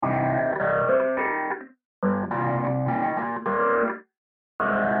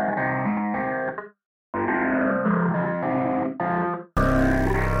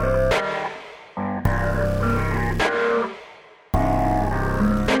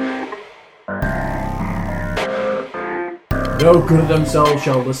No good of themselves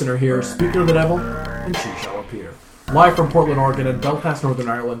shall a listener hear. Speak of the devil, and she shall appear. Live from Portland, Oregon and Belfast, Northern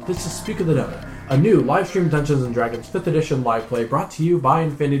Ireland, this is Speak of the Devil, a new live stream Dungeons & Dragons 5th edition live play brought to you by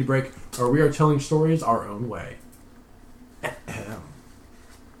Infinity Break, where we are telling stories our own way.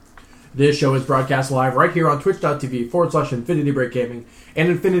 This show is broadcast live right here on twitch.tv/Infinity Break Gaming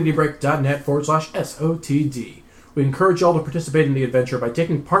and infinitybreak.net/SOTD. We encourage y'all to participate in the adventure by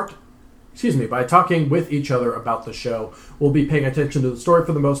by talking with each other about the show. We'll be paying attention to the story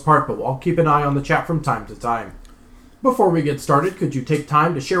for the most part, but we'll keep an eye on the chat from time to time. Before we get started, could you take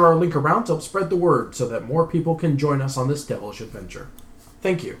time to share our link around to help spread the word so that more people can join us on this devilish adventure?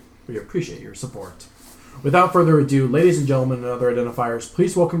 Thank you. We appreciate your support. Without further ado, ladies and gentlemen and other identifiers,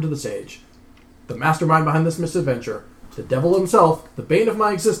 please welcome to the stage the mastermind behind this misadventure, the devil himself, the bane of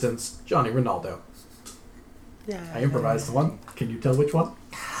my existence, Johnny Ronaldo. Yeah. I improvised one. Can you tell which one?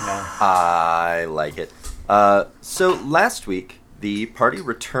 No. I like it. So last week, the party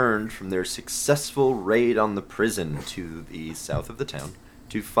returned from their successful raid on the prison to the south of the town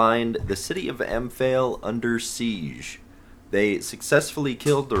to find the city of Amphail under siege. They successfully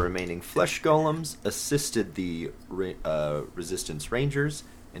killed the remaining flesh golems, assisted the resistance rangers,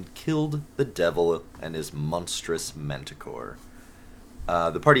 and killed the devil and his monstrous manticore.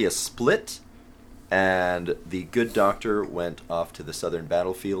 The party is split, and the good doctor went off to the southern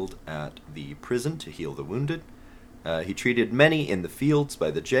battlefield at the prison to heal the wounded. He treated many in the fields by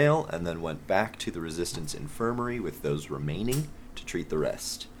the jail, and then went back to the resistance infirmary with those remaining to treat the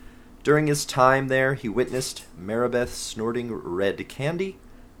rest. During his time there, he witnessed Maribeth snorting red candy,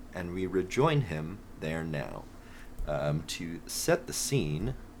 and we rejoin him there now. To set the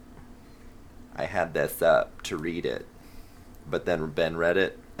scene, I had this up to read it, but then Ben read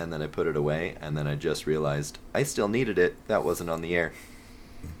it, and then I put it away, and then I just realized I still needed it. That wasn't on the air.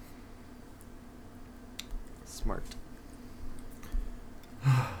 Smart.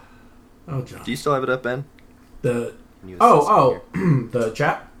 Oh, John. Do you still have it up, Ben? The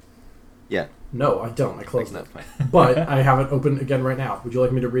chat? Yeah. No, I don't. I closed it. Fine. But I have it open again right now. Would you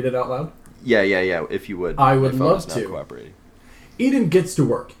like me to read it out loud? Yeah, if you would. I would My phone love is not to. Cooperating. Eden gets to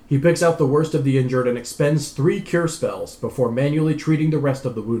work. He picks out the worst of the injured and expends 3 cure spells before manually treating the rest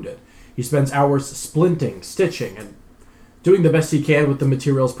of the wounded. He spends hours splinting, stitching, and doing the best he can with the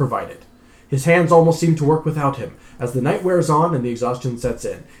materials provided. His hands almost seem to work without him. As the night wears on and the exhaustion sets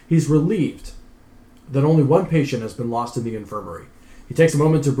in, he's relieved that only one patient has been lost in the infirmary. He takes a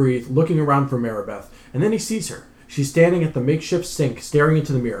moment to breathe, looking around for Maribeth, and then he sees her. She's standing at the makeshift sink, staring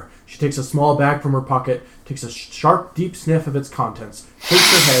into the mirror. She takes a small bag from her pocket, takes a sharp, deep sniff of its contents,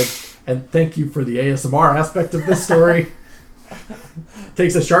 shakes her head, and thank you for the ASMR aspect of this story.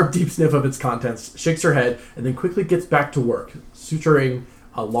 Takes a sharp, deep sniff of its contents, shakes her head, and then quickly gets back to work, suturing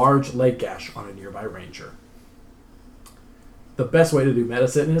a large leg gash on a nearby ranger. The best way to do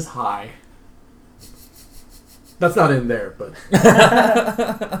medicine is high. That's not in there, but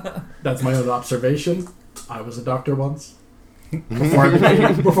that's my own observation. I was a doctor once. Before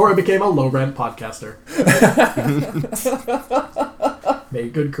I became a low-rent podcaster.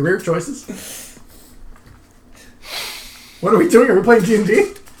 Made good career choices. What are we doing? Are we playing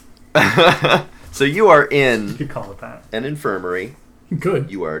D&D? So you are in You could call it that. an infirmary.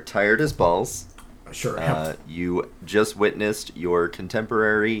 Good. You are tired as balls. Sure am. You just witnessed your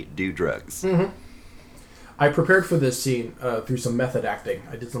contemporary do drugs. Mm-hmm. I prepared for this scene through some method acting.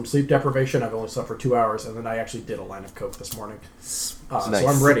 I did some sleep deprivation. I've only slept for 2 hours, and then I actually did a line of coke this morning. Nice. So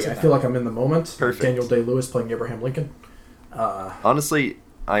I'm ready. I feel like I'm in the moment. Perfect. Daniel Day-Lewis playing Abraham Lincoln. Honestly,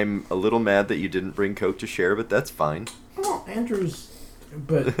 I'm a little mad that you didn't bring Coke to share, but that's fine. Well, Andrew's...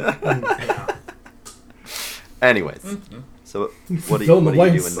 But... yeah. Anyways, so what are Fill in you the doing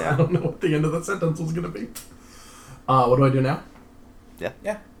blanks. I now? don't know what the end of the sentence was going to be. What do I do now?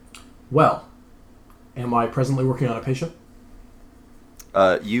 Yeah. Well, am I presently working on a patient?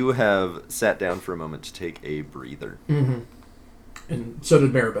 You have sat down for a moment to take a breather. Mm-hmm. And so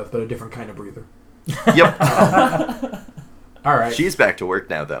did Maribeth, but a different kind of breather. Yep. All right. She's back to work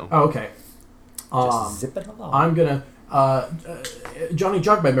now, though. Oh, okay. Just zip it along. I'm gonna Johnny,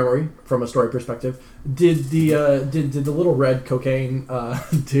 jog my memory from a story perspective. Did the little red cocaine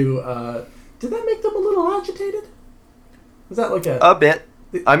did that make them a little agitated? Was that like a bit?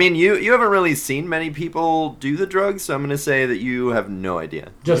 I mean, you haven't really seen many people do the drugs, so I'm gonna say that you have no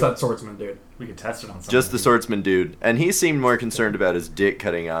idea. Just that swordsman dude? We could test it on something. Just the swordsman dude, and he seemed more concerned about his dick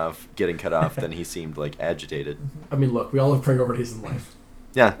getting cut off, than he seemed like agitated. I mean, look, we all have priorities in life.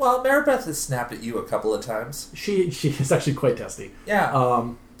 Yeah. Well, Maribeth has snapped at you a couple of times. She is actually quite testy.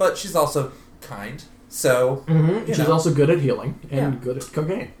 Yeah. But she's also kind. So she's also good at healing and good at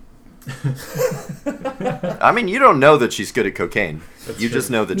cocaine. I mean, you don't know that she's good at cocaine. You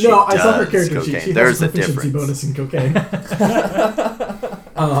just know that she No, I does saw her character cocaine. sheet. She There's has a a proficiency difference. bonus in cocaine.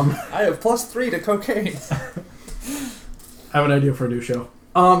 I have +3 to cocaine. I have an idea for a new show.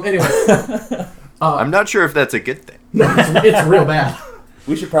 Anyway. I'm not sure if that's a good thing. No, it's real bad.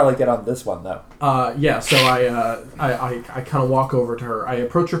 We should probably get on this one, though. Yeah, so I kind of walk over to her. I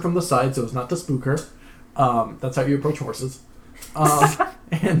approach her from the side so as not to spook her. That's how you approach horses.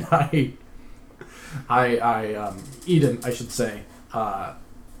 And Eden, I should say,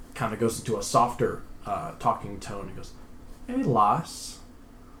 kind of goes into a softer talking tone. He goes, "Hey, Lass.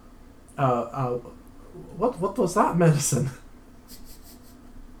 What was that medicine?"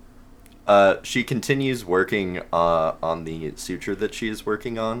 She continues working on the suture that she is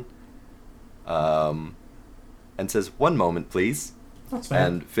working on, and says, "1 moment, please." That's fine.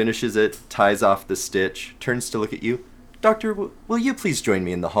 And finishes it, ties off the stitch, turns to look at you. "Doctor, will you please join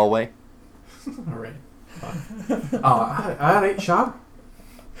me in the hallway?" All right. All right, Sean.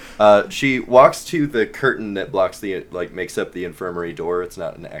 She walks to the curtain that blocks makes up the infirmary door. It's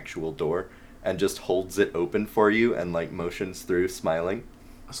not an actual door, and just holds it open for you and motions through, smiling.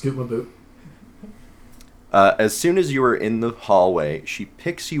 I scoop my boot. As soon as you are in the hallway, she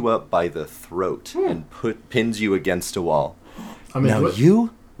picks you up by the throat and pins you against a wall. Now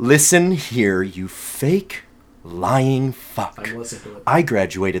you listen here, you fake, lying fuck. I'm listening to it. I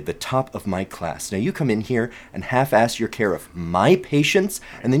graduated the top of my class. Now you come in here and half-ass your care of my patients,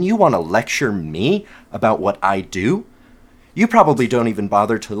 and then you want to lecture me about what I do? You probably don't even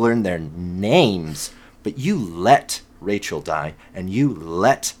bother to learn their names, but you let Rachel die, and you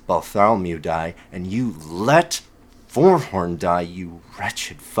let Bartholomew die, and you let Forhorn die, you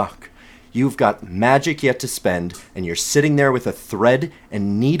wretched fuck. You've got magic yet to spend, and you're sitting there with a thread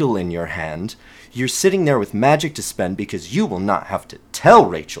and needle in your hand. You're sitting there with magic to spend because you will not have to tell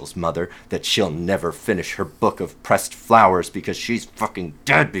Rachel's mother that she'll never finish her book of pressed flowers because she's fucking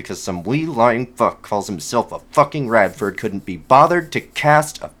dead because some wee lying fuck calls himself a fucking Radford couldn't be bothered to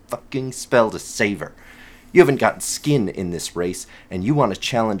cast a fucking spell to save her. You haven't got skin in this race, and you want to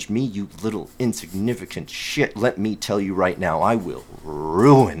challenge me, you little insignificant shit. Let me tell you right now, I will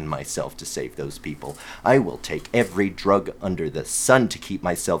ruin myself to save those people. I will take every drug under the sun to keep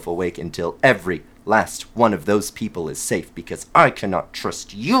myself awake until every last one of those people is safe, because I cannot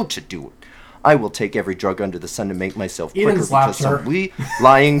trust you to do it. I will take every drug under the sun to make myself quicker because some wee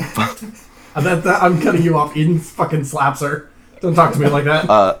lying I'm cutting you off. Eden fucking slaps her. Don't talk to me like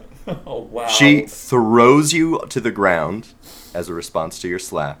that. Oh, wow. She throws you to the ground as a response to your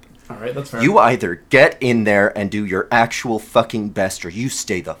slap. All right, that's fair. You either get in there and do your actual fucking best, or you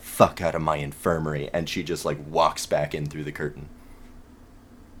stay the fuck out of my infirmary. And she just walks back in through the curtain.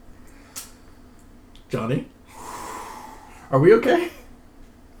 Johnny? Are we okay?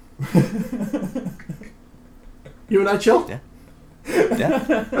 You and I chill? Yeah.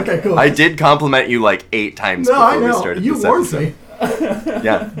 Yeah. Okay, cool. I did compliment you 8 times No, I before we know. started You this warned episode. me.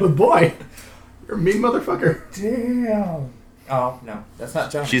 Yeah. But boy, you're a mean motherfucker. Damn. Oh, no. That's not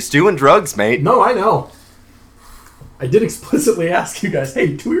Johnny. She's doing drugs, mate. No, I know. I did explicitly ask you guys,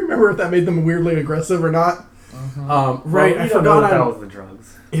 hey, do we remember if that made them weirdly aggressive or not? Right, I forgot that was the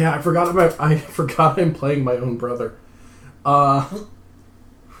drugs. Yeah, I forgot I'm playing my own brother. Does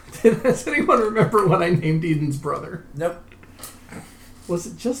anyone remember what I named Eden's brother? Nope. Was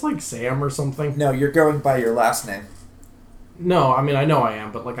it just Sam or something? No, you're going by your last name. No, I mean, I know I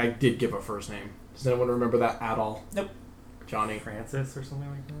am, but I did give a first name. Does anyone remember that at all? Nope. Johnny. Francis or something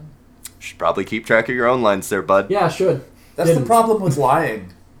like that? Should probably keep track of your own lines there, bud. Yeah, I should. That's the problem with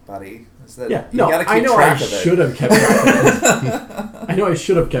lying, buddy. Is that Yeah, you no, gotta keep I know track I of it. should have kept track of it. I know I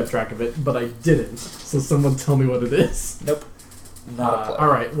should have kept track of it, but I didn't. So someone tell me what it is. Nope. Not a play. All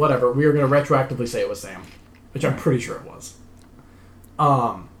right, whatever. We are going to retroactively say it was Sam, which I'm pretty sure it was.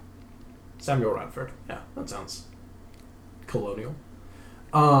 Samuel Radford. Yeah, that sounds colonial.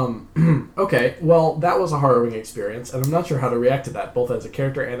 Okay, well, that was a harrowing experience, and I'm not sure how to react to that, both as a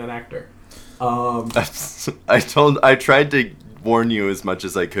character and an actor. I tried to warn you as much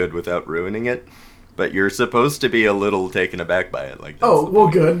as I could without ruining it, but you're supposed to be a little taken aback by it. Oh, well,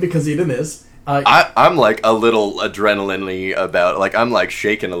 good, because Eden is. I'm a little adrenaline-y about, I'm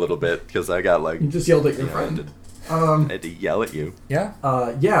shaking a little bit, because I got You just yelled at your friend. I had to yell at you. Yeah?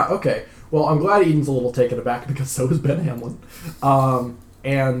 Yeah, okay. Well, I'm glad Eden's a little taken aback, because so is Ben Hamlin.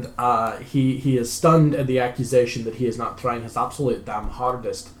 And he is stunned at the accusation that he is not trying his absolute damn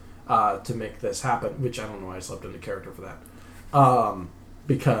hardest to make this happen, which I don't know why I slept into character for that.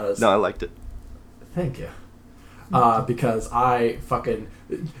 Because... No, I liked it. Thank you. Because I fucking...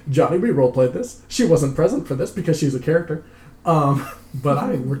 Johnny, we roleplayed this. She wasn't present for this because she's a character. But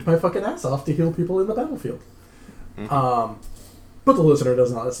I worked my fucking ass off to heal people in the battlefield. Mhm. But the listener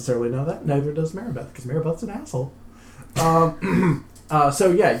does not necessarily know that. Neither does Maribeth, because Maribeth's an asshole.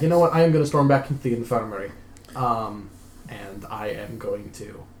 So yeah, you know what? I am going to storm back into the infirmary. And I am going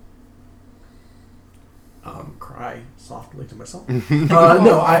to cry softly to myself.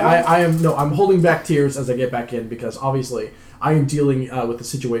 I'm holding back tears as I get back in, because obviously I am dealing with a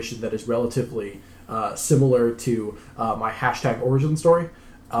situation that is relatively similar to my hashtag origin story.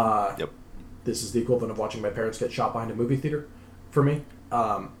 Yep. This is the equivalent of watching my parents get shot behind a movie theater for me.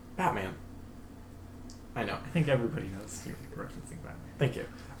 Batman. I know. I think everybody knows you're referencing Batman. Thank you.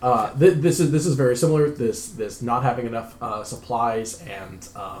 This is very similar. This not having enough supplies and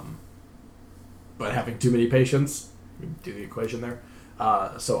but having too many patients. Do the equation there.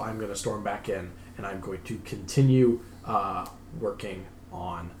 So I'm going to storm back in, and I'm going to continue working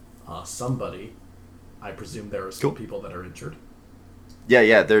on somebody. I presume there are still people that are injured.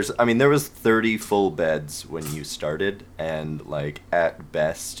 Yeah, there was 30 full beds when you started, and, like, at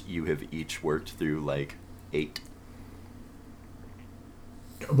best, you have each worked through, like, 8.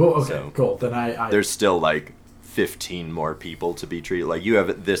 Well, okay, So, cool. Then I There's still, like, 15 more people to be treated. Like, you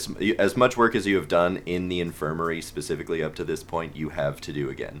have as much work as you have done in the infirmary, specifically up to this point, you have to do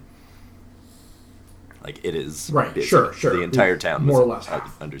again. Like, it is right. busy. Sure. The entire town more or was less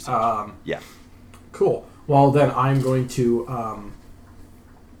half. under siege. Yeah. Cool. Well, then I'm going to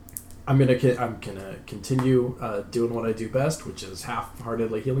I'm gonna continue doing what I do best, which is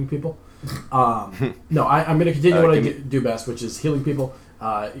half-heartedly healing people. No, I'm gonna continue what I do best, which is healing people.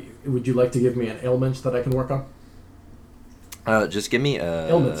 Would you like to give me an ailment that I can work on? Just give me a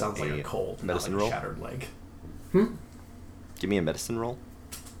Ailment sounds like a cold, medicine not like roll. a shattered leg. Give me a medicine roll,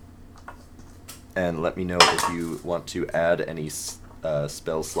 and let me know if you want to add any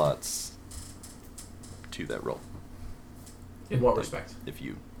spell slots to that roll. In what respect? If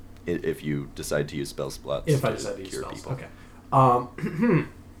you decide to use spell slots. If I to decide to use cure spells, people. okay.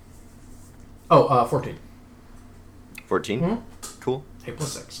 14. 14. Mhm. Cool. 8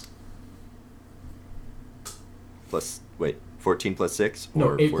 plus 6. Plus 14 plus 6? No,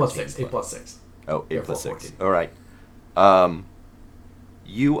 or 8 plus 14 6. 8 plus 6. Oh, 8 Therefore plus 6. 14. All right.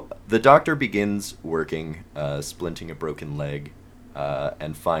 The doctor begins working, splinting a broken leg,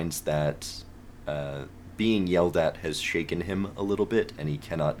 and finds that being yelled at has shaken him a little bit, and he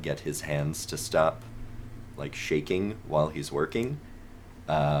cannot get his hands to stop, like, shaking while he's working,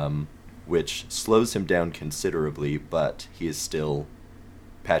 which slows him down considerably, but he is still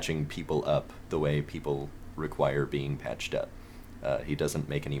patching people up the way people require being patched up. He doesn't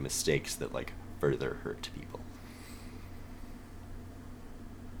make any mistakes that, like, further hurt people.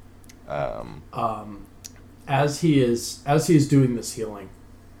 As he is doing this healing,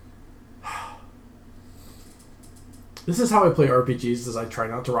 this is how I play RPGs. Is I try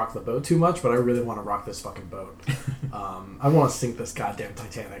not to rock the boat too much, but I really want to rock this fucking boat. I want to sink this goddamn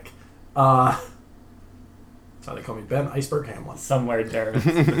Titanic. That's how they call me, Ben Iceberg Hamlin. Somewhere Derek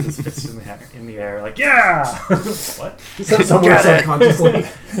puts his fist in the air, like, yeah! What? Somewhere subconsciously.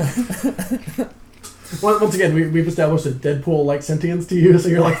 Once again, we've established a Deadpool-like sentience to you, so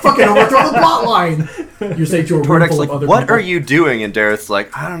you're like, fucking overthrow the plot line! You say to a room Tordek's full like, of other what people. are you doing? And Dareth's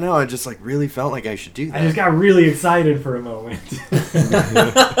like, I don't know, I just, like, really felt like I should do that. I just got really excited for a moment.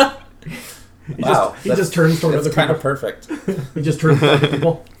 He just turns toward It's other kind people. of perfect. He just turns toward other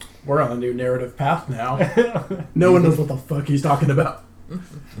people. We're on a new narrative path now. No one knows what the fuck he's talking about.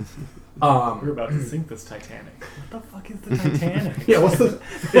 We're about to sink this Titanic. What the fuck is the Titanic? Yeah,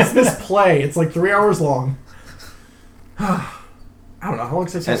 it's this play. It's like 3 hours long. I don't know, how long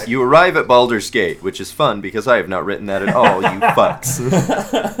is Titanic? As you arrive at Baldur's Gate, which is fun because I have not written that at all, you fucks.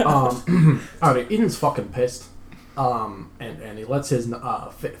 Alright, Eden's fucking pissed. And he lets his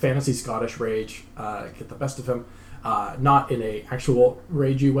fantasy Scottish rage get the best of him. Not in a actual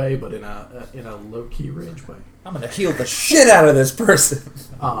ragey way, but in a low key rage way. I'm gonna heal the shit out of this person.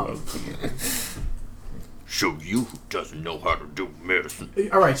 Show you who doesn't know how to do medicine.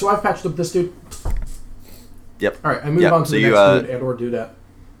 All right, so I've patched up this dude. Yep. All right, I move on to the next dude and or dudette.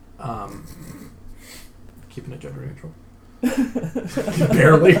 Keeping it gender neutral.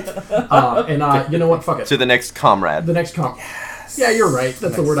 Barely. And you know what? Fuck it. To the next comrade. The next comp. Yes. Yeah, you're right.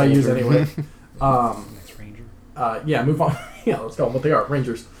 That's the word I use anyway. Next ranger. Yeah, move on. Yeah, let's call them what they are.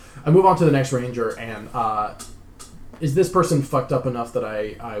 Rangers. I move on to the next ranger, and is this person fucked up enough that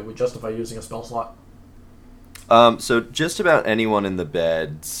I would justify using a spell slot? So just about anyone in the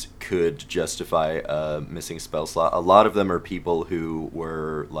beds could justify a missing spell slot. A lot of them are people who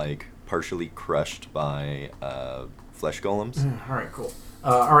were, like, partially crushed by flesh golems. All right, cool.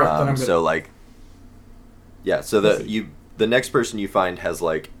 All right, then I'm gonna... So, like, yeah, so that The next person you find has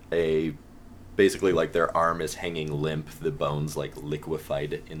like basically like their arm is hanging limp, the bones like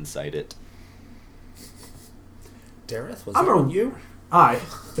liquefied inside it. Dareth, was I'm that a- on you? I,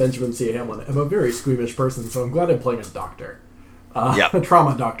 Benjamin C. Hamlin, am a very squeamish person, so I'm glad I'm playing a doctor. Yep. A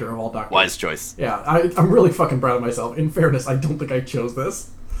trauma doctor of all doctors. Wise choice. Yeah, I'm really fucking proud of myself. In fairness, I don't think I chose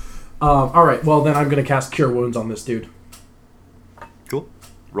this. Alright, well then I'm going to cast Cure Wounds on this dude. Cool.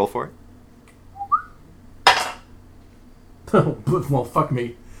 Roll for it. Well, fuck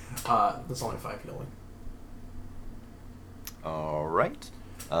me. That's only 5 healing. All right.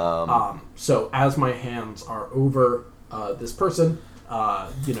 So as my hands are over this person, I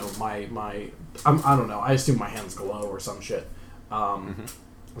don't know. I assume my hands glow or some shit.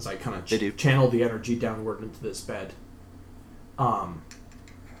 As I kind They do. of channel the energy downward into this bed. I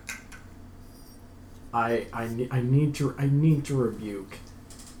need to rebuke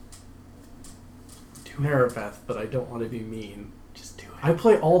Maribeth, but I don't want to be mean. Just do it. I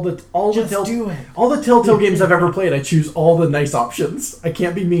play all the do it. all the Telltale games I've ever played. I choose all the nice options. I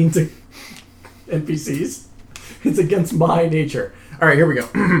can't be mean to NPCs. It's against my nature. All right, here we go.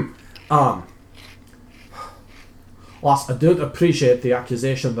 Lass, I don't appreciate the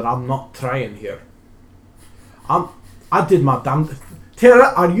accusation that I'm not trying here. I did my damn.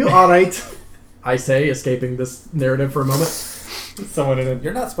 Tara, are you all right? I say, escaping this narrative for a moment. Someone in a...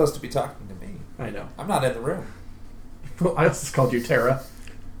 You're not supposed to be talking to me. I know. I'm not in the room. Well, I just called you Tara.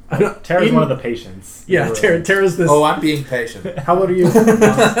 I don't, Tara's even- one of the patients. Yeah, Tara's this. Oh, I'm being patient. How old are you?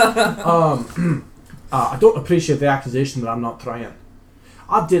 I don't appreciate the accusation that I'm not trying.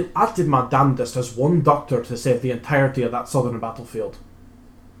 I did my damnedest as one doctor to save the entirety of that southern battlefield.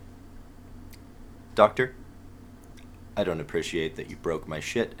 Doctor, I don't appreciate that you broke my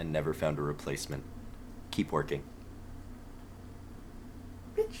shit and never found a replacement. Keep working.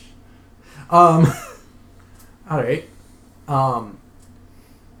 Alright.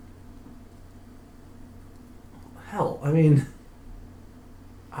 Hell, I mean...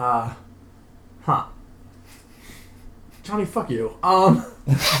 Johnny, fuck you.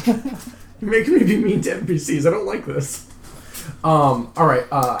 You're making me be mean to NPCs. I don't like this. Alright,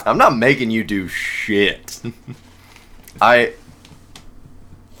 I'm not making you do shit. It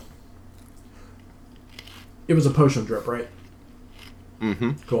was a potion drip, right?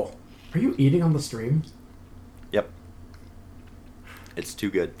 Mm-hmm. Cool. Are you eating on the stream? Yep. It's too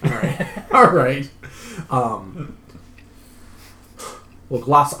good. Alright. Alright. Look,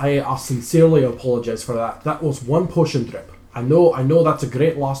 lass, I sincerely apologize for that. That was one potion drip. I know that's a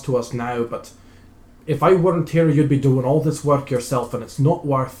great loss to us now, but if I weren't here, you'd be doing all this work yourself, and it's not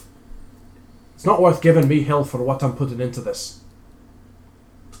worth giving me hell for what I'm putting into this.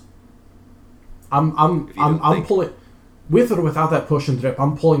 I'm pulling, with or without that potion drip,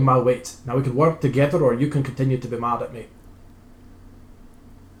 I'm pulling my weight. Now we can work together, or you can continue to be mad at me.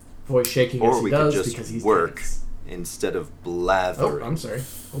 Voice shaking as Or he we could does just because he's work tense. instead of Oh, blathering. I'm sorry.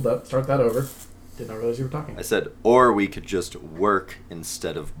 Hold up. Start that over. Did not realize you were talking. I said, or we could just work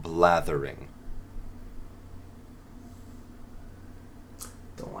instead of blathering.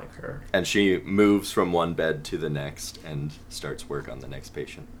 Don't like her. And she moves from one bed to the next and starts work on the next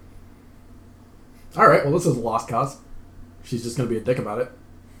patient. All right. Well, this is a lost cause. She's just gonna be a dick about it.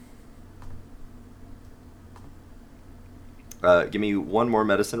 Give me one more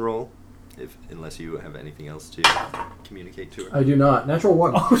medicine roll, unless you have anything else to communicate to her. I do not. Natural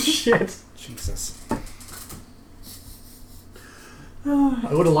 1. Oh, shit. Jesus. I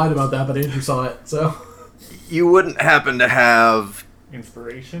would have lied about that, but Andrew saw it, so... You wouldn't happen to have...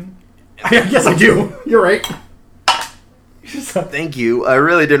 Inspiration? Yes, I do. You're right. Thank you. I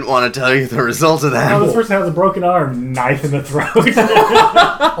really didn't want to tell you the result of that. Oh, this person has a broken arm, knife in the throat.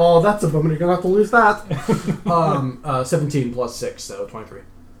 Oh, that's a bummer. You're gonna have to lose that. 17 plus 6, so 23.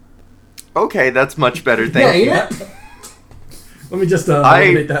 Okay, that's much better. Thank you. Ain't it? Let me just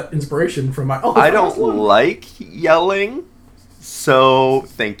eliminate that inspiration from my... Oh, I don't like yelling, so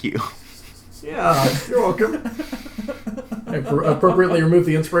thank you. Yeah, you're welcome. I appropriately removed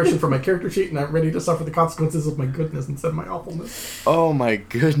the inspiration from my character sheet, and I'm ready to suffer the consequences of my goodness instead of my awfulness. Oh my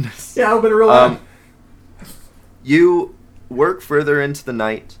goodness. Yeah, I've been real bad. You work further into the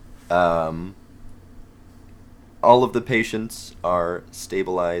night. All of the patients are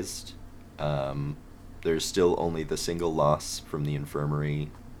stabilized. There's still only the single loss from the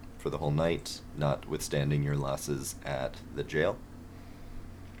infirmary for the whole night, notwithstanding your losses at the jail.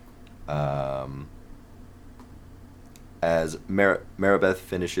 As Maribeth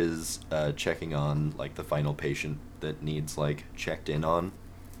finishes checking on like the final patient that needs like checked in on,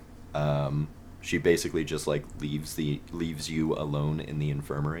 she basically just like leaves you alone in the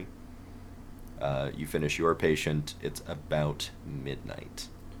infirmary. You finish your patient. It's about midnight.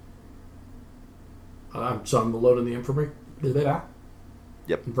 So I'm alone in the infirmary?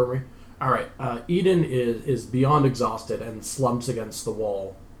 Yep. Infirmary. All right. Eden is beyond exhausted and slumps against the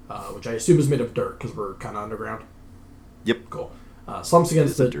wall, which I assume is made of dirt because we're kind of underground. Yep. Cool. Slumps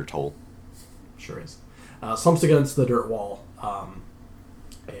against It's a dirt hole. Sure is. Slumps against the dirt wall, and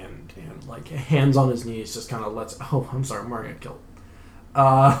like hands on his knees, just kind of lets. Oh, I'm sorry, I'm gonna get killed.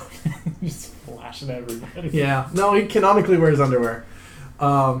 Just flashing at everybody. Yeah. No, he canonically wears underwear.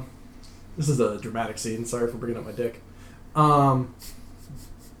 This is a dramatic scene. Sorry for bringing up my dick.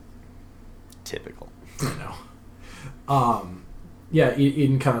 Typical. I know. Yeah,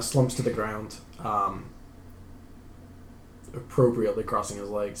 Eden kind of slumps to the ground, appropriately crossing his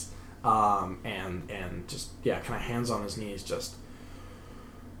legs, and just kind of hands on his knees, just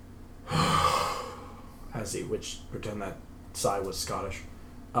as he, which pretend that Sai was Scottish,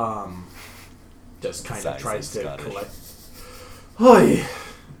 just kind of tries to collect.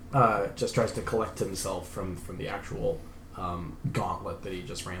 Just tries to collect himself from the actual gauntlet that he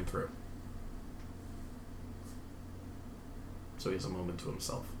just ran through. So he has a moment to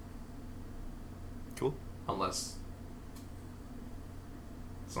himself. Cool. Unless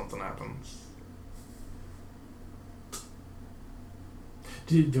something happens.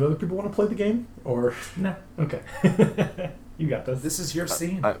 Do other people want to play the game? Or No. Okay. You got this. This is your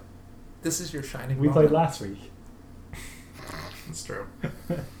scene. This is your shining We moment. played last week. That's true.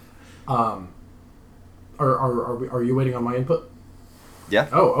 Are you waiting on my input? Yeah.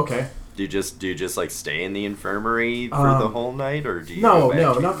 Oh, okay. Do you just like stay in the infirmary for the whole night, or do you? No, go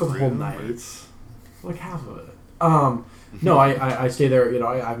back to not for your the whole room, night. or- It's like half of it. No, I stay there. You know,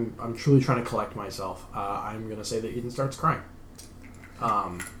 I'm truly trying to collect myself. I'm gonna say that Eden starts crying,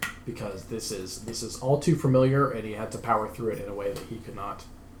 because this is all too familiar, and he had to power through it in a way that he could not.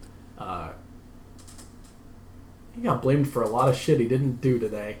 He got blamed for a lot of shit he didn't do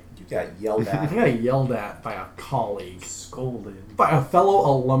today. You got yelled I at. got yelled at by a colleague, Scolded. by a fellow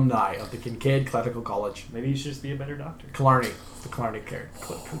alumni of the Kincaid Clerical College. Maybe you should just be a better doctor. Killarney. The Killarney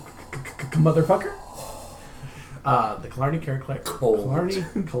motherfucker? The Killarney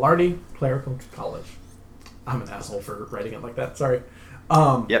Clerical College. I'm an asshole for writing it like that. Sorry.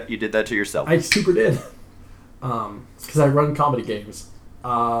 Yep, you did that to yourself. I super did. Because I run comedy games.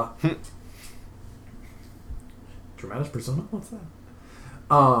 Dramatis persona? What's that?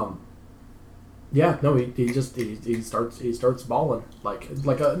 Yeah, no, he starts bawling like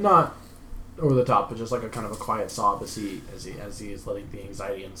a, not over the top, but just like a kind of a quiet sob as he is letting the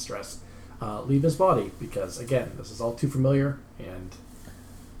anxiety and stress leave his body, because again, this is all too familiar, and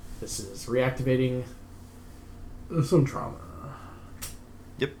this is reactivating some trauma.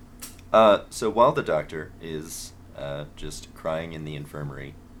 Yep. So while the doctor is just crying in the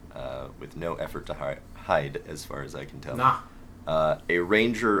infirmary, with no effort to hide, as far as I can tell. Nah. A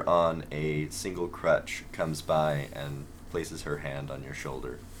ranger on a single crutch comes by and places her hand on your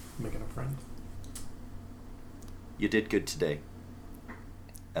shoulder. Making a friend. You did good today.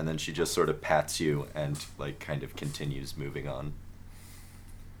 And then she just sort of pats you and like kind of continues moving on.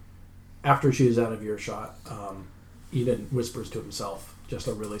 After she is out of earshot, Eden whispers to himself, just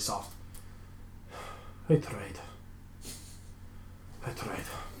a really soft, I tried.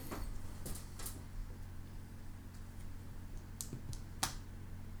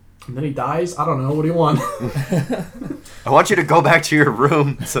 And then he dies? I don't know. What do you want? I want you to go back to your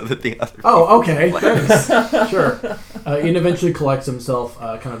room so that the other... Oh, okay. Thanks. Sure. Ian eventually collects himself,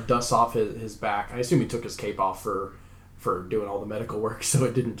 kind of dusts off his back. I assume he took his cape off for doing all the medical work, so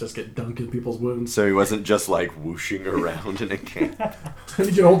it didn't just get dunked in people's wounds. So he wasn't just like whooshing around in a cape.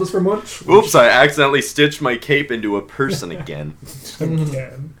 Did you hold this for much? Oops, I accidentally stitched my cape into a person again.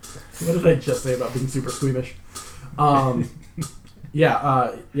 Again. What did I just say about being super squeamish?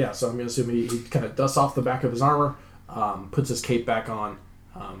 Yeah, so I'm going to assume he kind of dusts off the back of his armor, puts his cape back on,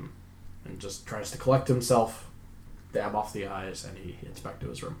 and just tries to collect himself, dab off the eyes, and he heads back to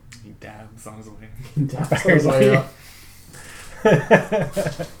his room. He dabs on his way. He dabs on his way up.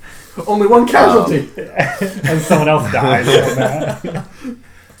 Only one casualty! And someone else dies from that.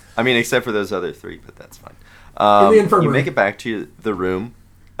 I mean, except for those other three, but that's fine. In the infirmary. You make it back to the room.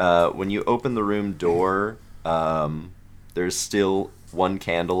 When you open the room door, there's still one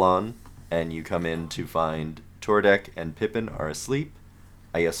candle on, and you come in to find Tordek and Pippin are asleep.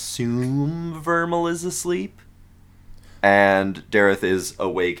 I assume Vermal is asleep. And Dareth is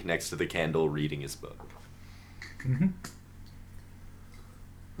awake next to the candle reading his book. Mm-hmm.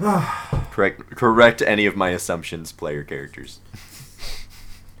 Correct any of my assumptions, player characters.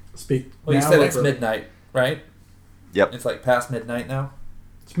 Speak. Well, you now said or it's for- midnight, right? Yep. It's like past midnight now.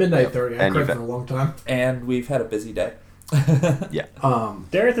 It's midnight 30. I And cried you've- for a long time. And we've had a busy day. Yeah.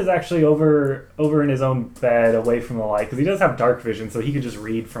 Dareth is actually over in his own bed, away from the light, because he does have dark vision, so he could just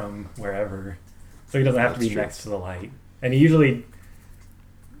read from wherever. So he doesn't have to That's be true. next to the light. And he usually...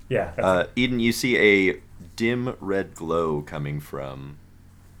 Yeah. That's Eden, you see a dim red glow coming from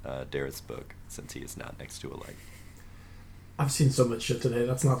Dareth's book, since he is not next to a light. I've seen so much shit today.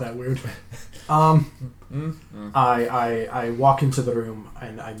 That's not that weird. I walk into the room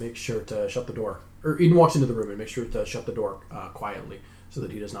and I make sure to shut the door. Or Eden walks into the room and makes sure to shut the door quietly so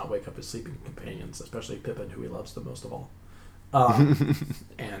that he does not wake up his sleeping companions, especially Pippin, who he loves the most of all.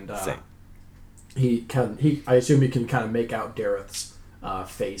 And Same. I assume he can kind of make out Dareth's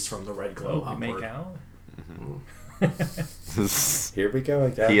face from the red glow Oh, upward. make out? Here we go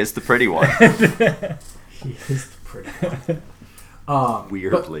again. He is the pretty one. He is the pretty one.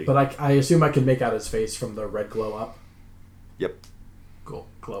 Weirdly. But I assume I can make out his face from the red glow up. Yep. Cool.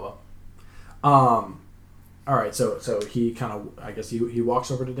 Glow up. All right. So he kind of, I guess he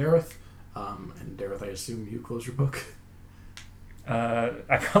walks over to Dareth, and Dareth, I assume you close your book.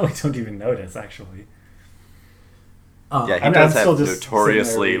 I probably don't even notice, actually. Yeah, he I'm does still have just notoriously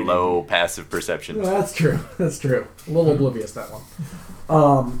sitting there reading. low passive perception. That's true. That's true. A little oblivious, that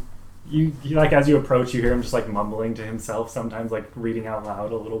one. You like, as you approach, you hear him just like mumbling to himself, sometimes like reading out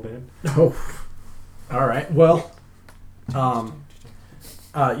loud a little bit. Oh. All right. Well.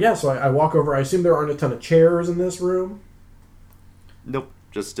 Yeah. So I walk over. I assume there aren't a ton of chairs in this room. Nope,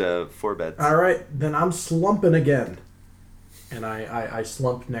 just 4 beds. All right. Then I'm slumping again, and I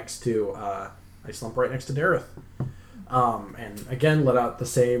slump next to I slump right next to Dareth. And again, let out the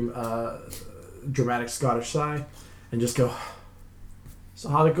same dramatic Scottish sigh, and just go. So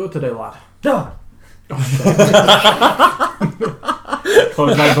how'd it go today, lad? Done.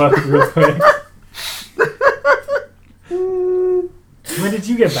 Close my book real quick. When did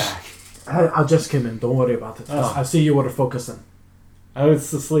you get back? I just came in. Don't worry about it. Oh. I see you were focusing. I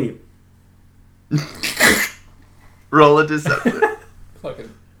was asleep. Roll a deception.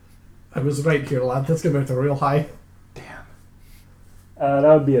 Fucking I was right here, lad. That's gonna make it real high. That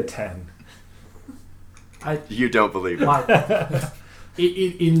would be a 10. You don't believe it.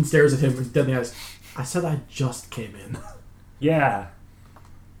 Eden stares at him with dead in the eyes. I said I just came in. Yeah.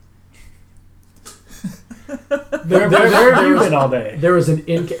 Where have you been all day? There was an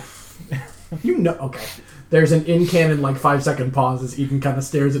You know, okay. There's an in-canon, 5-second pause as Eden kind of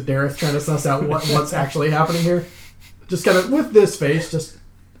stares at Dareth, trying to suss out what's actually happening here. Just kind of, with this face, just...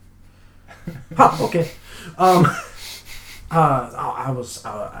 okay. I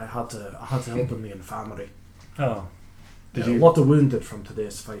had to help in the infirmary. Oh. A lot of wounded from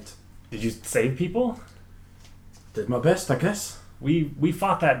today's fight. Did you save people? Did my best, I guess. We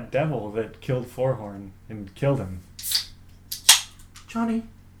fought that devil that killed Forehorn and killed him. Johnny.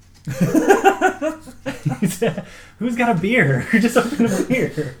 Who's got a beer? Who just opened a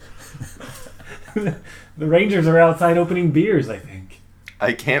beer? The Rangers are outside opening beers, I think.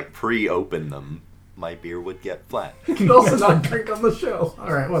 I can't pre-open them. My beer would get flat. You can also not drink on the show.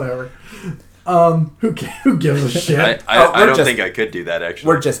 Alright, whatever. Who gives a shit? I don't think I could do that, actually.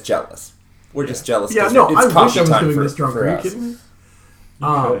 We're just jealous. We're just jealous. Yeah, 'cause no, it's I wish coffee I was time doing for- this drunk. for Are you us. kidding me?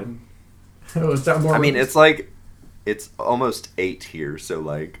 You could. Is that more I mean, it's almost 8 here,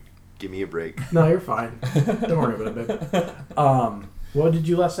 so, give me a break. No, you're fine. Don't worry about it, babe. What did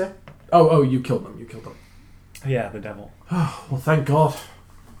you last say? Oh, you killed them. You killed them. Yeah, the devil. Well, thank God.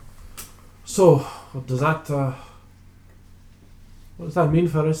 So, what does that mean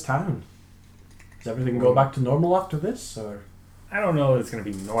for this town? Does everything go back to normal after this, or I don't know if it's going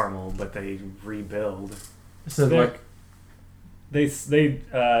to be normal, but they rebuild. is it They're- They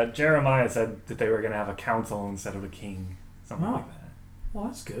Jeremiah said that they were going to have a council instead of a king. Something Oh. like that. Well,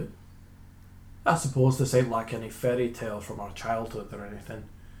 that's good. I suppose this ain't like any fairy tale from our childhood or anything.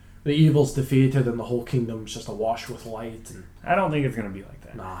 The evil's defeated and the whole kingdom's just awash with light and... I don't think it's going to be like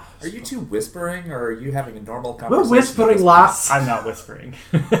that. Nah. Are you two whispering, or are you having a normal We're conversation? whispering, lass. I'm not whispering.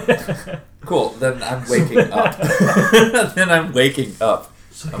 Cool. Then I'm waking up. Then I'm waking up.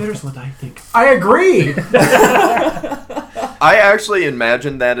 So here's what I think. I agree! I actually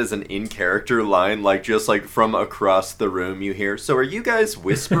imagined that as an in-character line, just from across the room you hear, so are you guys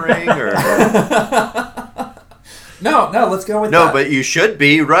whispering, or... No, let's go with No, that. but you should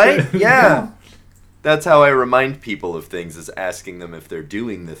be, right? Yeah. That's how I remind people of things, is asking them if they're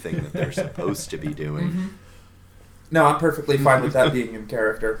doing the thing that they're supposed to be doing. No, I'm perfectly fine with that being in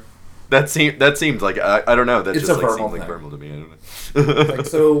character. That seemed like, I don't know, that It's just a verbal seemed like thing. verbal to me, I don't know. Like,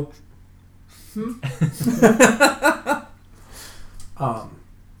 so...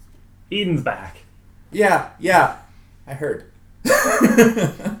 Eden's back. Yeah, I heard.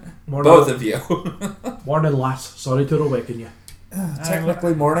 Morning, Both of you. Morning, lass. Sorry to awaken you.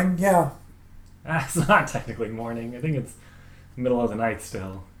 Technically morning, yeah. It's not technically morning. I think it's middle of the night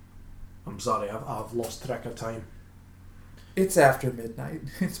still. I'm sorry, I've lost track of time. It's after midnight.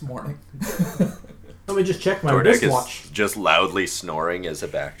 It's morning. Let me just check my Tordek wristwatch. is just loudly snoring as a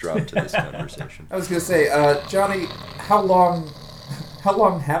backdrop to this conversation. I was gonna say, Johnny, how long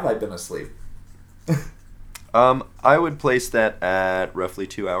have I been asleep? I would place that at roughly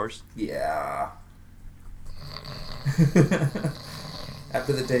 2 hours. Yeah.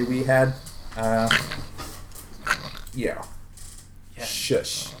 After the day we had, yeah.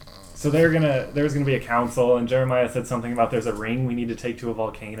 Shush. So there's gonna be a council, and Jeremiah said something about there's a ring we need to take to a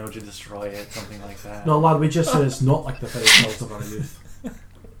volcano to destroy it, something like that. No, lad, we just said it's not like the fairy tales of our youth.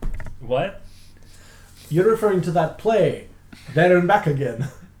 What? You're referring to that play, There and Back Again.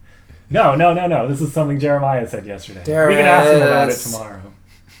 No. This is something Jeremiah said yesterday. There We can ask him about it is- tomorrow.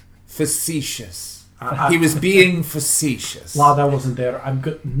 Facetious. He was being facetious. Lad, I wasn't there. I'm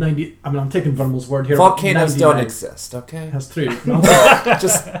good. I'm taking Vermal's word here. Volcanoes don't 99. exist, okay? That's true. Mountains,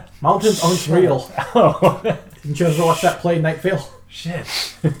 Just mountains aren't real. Oh, Didn't you ever watch that play, Night Vale? shit.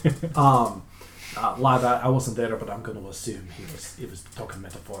 Lad, I wasn't there, but I'm going to assume he was talking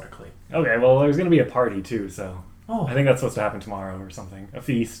metaphorically. Okay, well, there's gonna be a party too, so Oh, I think that's supposed to happen tomorrow or something. A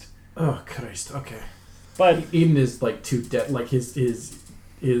feast. oh Christ. Okay. But Eden is like too dead. Like his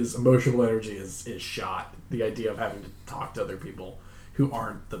emotional energy is shot. The idea of having to talk to other people who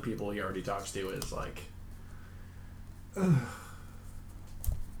aren't the people he already talks to is like, no,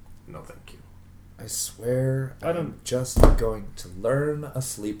 thank you. I swear I don't- I'm just going to learn a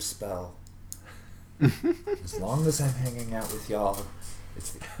sleep spell. As long as I'm hanging out with y'all,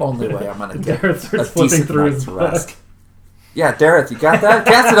 it's the only way I'm gonna get Garrett starts a flipping decent through night's his book. rest. Yeah, Dareth, you got that?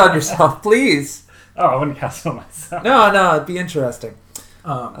 Cast it on yourself, please. Oh, I wouldn't cast it on myself. No, it'd be interesting.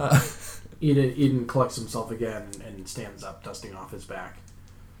 Eden collects himself again and stands up, dusting off his back.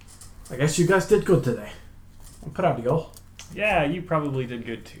 I guess you guys did good today. I'm proud of y'all. Yeah, you probably did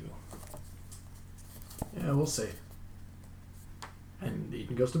good too. Yeah, we'll see. And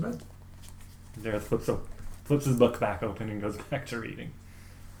Eden goes to bed. Gareth flips his book back open and goes back to reading.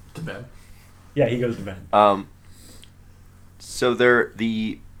 To bed. Yeah, he goes to bed. So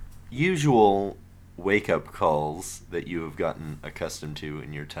the usual wake-up calls that you have gotten accustomed to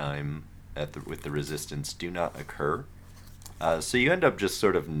in your time with the Resistance do not occur. So you end up just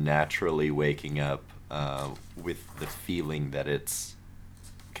sort of naturally waking up with the feeling that it's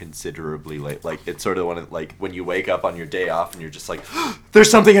considerably late. Like, it's sort of one of, like, when you wake up on your day off and you're just like,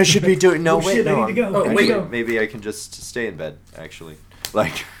 there's something I should be doing. No, Oh, wait, shit, no. I need to go. Oh, I need wait, to go. maybe I can just stay in bed, actually.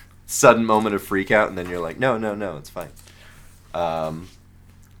 Like, sudden moment of freak out, and then you're like, no, it's fine.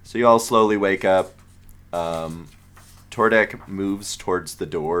 So you all slowly wake up. Tordek moves towards the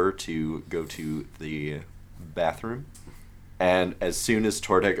door to go to the bathroom. And as soon as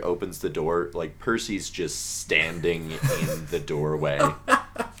Tordek opens the door, like, Percy's just standing in the doorway.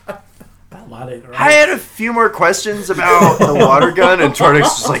 That lad ain't right. I had a few more questions about the water gun, and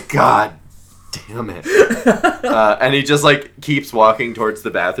Tordek's just like, God damn it. And he just, like, keeps walking towards the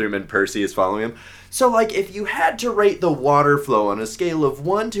bathroom, and Percy is following him. So, like, if you had to rate the water flow on a scale of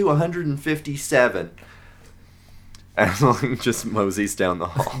 1 to 157, and like, just moseys down the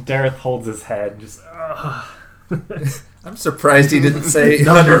hall. Dareth holds his head, just I'm surprised he didn't say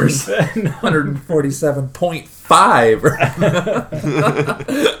Numbers.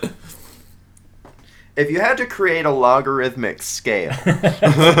 147.5. If you had to create a logarithmic scale,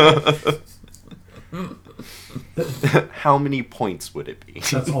 how many points would it be?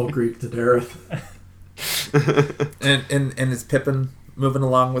 That's all Greek to Dareth. and is Pippin moving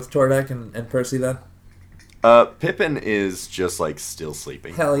along with Tordek and Percy then? Pippin is just, like, still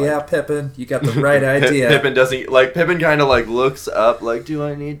sleeping. Hell like, yeah, Pippin. You got the right idea. Pippin doesn't, like, Pippin kind of, like, looks up, like, do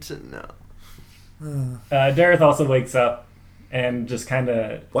I need to know? Dareth also wakes up and just kind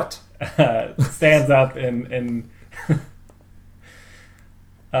of What? stands up and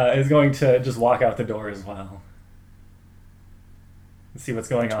is going to just walk out the door as well. See what's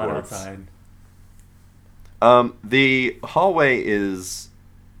going on outside. The hallway is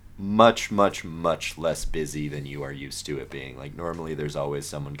much, much, much less busy than you are used to it being. Like, normally there's always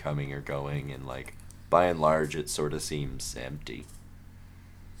someone coming or going, and, like, by and large, it sort of seems empty.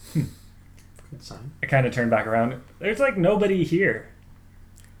 Good sign. I kind of turn back around. There's like nobody here.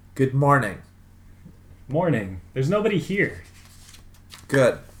 Good morning. Morning. There's nobody here.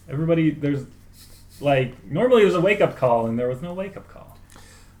 Good. Everybody, there's like, normally there's a wake-up call, and there was no wake-up call.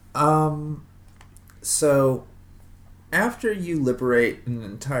 So after you liberate an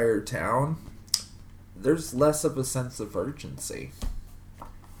entire town, there's less of a sense of urgency.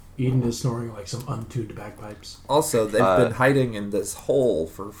 Eden is snoring like some untuned bagpipes. Also, they've been hiding in this hole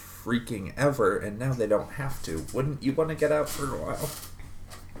for freaking ever, and now they don't have to. Wouldn't you want to get out for a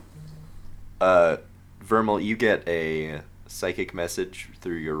while? Vermal, you get a psychic message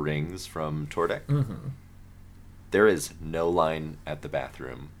through your rings from Tordek. Mm-hmm. There is no line at the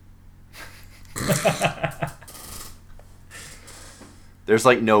bathroom. There's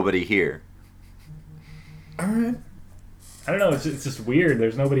like nobody here. All right. I don't know. It's just weird.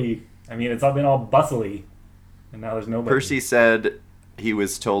 There's nobody. I mean, it's all been all bustly, and now there's nobody. Percy said he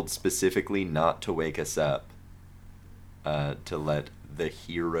was told specifically not to wake us up, to let the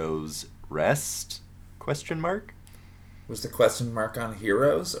heroes rest? Question mark? Was the question mark on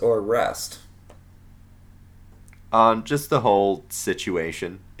heroes or rest? On just the whole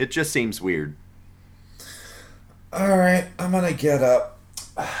situation. It just seems weird. All right, I'm gonna get up.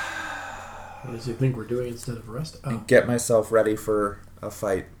 What does he think we're doing instead of rest? Oh. And get myself ready for a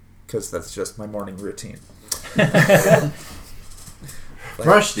fight, because that's just my morning routine.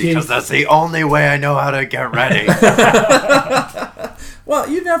 Brush teeth. Because that's the only way I know how to get ready. Well,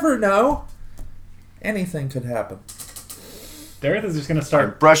 you never know. Anything could happen. Dareth is just going to I'm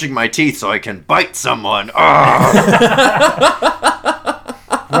start. brushing my teeth so I can bite someone.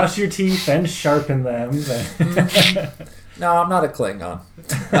 Brush your teeth and sharpen them. No, I'm not a Klingon.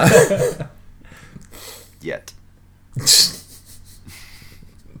 Yet.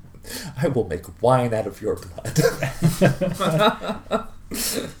 I will make wine out of your blood.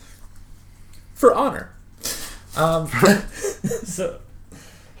 For honor.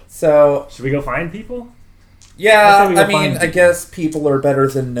 So, should we go find people? yeah, we go I mean, find I guess people are better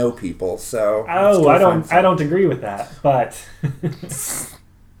than no people, so... let's Oh, go I find some. don't agree with that, but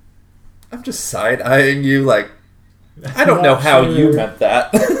I'm just side-eyeing you like... I don't know how you meant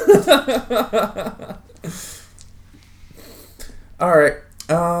that. Alright,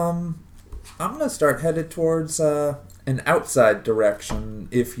 I'm gonna start headed towards an outside direction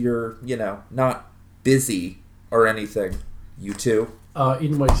if you're, not busy or anything. You two?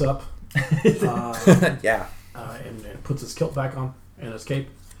 Eden wakes up Yeah. and puts his kilt back on and his cape,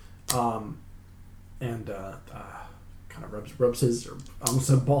 and kind of rubs his, I almost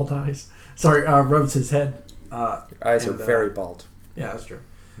said bald eyes. Sorry, rubs his head. Your eyes are and, very bald. Yeah, that's true.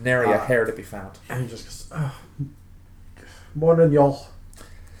 Nary a hair to be found. And he just goes, morning, y'all.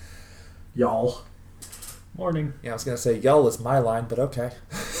 Y'all. morning. Yeah, I was gonna say y'all is my line, but okay.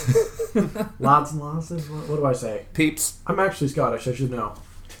 Lots and lots. What do I say? Peeps. I'm actually Scottish. I should know.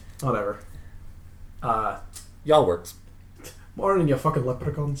 Whatever. Y'all works. Morning, you fucking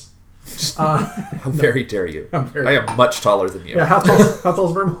leprechauns. How very dare you? I am much taller than you. Yeah, how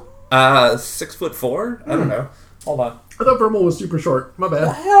tall's Vermal? 6'4"? I don't know. Hold on. I thought Vermal was super short. My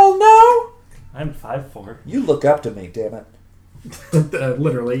bad. Hell no! I'm 5'4". You look up to me, damn it.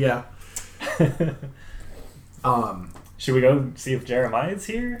 Literally, yeah. Should we go see if Jeremiah's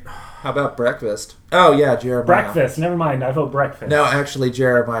here? How about breakfast? Oh yeah, Jeremiah. Breakfast. Never mind. I vote breakfast. No, actually,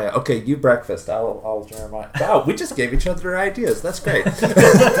 Jeremiah. Okay, you breakfast. I'll Jeremiah. Wow, we just gave each other ideas. That's great. I'm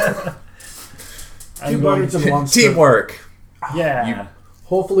Two going birds and one stone. Teamwork. Yeah.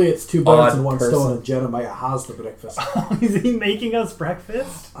 Hopefully it's two birds Odd and one person. stone and Jeremiah has the breakfast. Is he making us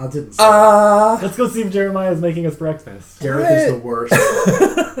breakfast? I didn't say that. Let's go see if Jeremiah is making us breakfast. Gareth is the worst. I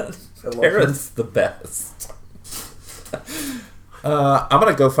love him. Garrett's the best. I'm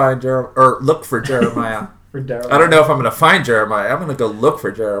gonna go find look for Jeremiah. For Jeremiah. I don't know if I'm gonna find Jeremiah. I'm gonna go look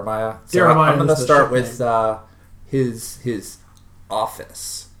for Jeremiah. So Jeremiah I'm gonna is the start ship with his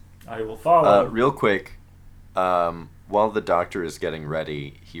office. I will follow. Real quick, while the doctor is getting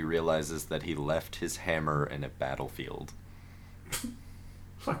ready, he realizes that he left his hammer in a battlefield.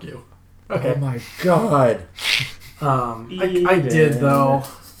 Fuck you. Oh Okay. my god. I did though.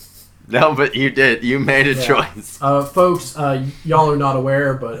 No, but you did. You made a Yeah. choice. Folks, y'all are not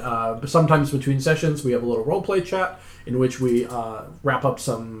aware, but sometimes between sessions we have a little roleplay chat in which we wrap up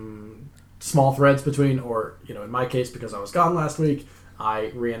some small threads between, or in my case, because I was gone last week,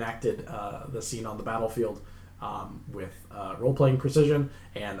 I reenacted the scene on the battlefield with role-playing precision,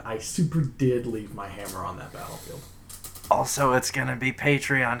 and I super did leave my hammer on that battlefield. Also, it's going to be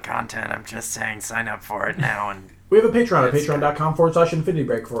Patreon content. I'm just saying, sign up for it now. And We have a Patreon at patreon.com/Infinity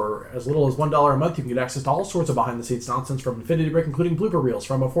Break. For as little as $1 a month, you can get access to all sorts of behind-the-scenes nonsense from Infinity Break, including blooper reels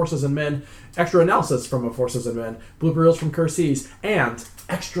from A Forces and Men, extra analysis from A Forces and Men, blooper reels from Cursees, and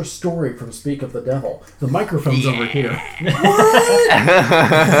extra story from Speak of the Devil. The microphone's over here. Once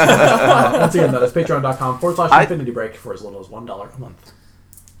again, that is patreon.com/Infinity Break for as little as $1 a month.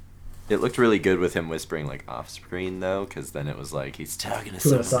 It looked really good with him whispering like off screen though, because then it was like he's talking to To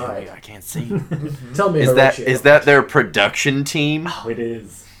the someone side. I can't see. Tell me, Is that their production team? Oh, it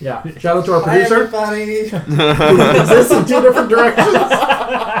is. Yeah. Shout out to our Hi, producer. everybody. Who exists in 2 different directions.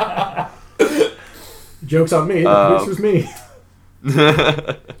 Joke's on me. The producer's me.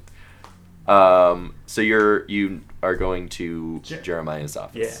 So you are going to Jeremiah's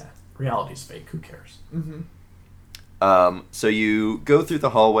office. Yeah. Reality's fake. Who cares? So you go through the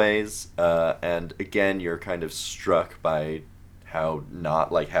hallways, and again, you're kind of struck by how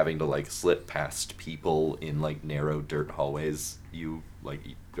not like having to like slip past people in like narrow dirt hallways. You like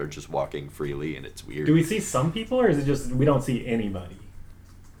are just walking freely, and it's weird. Do we see some people, or is it just we don't see anybody?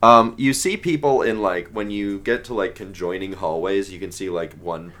 You see people in like when you get to like conjoining hallways, you can see like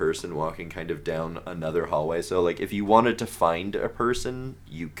one person walking kind of down another hallway. So like if you wanted to find a person,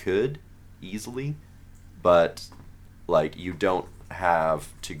 you could easily, but like you don't have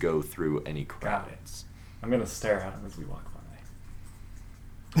to go through any crowds. I'm gonna stare at him as we walk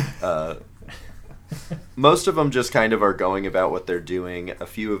by. Most of them just kind of are going about what they're doing. A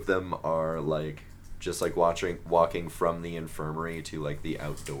few of them are like just like walking from the infirmary to like the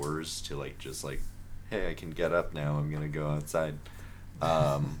outdoors to like just like, hey, I can get up now. I'm gonna go outside.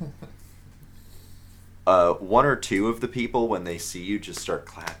 One or two of the people, when they see you, just start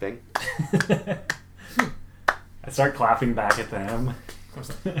clapping. I start clapping back at them.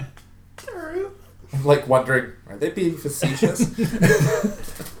 I'm like wondering, are they being facetious?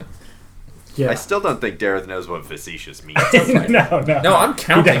 Yeah. I still don't think Dareth knows what facetious means. No. No, I'm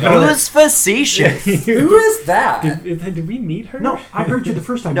counting He on it. Who's facetious? Who is that? Did we meet her? No, I heard you the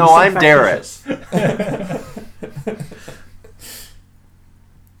first time. No, You said I'm facetious.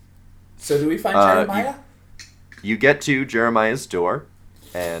 So do we find Jeremiah? You get to Jeremiah's door,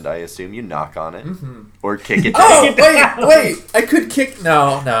 and I assume you knock on it or kick it down. Oh, wait! I could kick.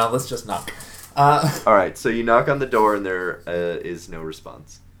 No, let's just knock. All right, so you knock on the door, and there is no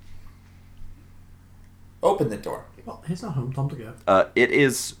response. Open the door. Well, he's not home. Tell him to go. It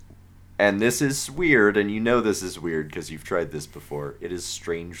is, and this is weird, and you know this is weird because you've tried this before. It is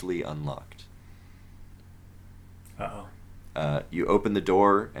strangely unlocked. Uh-oh. You open the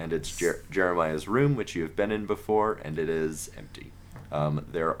door, and it's Jeremiah's room, which you have been in before, and it is empty.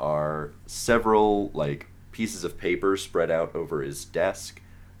 There are several like pieces of paper spread out over his desk.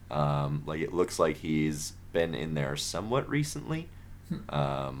 Like it looks like he's been in there somewhat recently.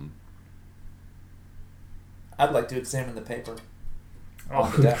 I'd like to examine the paper.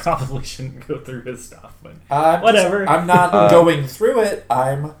 Oh, we probably shouldn't go through his stuff, but Whatever. I'm not going through it.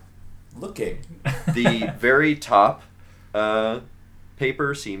 I'm looking. The very top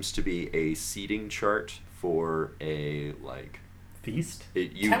paper seems to be a seating chart for a like feast.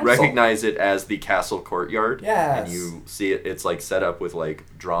 You Castle. recognize it as the castle courtyard. Yes. And you see it. It's like set up with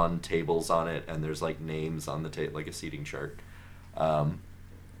like drawn tables on it, and there's like names on the table, like a seating chart.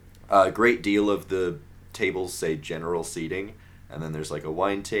 A great deal of the tables say general seating, and then there's like a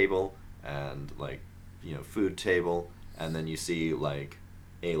wine table and like food table, and then you see like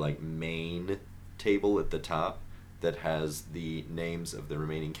a like main table at the top that has the names of the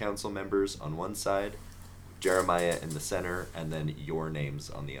remaining council members on one side, Jeremiah in the center, and then your names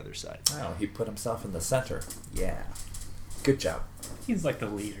on the other side. Oh, he put himself in the center. Yeah. Good job. He's like the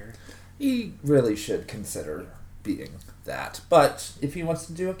leader. He really should consider being that. But if he wants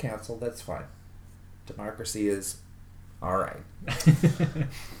to do a council, that's fine. Democracy is alright.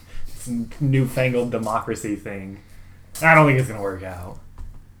 This newfangled democracy thing. I don't think it's gonna work out.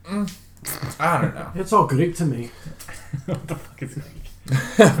 I don't know. It's all Greek to me. What the fuck is Greek?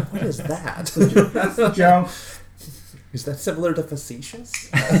 What is that? That's the joke. Is that similar to facetious?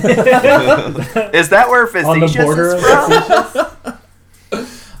 Is that where facetious On the border is of from?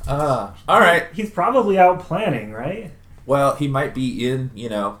 facetious? Alright. He's probably out planning, right? Well, he might be in,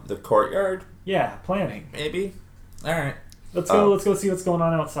 the courtyard, Yeah, planning. maybe. Alright. Let's go see what's going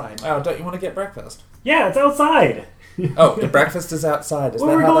on outside. Oh, don't you want to get breakfast? Yeah, it's outside. Oh, the breakfast is outside. Is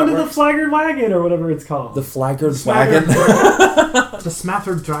Well, that we're how going that to works? the Flaggered Wagon or whatever it's called. The Flaggered Wagon. The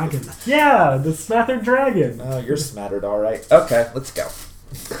smattered dragon. Yeah, the Smattered Dragon. Oh, you're smattered, all right. Okay, let's go.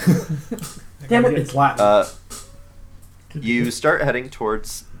 Damn it, it's Latin. You start heading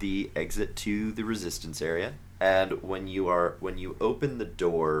towards the exit to the resistance area, and when you open the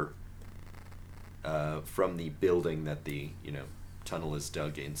door from the building that the tunnel is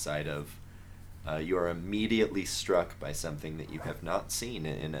dug inside of, you are immediately struck by something that you have not seen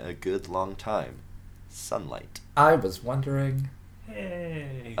in a good long time: sunlight. I was wondering.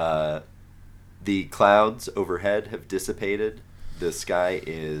 Hey. The clouds overhead have dissipated. The sky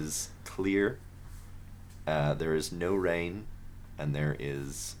is clear. There is no rain, and there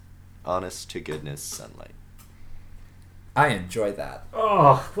is honest to goodness sunlight. I enjoy that.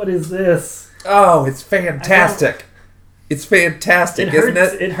 Oh, what is this? Oh, it's fantastic. It's fantastic, isn't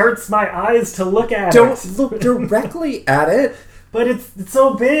it? It hurts my eyes to look at Don't it. look directly at it, But it's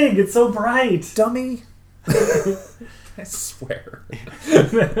so big. It's so bright. dummy. I swear.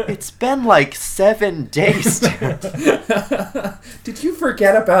 It's been like 7 days. Did you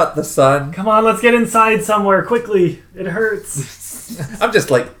forget about the sun? Come on, let's get inside somewhere quickly. It hurts. I'm just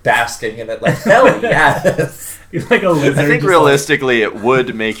like basking in it, like hell yes. You're like a lizard. I think just realistically it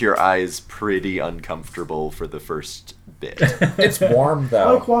would make your eyes pretty uncomfortable for the first bit. It's warm Like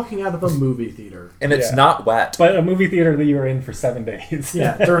though, walking out of a movie theater. and it's Yeah. not wet. But a movie theater that you were in for 7 days.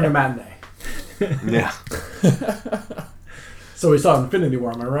 Yeah, during a matinee. Yeah. So we saw Infinity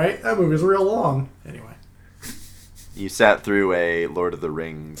War, am I right? That movie's real long. Anyway. You sat through a Lord of the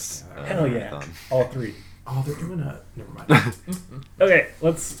Rings Hell yeah. marathon. All 3. Oh, they're doing a... Never mind. Okay,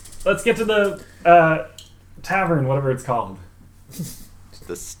 let's get to the tavern, whatever it's called.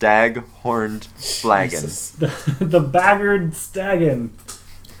 The stag-horned flagon. Jesus. The Baggard Staggin.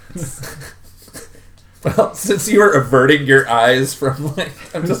 Well, since you were averting your eyes from like,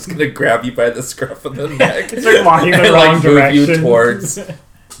 I'm just gonna grab you by the scruff of the neck Start walking the and wrong like move you direction.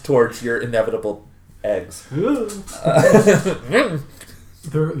 towards your inevitable eggs. They're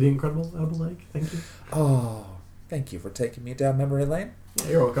the incredible edible egg. Thank you. Oh, thank you for taking me down memory lane. Yeah,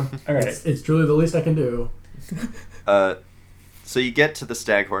 you're welcome. All right. It's truly the least I can do. So you get to the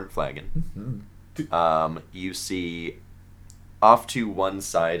staghorn flagon. You see off to one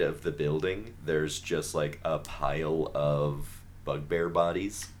side of the building, there's just like a pile of bugbear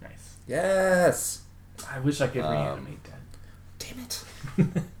bodies. Nice. Yes. I wish I could reanimate that. Damn it.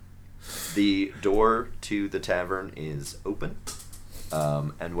 The door to the tavern is open.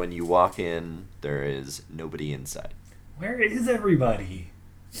 And when you walk in, there is nobody inside. Where is everybody?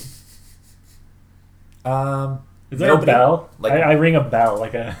 Is Is there a bell? Like, I ring a bell,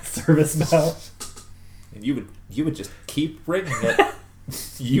 like a service bell. and you would just keep ringing it.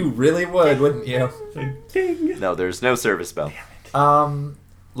 You really would, wouldn't you? Like, ding. No, there's no service bell.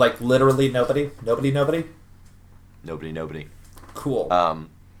 Like literally nobody. Nobody. Cool.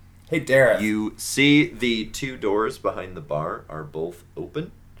 Hey, Dareth. You see the two doors behind the bar are both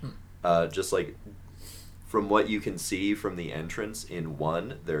open. Just like from what you can see from the entrance, in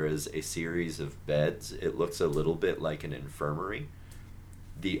one there is a series of beds. It looks a little bit like an infirmary.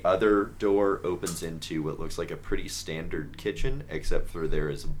 The other door opens into what looks like a pretty standard kitchen, except for there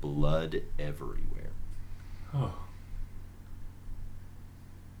is blood everywhere. Oh.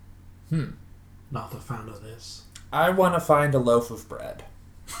 Not the fount of this. I want to find a loaf of bread.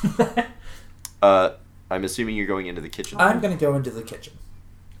 I'm assuming you're going into the kitchen. I'm going to go into the kitchen.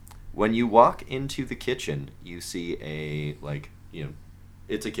 When you walk into the kitchen, you see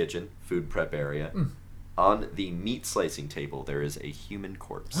it's a kitchen, food prep area. On the meat slicing table, there is a human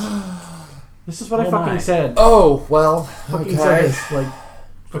corpse. This is what I Oh fucking my. said. Oh, well, Fucking said okay. this like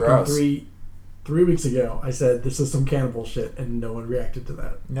fucking Gross. three weeks ago. I said this is some cannibal shit, and no one reacted to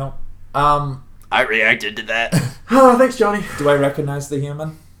that. No. I reacted to that. Oh, thanks, Johnny. Do I recognize the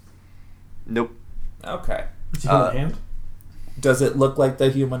human? Nope. Okay. Is he holding a hand? Does it look like the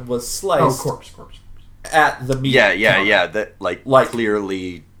human was Oh, sliced corpse. at the meat Yeah. counter? That Like-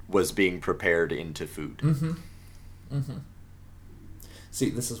 clearly was being prepared into food See,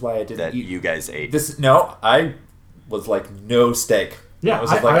 this is why I didn't that eat. you guys ate. I was like, no steak. Yeah, I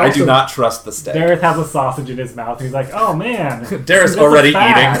was I like, I do also- not trust the steak. Dareth has a sausage in his mouth, and he's like, "Oh man, Dareth's this is already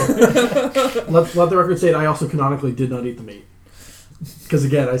bad." eating. Let the record say I also canonically did not eat the meat. Because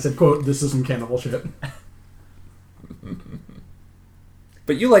again, I said, quote, this is some cannibal shit.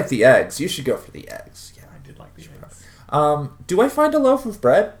 But you like the eggs. You should go for the eggs. Yeah. I did like these things. Do I find a loaf of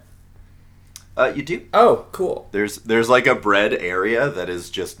bread? You do. Oh, cool. There's like a bread area that is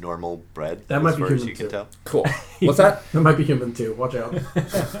just normal bread. That might as be far as human you can too. tell. Cool. What's that? That might be human too. Watch out.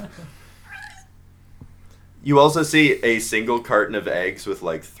 You also see a single carton of eggs with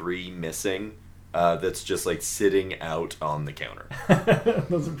like 3 missing. That's just like sitting out on the counter.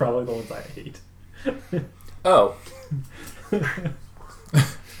 Those are probably the ones I hate. Oh,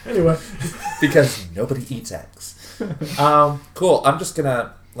 Anyway, because nobody eats eggs. Cool. I'm just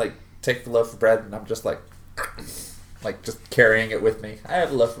gonna like take the loaf of bread and I'm just like just carrying it with me. I have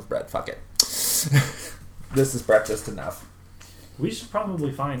a loaf of bread. Fuck it. This is breakfast enough. We should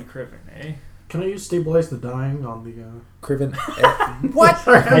probably find Criven, eh? can I use stabilize the dying on the... Criven. What?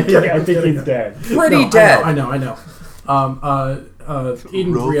 Sorry, I think he's dead. Pretty No, dead. I know.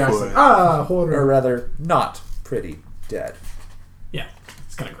 Eden Roll reacts for like, it. hold Or on. rather, not pretty dead. Yeah,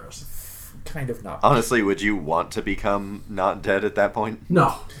 it's kind of gross. kind of not. Honestly, would you want to become not dead at that point?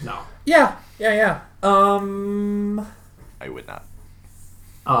 No. Yeah. I would not.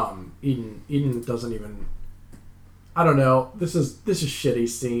 Eden doesn't even. I don't know. This is shitty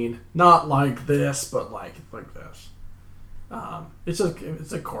scene. Not like this, but like this.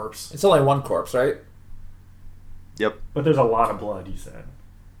 It's a corpse. It's only one corpse, right? Yep. But there's a lot of blood, you said.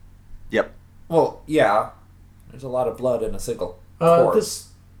 Yep. Well, yeah. There's a lot of blood in a single corpse. This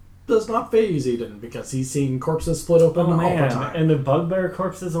does not faze Eden because he's seen corpses split open all the time. And the bugbear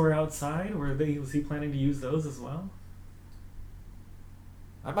corpses were outside? Was he planning to use those as well?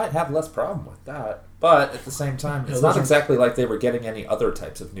 I might have less problem with that. But at the same time, it's Yeah, not those are- exactly like they were getting any other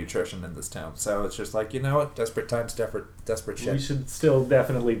types of nutrition in this town. So it's just like, you know what? Desperate times, desperate We shit. should still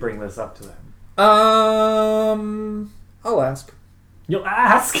definitely bring this up to them. I'll ask. You'll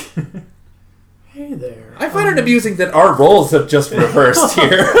ask? Hey there. I find it amusing that our roles have just reversed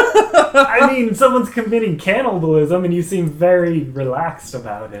here. I mean, someone's committing cannibalism and you seem very relaxed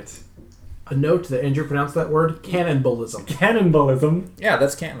about it. A note that Andrew pronounced that word cannibalism. Cannibalism? Yeah,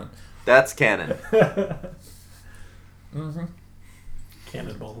 that's canon. That's canon. Mm-hmm.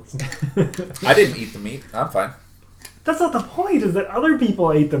 Cannibalism. I didn't eat the meat. I'm fine. That's not the point, is that other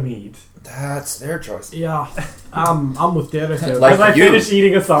people ate the meat. That's their choice. Yeah. I'm with Derek here. Like- As I you. finish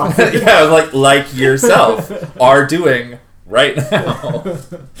eating a sausage. Yeah, like yourself are doing right now.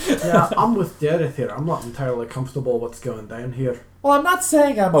 Yeah, I'm with Derek here. I'm not entirely comfortable what's going down here. Well, I'm not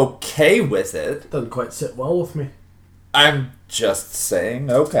saying I'm okay with it. Doesn't quite sit well with me. I'm just saying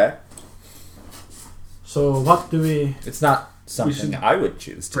okay. So what do we... It's not something should I would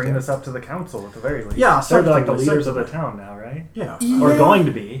choose to Bring do. this up to the council at the very least. Yeah, They're like the certainly, leaders of the certainly. town now, right? Yeah. Or going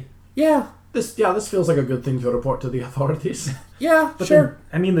to be. Yeah, This feels like a good thing to report to the authorities. yeah, But sure. then,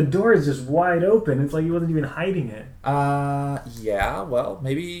 I mean, the door is just wide open. It's like he wasn't even hiding it. Yeah, well,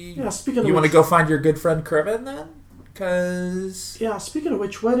 maybe Yeah, speaking of you want to which- go find your good friend Kriven then? Because... Yeah, speaking of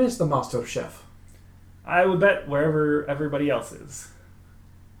which, where is the master chef? I would bet wherever everybody else is.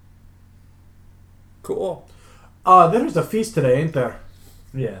 Cool. There's a feast today, ain't there?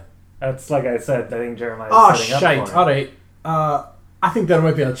 Yeah. That's like I said, I think Jeremiah's Oh, setting up shite. for it. Alright. I think there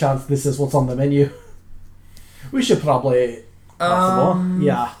might be a chance this is what's on the menu. We should probably... Possible.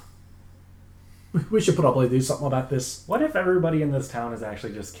 Yeah. We should probably do something about this. What if everybody in this town is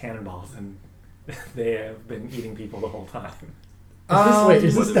actually just cannonballs and they have been eating people the whole time? Is what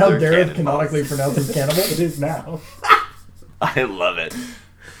this if how they're Derek cannibals? canonically pronounces cannibal? It is now. I love it.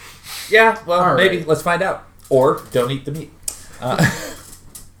 Yeah, well, All right. maybe. Let's find out. Or don't eat the meat.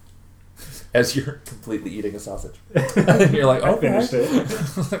 As you're completely eating a sausage. You're like, I okay. finished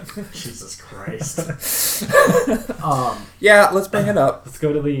it. Jesus Christ. Yeah, let's bring it up. Let's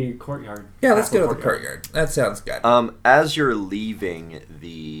go to the courtyard. Yeah, let's go to the Courtyard. courtyard. That sounds good. As you're leaving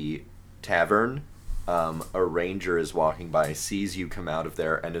the tavern, a ranger is walking by, sees you come out of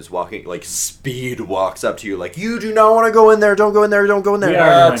there, and is walking, like, speed walks up to you, like, you do not want to go in there, don't go in there, don't go in there.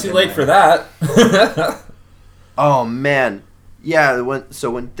 Yeah. Too late for that. Oh, man. Yeah,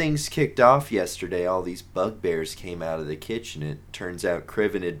 when things kicked off yesterday, all these bugbears came out of the kitchen. It turns out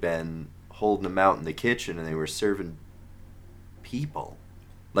Kriven had been holding them out in the kitchen, and they were serving people.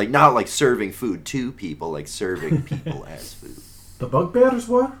 Like, not like serving food to people, like serving people as food. The bugbears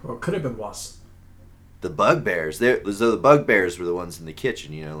were? Or could have been was? The bugbears, the bugbears were the ones in the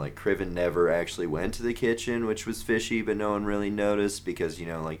kitchen, you know, like Kriven never actually went to the kitchen, which was fishy, but no one really noticed because, you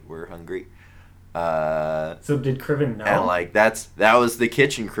know, like, we're hungry. So did Kriven know? And, like, that was the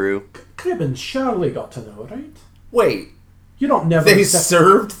kitchen crew. Cribben surely got to know, right? Wait, You don't never they accept-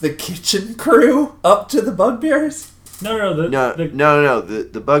 served the kitchen crew up to the bugbears? No. No.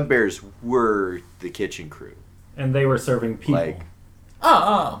 The bugbears were the kitchen crew. And they were serving people. Like,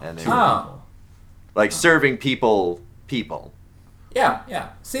 and they were Oh. like serving people. Yeah.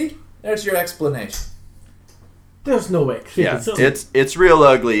 See? There's your explanation. There's no way. Yeah, Cribben- So- it's real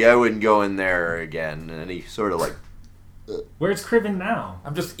ugly. I wouldn't go in there again. And he sort of like, Where's Kriven now?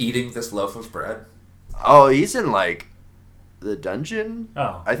 I'm just eating this loaf of bread. oh, he's in like the dungeon.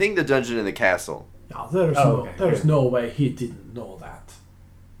 Oh. I think the dungeon in the castle. No, there's okay, there's good. no way he didn't know that.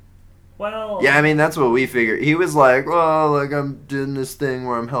 Well... Yeah, I mean that's what we figured. He was like, well, like I'm doing this thing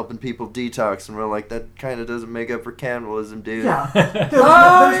where I'm helping people detox, and we're like, that kind of doesn't make up for cannibalism, dude. Yeah.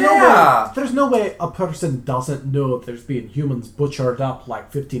 yeah. There's no way a person doesn't know there's being humans butchered up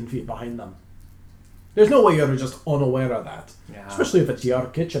like 15 feet behind them. There's no way you're just unaware of that. Yeah. Especially if it's your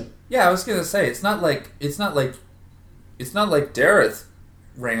kitchen. Yeah, I was gonna say it's not like Dareth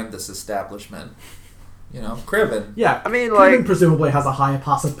ran this establishment. You know, Kriven. Yeah. I mean, Cribben like, presumably has a high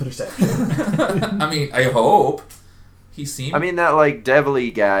passive perception. I mean, I hope he seemed. I mean that like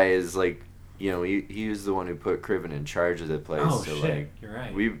devilly guy is like he was the one who put Criven in charge of the place. Oh, so, shit. like, You're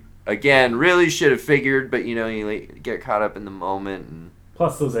right. we, again, really should have figured, but, you like, get caught up in the moment. And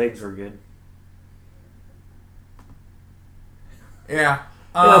Plus, those eggs were good. Yeah.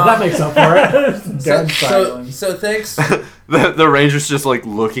 Yeah, that makes up for it. Dead silence. So thanks. the Ranger's just, like,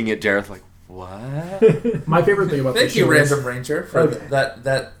 looking at Dareth like, what? My favorite thing about Thank this you, show is Random Ranger, for Okay.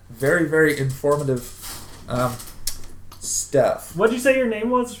 that very, very informative stuff. What'd you say your name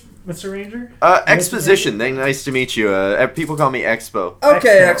was, Mr. Ranger? Exposition. Nice to meet you. People call me Expo.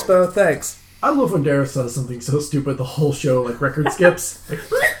 Okay, Expo. Expo, thanks. I love when Dareth says something so stupid the whole show like record skips. Like,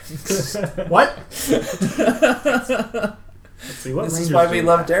 what? Let's see, what This is Rangers why do we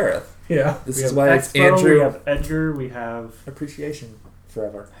love Dareth. Yeah. This We is have why it's Expo, Andrew. We have Edgar. We have. Appreciation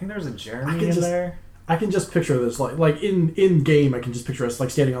forever. I think there's a I Jeremy can in just- there. I can just picture this like in game. I can just picture us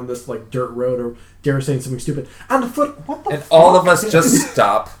like standing on this like dirt road or Dareth saying something stupid on the foot. What the? And fuck? all of us just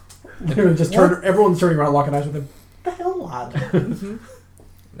stop. just turn. Everyone's turning around, locking eyes with him. What the hell, lad?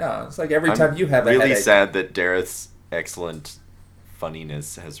 No, it's like every I'm time you have a really headache. sad that Dareth's excellent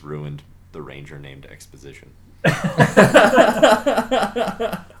funniness has ruined the Ranger named Exposition. I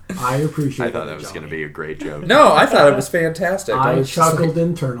appreciate. I thought that was going to be a great joke. No, I thought it was fantastic. I was just chuckled like-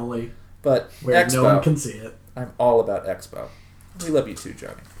 internally, but where Expo, no one can see it. I'm all about Expo. We love you too,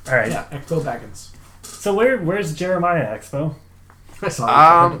 Johnny. All right. Yeah, Expo Baggins. So where's Jeremiah Expo? I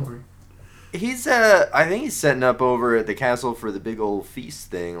saw it. Don't worry. He's I think he's setting up over at the castle for the big old feast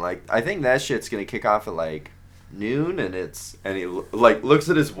thing. Like, I think that shit's gonna kick off at like noon, and he like looks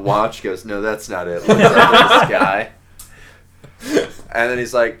at his watch, goes, "No, that's not it." Looks up at the sky, and then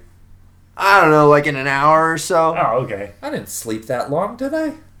he's like, "I don't know, like in an hour or so." Oh, okay. I didn't sleep that long, did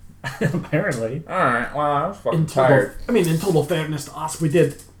I? Apparently. All right. Well, I was fucking In total, tired. in total fairness to us, we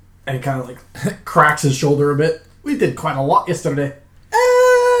did, and he kind of like cracks his shoulder a bit. We did quite a lot yesterday.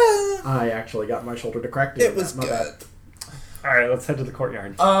 I actually got my shoulder to crack. It was My bad. good. All right, let's head to the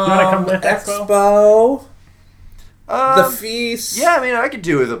courtyard. You want to come with Expo? The feast. Yeah, I mean, I could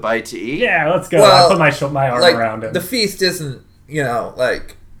do with a bite to eat. Yeah, let's go. Well, I'll put my arm like, around him. the feast isn't,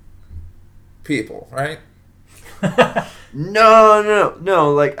 like people, right?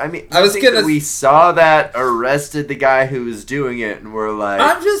 No. Like, I mean, I was think gonna- that we saw that, arrested the guy who was doing it, and we're like,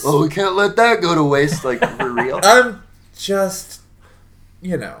 I'm just- "Oh, we can't let that go to waste." Like, for real. I'm just,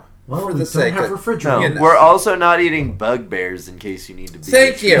 Well, for we the don't sake have of. refrigerator. No, know. we're also not eating bugbears in case you need to be.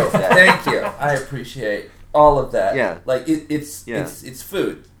 Thank you, that. thank you. I appreciate all of that. Yeah. like it's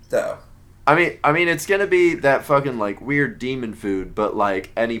food though. I mean, it's gonna be that fucking like weird demon food, but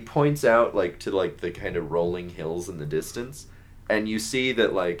like, and he points out like to like the kind of rolling hills in the distance, and you see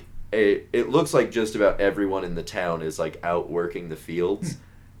that like it looks like just about everyone in the town is like out working the fields,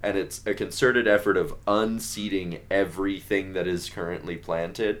 and it's a concerted effort of unseeding everything that is currently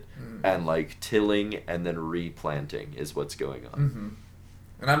planted, and like tilling and then replanting is what's going on. Mm-hmm.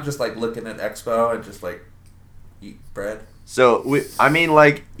 And I'm just like looking at Expo and just like eat bread. So, it's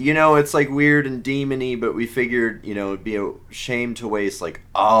like weird and demony, but we figured, it'd be a shame to waste, like,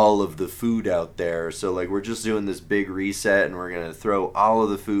 all of the food out there. So, like, we're just doing this big reset, and we're going to throw all of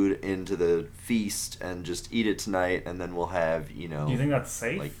the food into the feast and just eat it tonight, and then we'll have, Do you think that's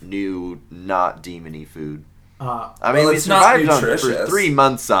safe? like, new, not demony food. Uh, I mean, Well, we it's not survived for nutritious. 3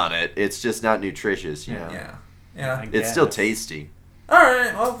 months on it. It's just not nutritious, you know? Yeah. I It's still guess. tasty. All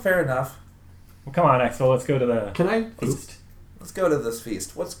right. Well, fair enough. Well, come on, Expo. Let's go to the can I, feast. Let's go to this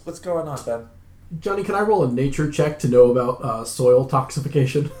feast. What's going on, Ben? Johnny? Can I roll a nature check to know about soil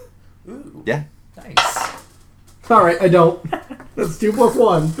toxification? Ooh, Yeah. nice. All right, I don't. That's 2 +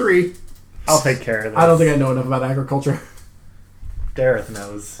 1, 3. I'll take care of this. I don't think I know enough about agriculture. Dareth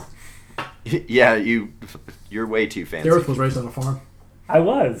knows. Yeah, you're way too fancy. Dareth was raised on a farm. I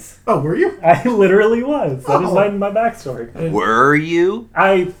was. Oh, were you? I literally was. That is Oh. my backstory. Were you?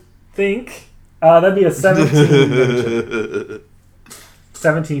 I think that'd be a 17 nature.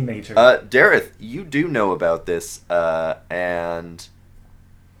 17 nature. Dareth, you do know about this, and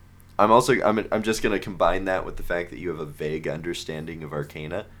I'm just gonna combine that with the fact that you have a vague understanding of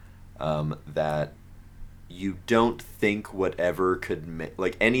Arcana, that you don't think whatever could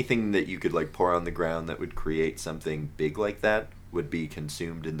like anything that you could like pour on the ground that would create something big like that would be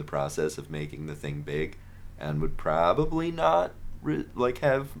consumed in the process of making the thing big, and would probably not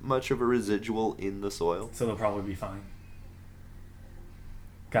have much of a residual in the soil. So they'll probably be fine.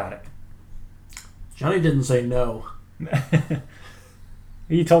 Got it. Johnny didn't say no.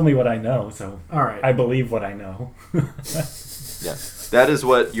 He told me what I know, so All right. I believe what I know. Yeah, that is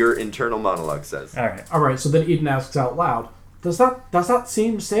what your internal monologue says. All right. All right. So then Eden asks out loud, "Does that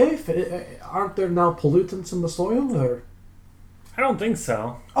seem safe? Aren't there now pollutants in the soil?" Or don't think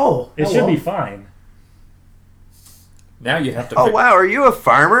so. Oh, It should be fine. Now you have to. Oh wow, are you a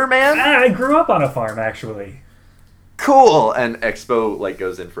farmer, man? I grew up on a farm, actually. Cool. And Expo like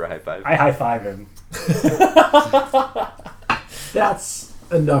goes in for a high five. I high-five him. That's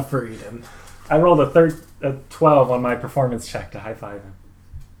enough for Eden. I rolled a 12 on my performance check to high-five him.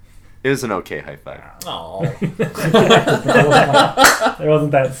 It was an okay high five. Oh. There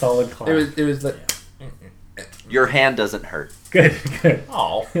wasn't that solid clap. It was like. Your hand doesn't hurt. Good.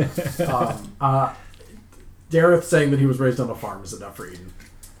 Oh. Dareth saying that he was raised on a farm is enough for Eden.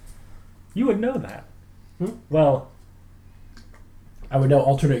 You would know that. Well, I would know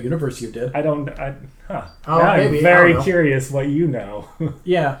alternate universe you did. I don't... Oh, now maybe. I'm I very don't know. curious what you know.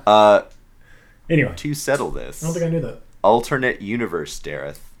 Yeah. Anyway. To settle this, I don't think I knew that. alternate universe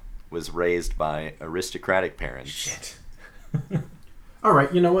Dareth was raised by aristocratic parents. Shit. All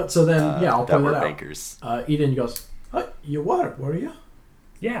right, you know what? So then, I'll that play were that out. bankers. Eden goes, you what? What are you?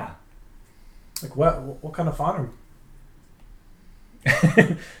 Yeah. Like, what kind of farm?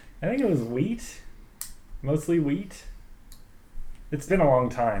 I think it was wheat. Mostly wheat. It's been a long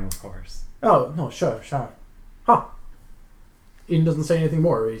time, of course. Oh, no, sure. Huh. Eden doesn't say anything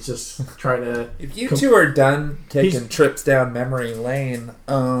more. He's just trying to... If you two are done taking trips down memory lane,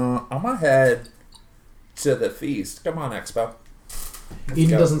 I'm gonna head to the feast. Come on, Expo. Let's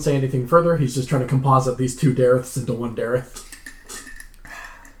Eden go. doesn't say anything further. He's just trying to composite these two Dareths into one Dareth.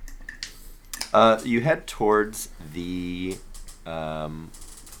 You head towards the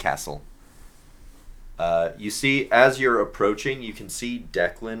castle. You see, as you're approaching, you can see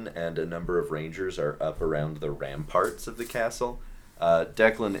Declan and a number of rangers are up around the ramparts of the castle.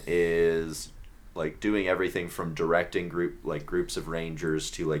 Declan is like doing everything from directing groups of rangers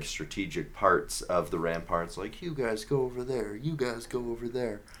to like strategic parts of the ramparts, like you guys go over there, you guys go over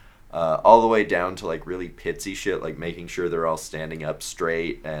there, all the way down to like really pitsy shit, like making sure they're all standing up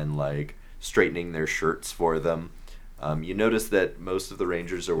straight and like straightening their shirts for them. You notice that most of the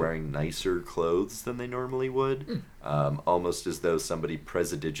rangers are wearing nicer clothes than they normally would, almost as though somebody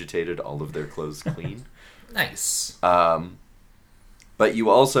prestidigitated all of their clothes clean. Nice. But you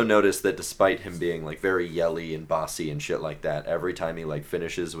also notice that despite him being like very yelly and bossy and shit like that, every time he like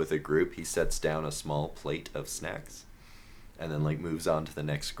finishes with a group, he sets down a small plate of snacks and then like moves on to the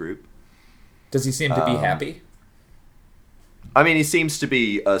next group. Does he seem to be happy? I mean, he seems to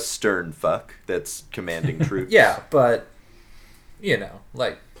be a stern fuck that's commanding troops. Yeah, but you know,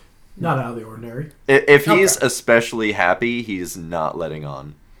 like Not out of the ordinary. If he's especially happy, he's not letting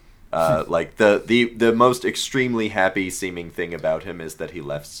on. Like the most extremely happy seeming thing about him is that he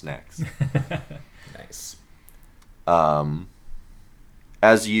left snacks. nice.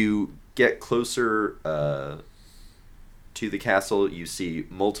 As you get closer to the castle, you see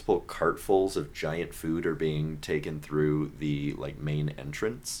multiple cartfuls of giant food are being taken through the like main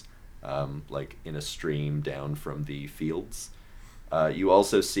entrance, like in a stream down from the fields. You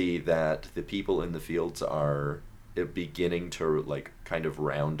also see that the people in the fields are beginning to like kind of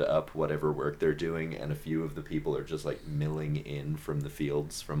round up whatever work they're doing, and a few of the people are just like milling in from the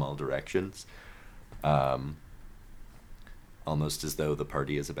fields from all directions, almost as though the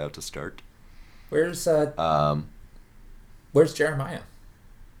party is about to start. Where's Jeremiah?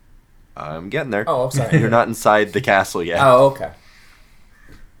 I'm getting there. Oh, I'm sorry. You're not inside the castle yet. Oh,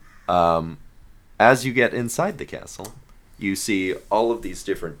 okay. As you get inside the castle, you see all of these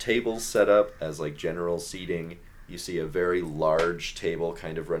different tables set up as like general seating. You see a very large table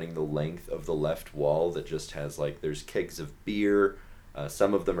kind of running the length of the left wall that just has like, there's kegs of beer.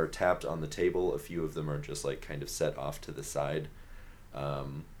 Some of them are tapped on the table. A few of them are just like kind of set off to the side.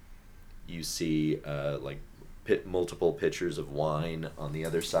 You see like multiple pitchers of wine. On the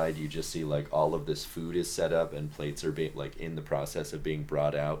other side, you just see like all of this food is set up and plates are being like in the process of being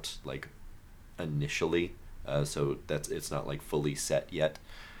brought out like initially. So it's not like fully set yet.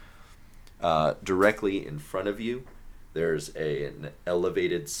 Directly in front of you, there's an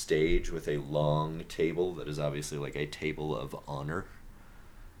elevated stage with a long table that is obviously like a table of honor.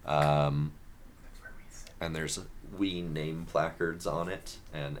 And there's wee name placards on it,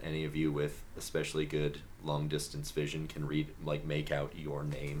 and any of you with especially good long distance vision can make out your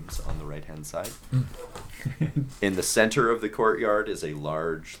names on the right hand side. In the center of the courtyard is a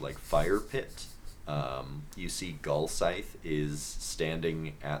large like fire pit. You see Gulscythe is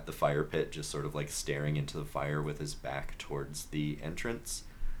standing at the fire pit, just sort of like staring into the fire with his back towards the entrance.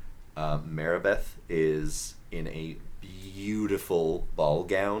 Maribeth is in a beautiful ball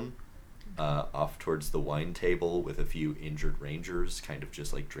gown, off towards the wine table with a few injured rangers kind of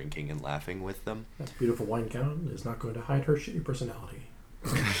just like drinking and laughing with them. That beautiful wine gown is not going to hide her shitty personality.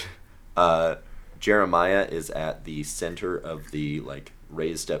 Jeremiah is at the center of the like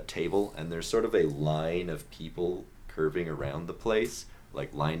raised up table, and there's sort of a line of people curving around the place,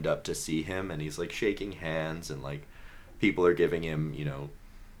 like lined up to see him, and he's like shaking hands, and like people are giving him,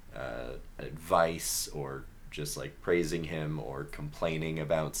 advice or just like praising him or complaining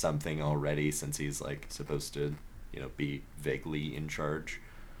about something already, since he's like supposed to, be vaguely in charge.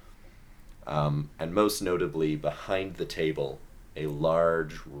 And most notably, behind the table, a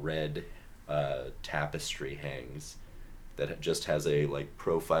large red tapestry hangs that just has a like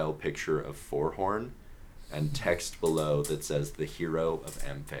profile picture of Forehorn and text below that says "The Hero of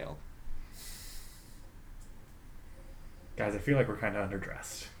Amphale." Guys, I feel like we're kind of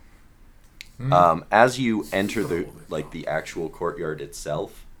underdressed. As you enter the actual courtyard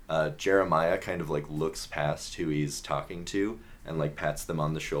itself, Jeremiah kind of like looks past who he's talking to and like pats them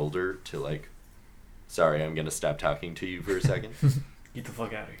on the shoulder to like, sorry, I'm gonna stop talking to you for a second. Get the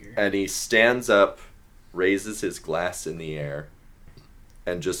fuck out of here. And he stands up, raises his glass in the air,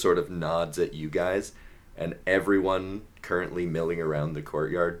 and just sort of nods at you guys, and everyone currently milling around the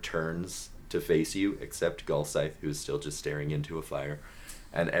courtyard turns to face you, except Gulscythe, who's still just staring into a fire.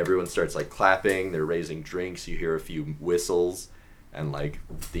 And everyone starts like clapping, they're raising drinks, you hear a few whistles, and like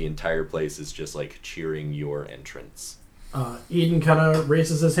the entire place is just like cheering your entrance. Eden kind of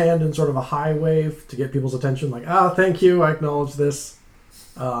raises his hand in sort of a high wave to get people's attention, like, thank you, I acknowledge this.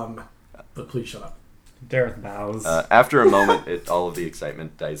 But please shut up. Dareth bows. After a moment, all of the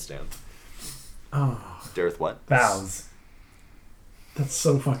excitement dies down. Dareth what? Bows. That's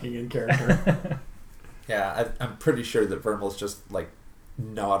so fucking in character. Yeah, I'm pretty sure that Vermal's just like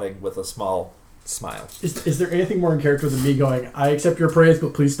nodding with a small smile. Is there anything more in character than me going, I accept your praise,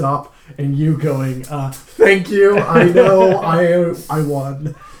 but please stop, and you going, thank you, I know, I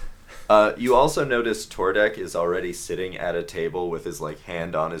won. You also notice Tordek is already sitting at a table with his like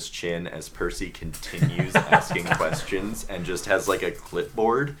hand on his chin as Percy continues asking questions and just has like a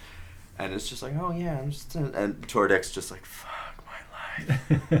clipboard, and it's just like, oh yeah, and Tordek's just like, fuck my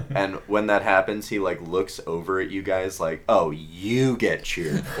life. And when that happens, he like looks over at you guys like, oh, you get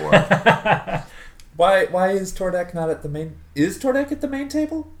cheered for. Why is Tordek not at the main? Is Tordek at the main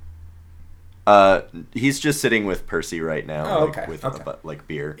table? He's just sitting with Percy right now, Oh, like, okay. with Okay. like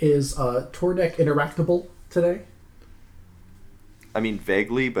beer. Is Tordek interactable today? I mean,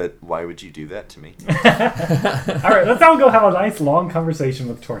 vaguely, but why would you do that to me? Alright, let's all go have a nice long conversation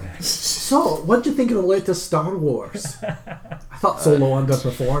with Tornax. So, what'd you think of the latest Star Wars? I thought Solo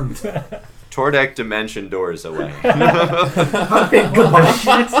underperformed. Tordek dimension doors away.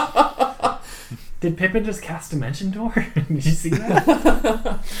 Did Pippin just cast Dimension Door? Did you see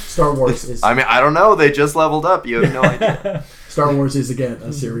that? Star Wars is... I mean, I don't know. They just leveled up. You have no idea. Star Wars is, again,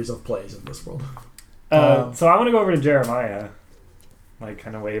 a series of plays in this world. So I want to go over to Jeremiah. Like,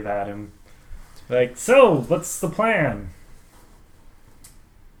 kind of wave at him. Like, so, what's the plan?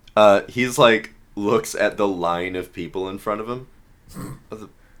 He's like, looks at the line of people in front of him.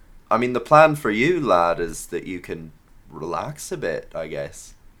 I mean, the plan for you, lad, is that you can relax a bit, I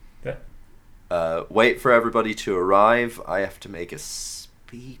guess. Wait for everybody to arrive. I have to make a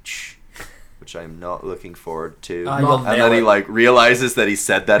speech, which I'm not looking forward to. You'll And nail then he it. like realizes that he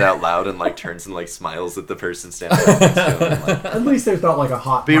said that out loud and like turns and like smiles at the person standing next to him. And, like, At least there's not like a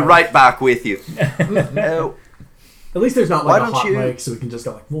hot be mic. right back with you. No. At least there's not Why like a don't hot you- mic, so we can just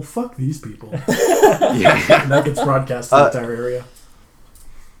go like, well, fuck these people. Yeah. And that gets broadcast to the entire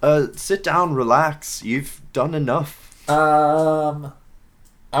area. Sit down, relax. You've done enough.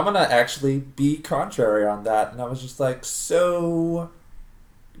 I'm gonna actually be contrary on that, and I was just like, so,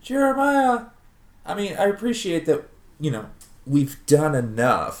 Jeremiah, I mean, I appreciate that, we've done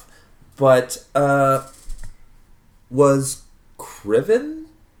enough, but, was Criven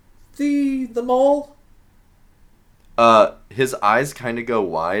the mole? His eyes kind of go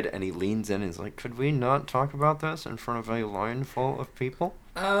wide, and he leans in and he's like, could we not talk about this in front of a line full of people?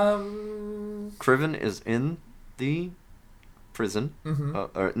 Criven is in the prison,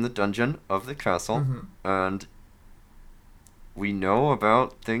 or in the dungeon of the castle, and we know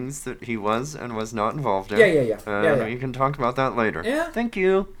about things that he was and was not involved in. Yeah. And we can talk about that later. Yeah. Thank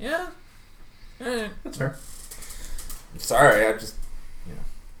you. Yeah. That's fair. Sorry, I just,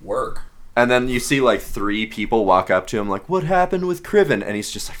 work. And then you see like 3 people walk up to him like, what happened with Criven? And he's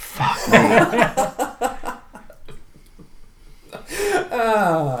just like, fuck me.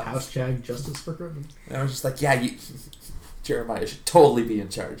 House Jag, justice for Griffin. And I was just like, Jeremiah should totally be in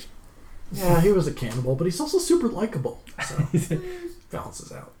charge. Yeah, he was a cannibal, but he's also super likable. So,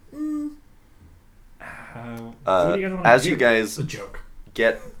 balances out. What do you guys want to As do? you guys It's a joke.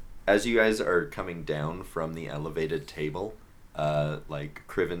 as you guys are coming down from the elevated table, like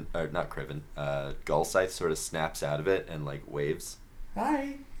Criven, or not Criven, Gulscythe sort of snaps out of it and like waves.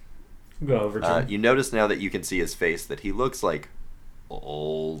 Hi. Go over to him. You notice now that you can see his face that he looks like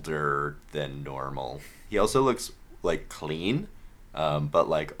older than normal. He also looks like clean, but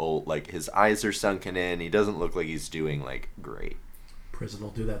like old. Like his eyes are sunken in. He doesn't look like he's doing like great. Prison will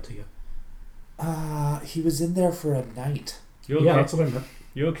do that to you. He was in there for a night. You okay? Yeah, that's what I meant.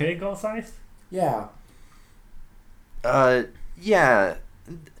 You okay, Gulscythe? Yeah. Yeah,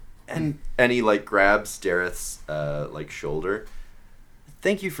 and he like grabs Dareth's like shoulder.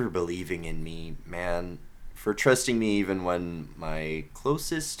 Thank you for believing in me, man. For trusting me even when my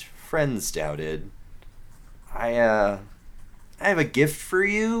closest friends doubted. I have a gift for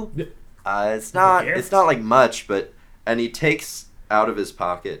you. It's not like much, but and he takes out of his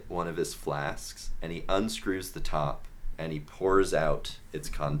pocket one of his flasks and he unscrews the top and he pours out its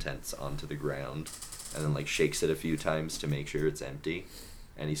contents onto the ground and then like shakes it a few times to make sure it's empty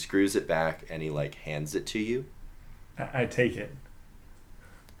and he screws it back and he like hands it to you. I take it.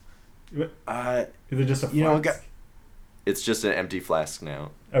 Is it just a flask? You know, it's just an empty flask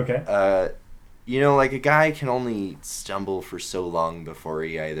now. Okay. You know, like a guy can only stumble for so long before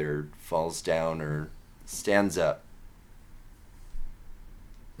he either falls down or stands up.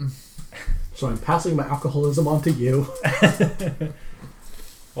 So I'm passing my alcoholism on to you.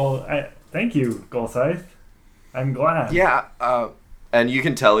 Well, thank you, Gulscythe. I'm glad. Yeah, and you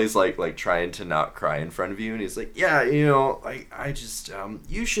can tell he's like trying to not cry in front of you, and he's like, yeah, you know, I just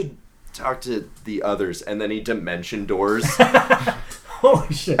you should talk to the others, and then he dimension doors.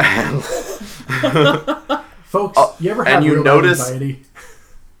 Holy shit. Folks, you ever have and you real notice anxiety?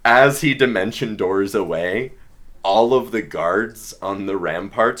 As he dimension doors away, all of the guards on the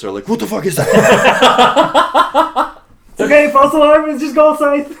ramparts are like, what the fuck is that? It's okay, false alarm, it's just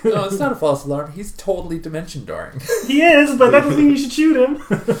Gulscythe. No, it's not a false alarm. He's totally dimension dooring. He is, but that doesn't mean you should shoot him.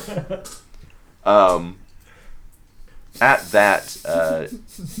 At that,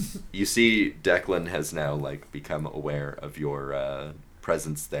 you see Declan has now like become aware of your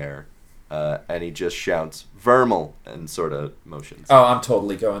presence there, and he just shouts "Vermal" and sort of motions. Oh, I'm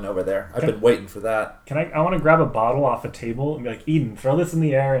totally going over there. I've been waiting for that. Can I want to grab a bottle off a table and be like, Eden, throw this in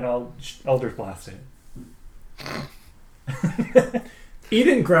the air and I'll Eldritch Blast it.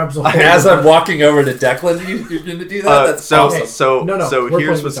 Eden grabs a hold As of I'm walking over to Declan, you're going to do that? That's awesome. So No, so we're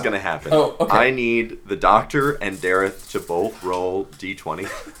here's playing what's this going to out. happen. Oh, okay. I need the doctor and Dareth to both roll d20.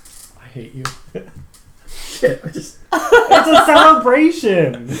 I hate you. Shit, I just... It's a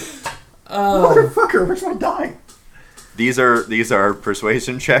celebration! Motherfucker, where's my die? These are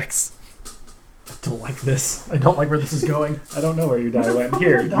persuasion checks. I don't like this. I don't like where this is going. I don't know where your die Where the went. fuck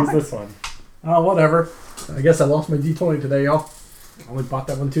Here, did your use die? this one. Oh, whatever. I guess I lost my D20 today, y'all. I only bought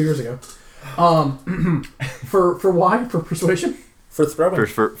that one 2 years ago. For why? For persuasion? For throwing.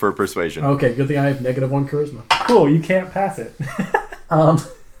 For persuasion. Okay, good thing I have -1 charisma. Cool, you can't pass it.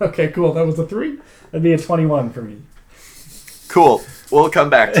 Okay, cool. That was a 3. That'd be a 21 for me. Cool. We'll come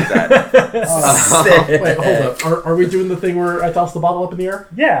back to that. Wait, hold up. Are we doing the thing where I toss the bottle up in the air?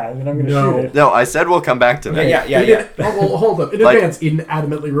 Yeah, and then I'm going to No. shoot it. No, I said we'll come back to that. Yeah. Oh, well, hold up. In Like- advance, Eden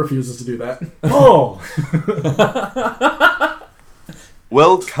adamantly refuses to do that. Oh!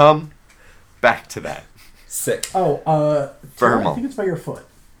 We'll come back to that. Sick. Oh, Thermal. I think it's by your foot.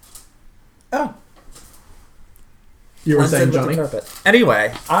 Oh. You were Cleanse it saying, with the Johnny? carpet.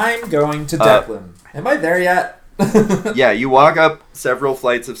 Anyway, I'm going to Declan. Am I there yet? Yeah, you walk up several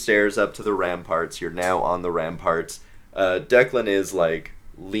flights of stairs up to the ramparts. You're now on the ramparts. Declan is like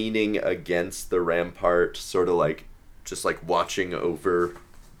leaning against the rampart, sort of like just like watching over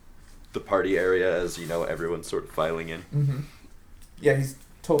the party area as, you know, everyone's sort of filing in. Mm-hmm. Yeah, he's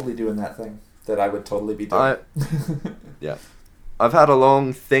totally doing that thing that I would totally be doing. Yeah. I've had a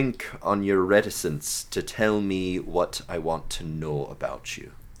long think on your reticence to tell me what I want to know about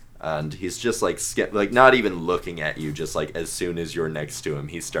you. And he's just like not even looking at you, just like as soon as you're next to him,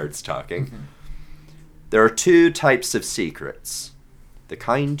 he starts talking. Mm-hmm. There are 2 types of secrets. The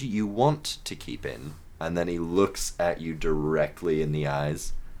kind you want to keep in, and then he looks at you directly in the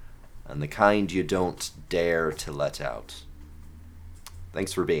eyes, and the kind you don't dare to let out.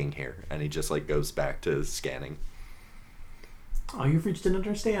 Thanks for being here. And he just like goes back to scanning. Oh, you've reached an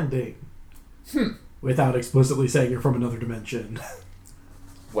understanding. Without explicitly saying you're from another dimension.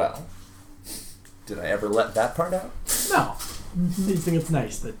 Well, did I ever let that part out? No. I think it's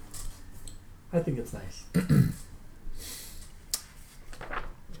nice that... I think it's nice.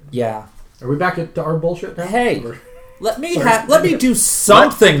 Yeah. Are we back to our bullshit now? Hey. Or- Let me Sorry. do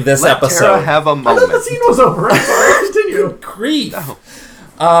something this Let episode. Tara have a I thought the moment. scene was over. I'm sorry. Continue. Grief.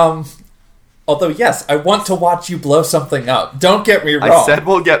 No. Although, yes, I want to watch you blow something up. Don't get me wrong. I said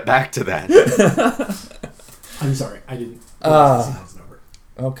we'll get back to that. I'm sorry, I didn't.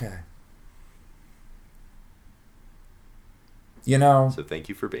 Okay. You know, So thank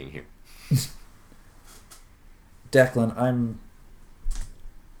you for being here. Declan, I'm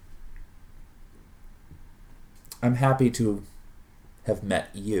happy to have met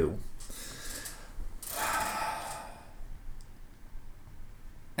you.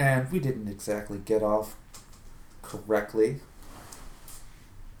 And we didn't exactly get off correctly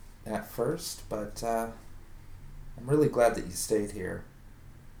at first, but I'm really glad that you stayed here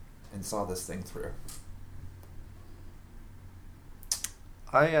and saw this thing through.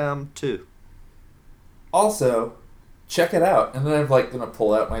 I am too. Also, check it out. And then I'm like gonna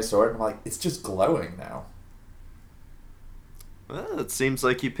pull out my sword and I'm like, it's just glowing now. Well, it seems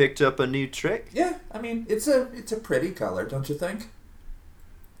like you picked up a new trick. Yeah, I mean, it's a pretty color, don't you think?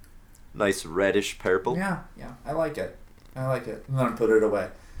 Nice reddish purple. Yeah, I like it. And then I put it away.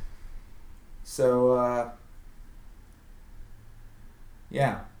 So,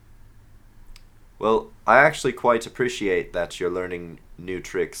 yeah. Well, I actually quite appreciate that you're learning new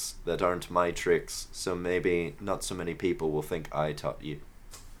tricks that aren't my tricks, so maybe not so many people will think I taught you.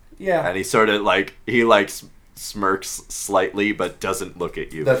 Yeah. And he sort of smirks slightly but doesn't look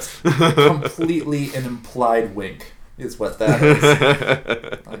at you. That's completely an implied wink, is what that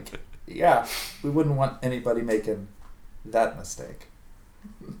is. Like, yeah, we wouldn't want anybody making that mistake.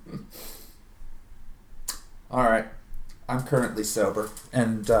 Alright, I'm currently sober,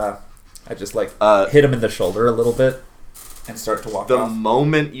 and I just hit him in the shoulder a little bit and start to walk the off. The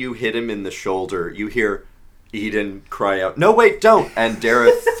moment you hit him in the shoulder, you hear Eden cry out, "No, wait, don't!" And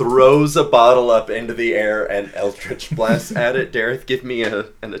Dareth throws a bottle up into the air and Eldritch blasts at it. Dareth, give me an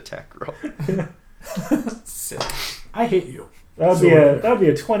attack roll. Sick. I hate you. That would be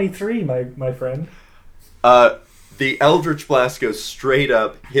a 23, my friend. The Eldritch Blast goes straight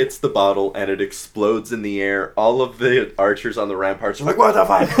up, hits the bottle, and it explodes in the air. All of the archers on the ramparts are like, "What the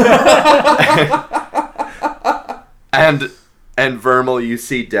fuck?" and Vermal, you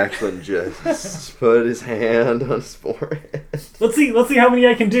see Declan just put his hand on his forehead. Let's see how many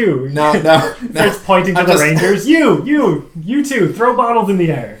I can do. No. Starts pointing to the Rangers. You two, throw bottles in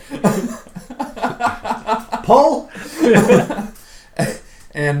the air. Paul.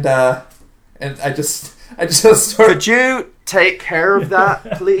 and I just sort of... Could you take care of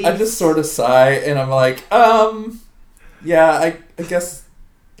that, please? I just sort of sigh, and I'm like, yeah, I guess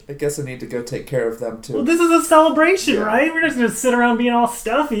I need to go take care of them too. Well, this is a celebration, right? We're just gonna sit around being all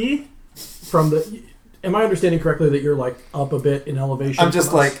stuffy. Am I understanding correctly that you're like up a bit in elevation? I'm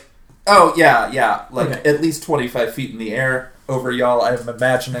just like, oh yeah, like at least 25 feet in the air over y'all. I'm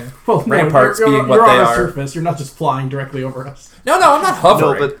imagining ramparts being what they are. You're on are. a surface. You're not just flying directly over us. No, I'm not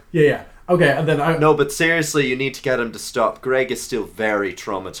hovering. No, but yeah. Okay, and then No, but seriously, you need to get him to stop. Greg is still very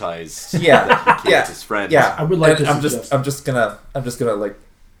traumatized. Yeah, that he killed his friend. Yeah, I would like and to I'm suggest. just gonna like,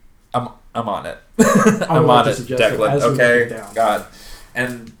 I'm on it. I I'm would like on to it, suggest that Declan. as you're Okay, looking down- God,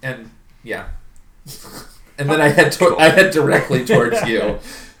 and yeah, and then I head directly towards you,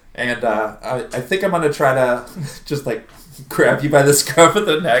 and I think I'm gonna try to just like grab you by the scruff of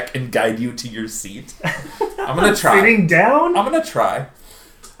the neck and guide you to your seat. I'm gonna try. Sitting down? I'm gonna try.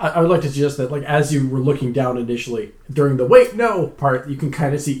 I would like to suggest that, like, as you were looking down initially, during the "wait, no" part, you can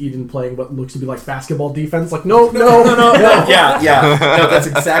kind of see Eden playing what looks to be like basketball defense. Like, no. Yeah. No, that's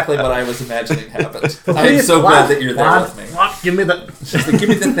exactly what I was imagining happened. I'm so glad that you're there with me. Give me the. She's like, give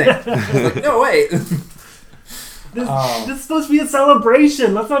me the thing. I was like, no, wait. This is supposed to be a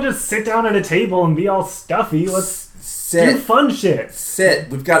celebration. Let's not just sit down at a table and be all stuffy. Let's do Sit. fun shit.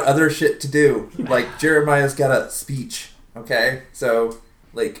 Sit. We've got other shit to do. Like, Jeremiah's got a speech, okay? So,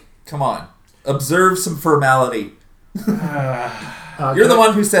 like, come on. Observe some formality. You're the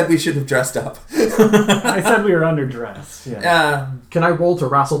one who said we should have dressed up. I said we were underdressed. Yeah. Can I roll to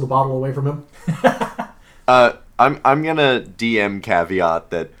wrestle the bottle away from him? I'm gonna DM caveat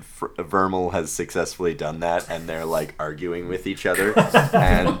that Vermal has successfully done that, and they're like arguing with each other,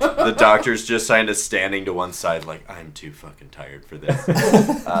 and the doctor's just kind of standing to one side, like, I'm too fucking tired for this.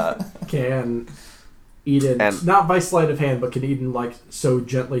 Can Eden, not by sleight of hand, but can Eden like so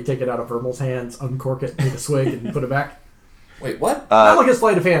gently take it out of Vermal's hands, uncork it, take a swig, and put it back? Wait, what? Not like a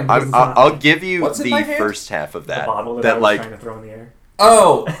sleight of hand. I'll give you What's in my the hand? first half of that. The bottle that I was like trying to throw in the air.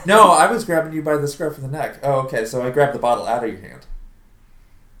 Oh, no, I was grabbing you by the scruff of the neck. Oh, okay, so I grabbed the bottle out of your hand.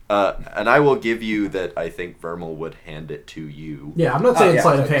 and I will give you that. I think Vermal would hand it to you. Yeah, I'm not saying yeah.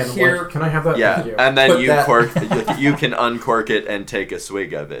 sleight of hand. Here- Like, can I have that? Yeah, Thank you. and then Put you that- you can uncork it and take a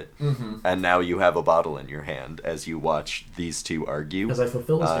swig of it, Mm-hmm. and now you have a bottle in your hand as you watch these two argue. As I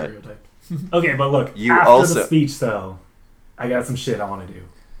fulfill the stereotype. Okay, but look, You after also- the speech, though, I got some shit I want to do.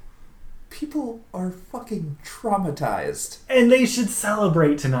 People are fucking traumatized. And they should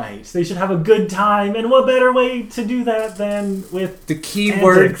celebrate tonight. They should have a good time. And what better way to do that than with The key antics?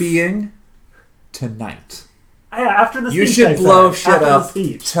 word being tonight. Yeah, after the speech. You should I blow said. shit After the up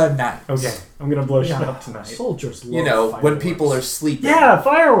speech. tonight. Okay, I'm gonna blow shit Yeah, up tonight. Soldiers love You know, when fireworks. people are sleeping. Yeah,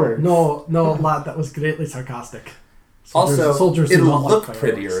 fireworks. No, lad, that was greatly sarcastic. Also, soldiers do it'll not like look fireworks.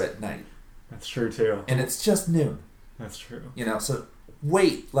 prettier at night. That's true too. And it's just noon. That's true. You know, so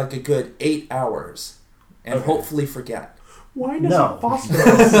wait like a good 8 hours. And Okay. hopefully forget. Wine No. isn't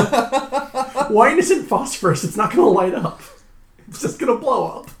phosphorus. Wine isn't phosphorus. It's not going to light up. It's just going to blow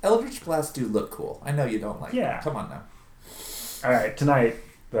up. Eldritch Blasts do look cool. I know you don't like Yeah. them. Come on now. All right, tonight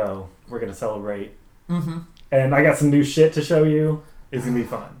though we're gonna celebrate, Mm-hmm. and I got some new shit to show you. It's gonna be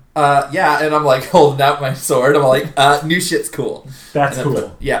fun. Yeah, and I'm like holding out my sword. I'm like, new shit's cool. That's And then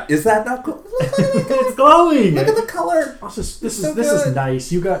cool. yeah, is that not cool? It's glowing. Look at the color. This is so this is good.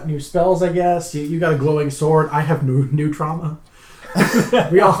 nice. You got new spells, I guess. You got a glowing sword. I have new trauma.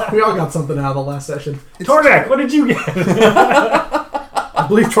 we all got something out of the last session. Tordek, what did you get? I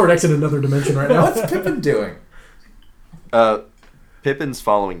believe Tordek's in another dimension right now. What's Pippin doing? Pippin's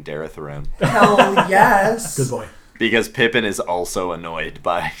following Dareth around Hell yes. Good boy. because Pippin is also annoyed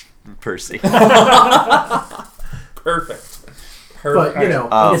by Percy. Perfect. But, you know,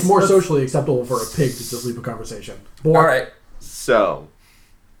 Um, it's more socially acceptable for a pig to just leave a conversation. Boy, All right. So,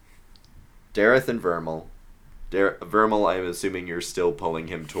 Dareth and Vermal. Vermal, I'm assuming you're still pulling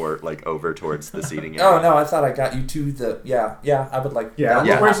him over towards the seating area. Oh no, I thought I got you to the yeah. I would like. Yeah,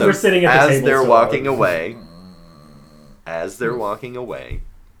 that. We're sitting at the as table they're still. walking away,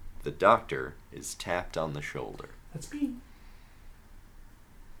 the doctor is tapped on the shoulder that's me.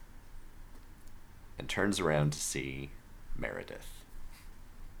 and turns around to see Meredith.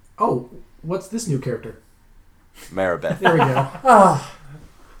 Oh, what's this new character? Maribeth. There we go.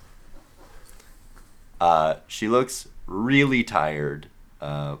 She looks really tired,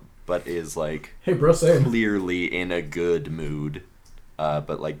 but is Hey, bro, same. clearly in a good mood.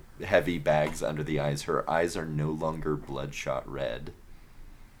 But heavy bags under the eyes. Her eyes are no longer bloodshot red.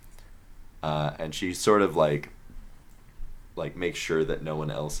 And she sort of makes sure that no one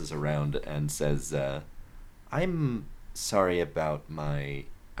else is around and says, I'm sorry about my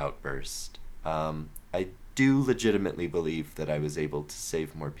outburst. I do legitimately believe that I was able to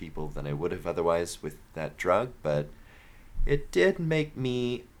save more people than I would have otherwise with that drug, but it did make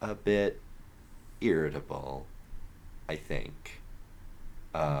me a bit irritable, I think.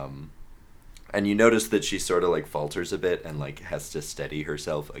 And you notice that she sort of falters a bit and has to steady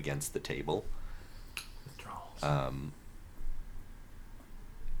herself against the table.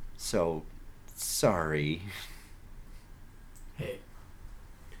 So sorry. Hey,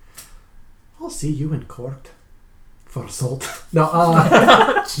 I'll see you in court for assault. No, no,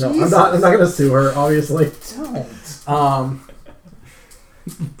 I'm not gonna sue her, obviously. Don't.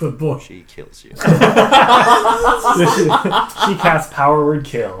 But boy, She kills you. She casts Power Word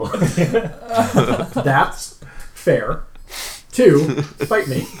Kill. that's fair. 2, fight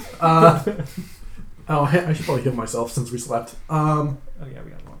me. I should probably heal myself since we slept. Oh yeah,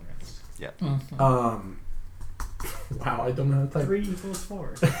 we got one rest. Yeah. Wow, I don't know how to type. 3 equals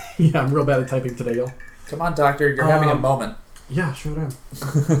 4. Yeah, I'm real bad at typing today, y'all. Come on, doctor. You're having a moment. Yeah, sure am.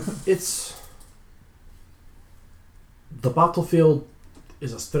 It's... The battlefield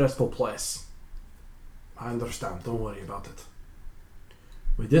is a stressful place. I understand. Don't worry about it.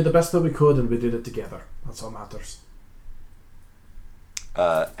 We did the best that we could, and we did it together. That's all matters.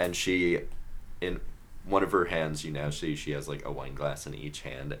 And she, in one of her hands, you now see she has a wine glass in each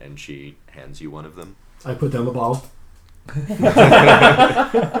hand, and she hands you one of them. I put down the bottle.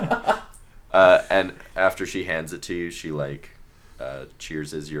 And after she hands it to you, she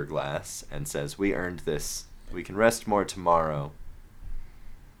cheerses your glass and says, "We earned this. We can rest more tomorrow."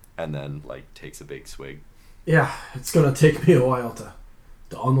 And then takes a big swig. Yeah, it's gonna take me a while to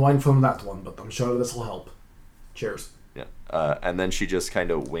unwind from that one, but I'm sure this will help. Cheers. Yeah. And then she just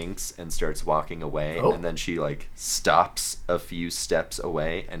kind of winks and starts walking away. Oh. And then she stops a few steps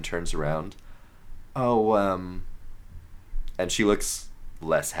away and turns around. Oh, and she looks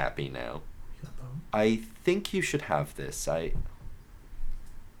less happy now. I think you should have this. I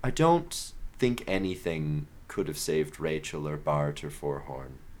don't think anything could have saved Rachel or Bart or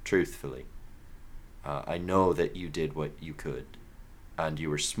Forehorn, truthfully. I know that you did what you could, and you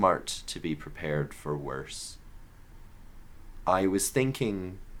were smart to be prepared for worse. I was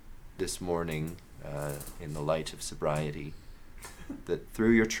thinking this morning, in the light of sobriety, that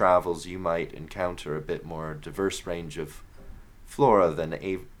through your travels you might encounter a bit more diverse range of flora than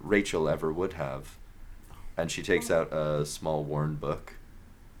Rachel ever would have. And she takes out a small worn book.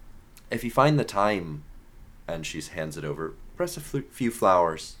 If you find the time, and she hands it over, press a few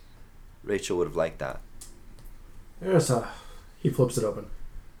flowers. Rachel would have liked that. He flips it open.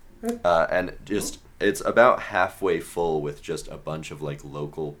 And just, it's about halfway full with just a bunch of like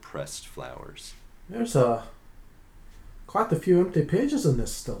local pressed flowers. There's quite a few empty pages in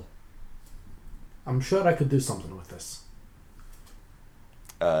this still. I'm sure I could do something with this.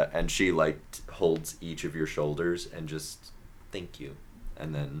 And she like holds each of your shoulders and just thank you,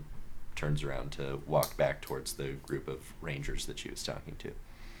 and then turns around to walk back towards the group of rangers that she was talking to.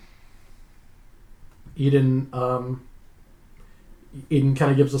 Eden kind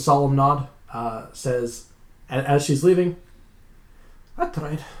of gives a solemn nod, says, as she's leaving, I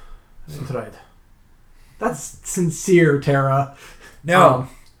tried. That's sincere, Tara. No,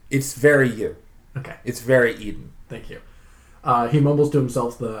 it's very you. Okay. It's very Eden. Thank you. He mumbles to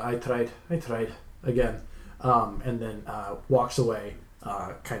himself I tried again, and then walks away,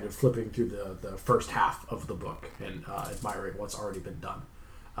 kind of flipping through the first half of the book and admiring what's already been done.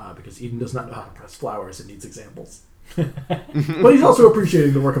 Because Eden does not know how to press flowers and needs examples. But he's also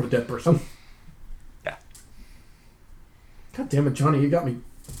appreciating the work of a dead person. Yeah. God damn it, Johnny, you got me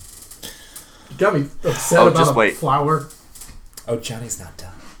upset about a flower. Oh, Johnny's not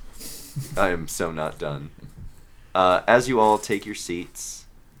done. I am so not done. As you all take your seats,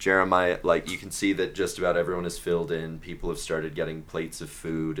 Jeremiah, like, you can see that just about everyone is filled in. People have started getting plates of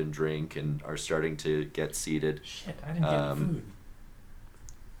food and drink and are starting to get seated. Shit, I didn't get food.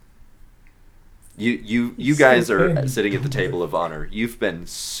 You guys are sitting at the table of honor. You've been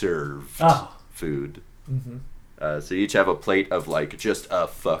served food. Mm-hmm. So you each have a plate of like just a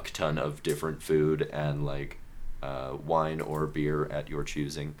fuck ton of different food and like wine or beer at your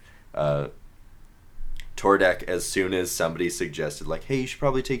choosing. Tordek, as soon as somebody suggested like, hey, you should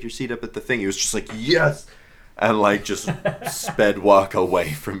probably take your seat up at the thing, he was just like, yes, and like just sped walk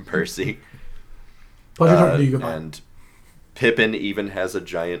away from Percy. Pleasure talking to you. Goodbye. And Pippin even has a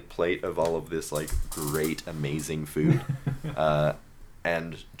giant plate of all of this like great, amazing food.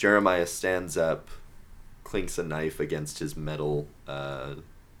 And Jeremiah stands up, clinks a knife against his metal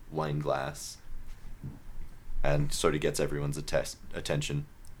wine glass, and sort of gets everyone's attention.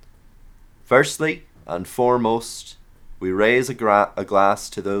 Firstly and foremost, we raise a glass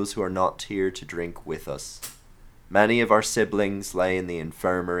to those who are not here to drink with us. Many of our siblings lay in the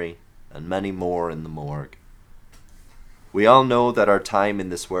infirmary, and many more in the morgue. We all know that our time in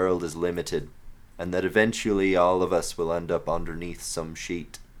this world is limited, and that eventually all of us will end up underneath some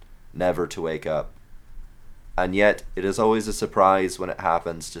sheet, never to wake up. And yet, it is always a surprise when it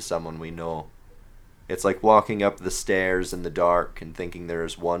happens to someone we know. It's like walking up the stairs in the dark and thinking there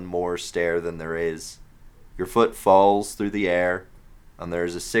is one more stair than there is. Your foot falls through the air, and there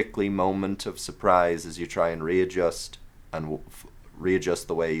is a sickly moment of surprise as you try and readjust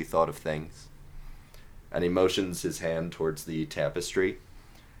the way you thought of things. And he motions his hand towards the tapestry.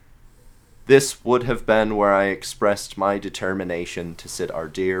 This would have been where I expressed my determination to sit our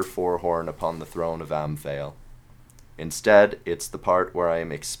dear Forehorn upon the throne of Amphale. Instead, it's the part where I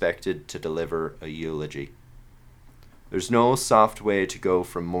am expected to deliver a eulogy. There's no soft way to go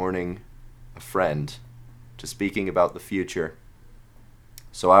from mourning a friend to speaking about the future.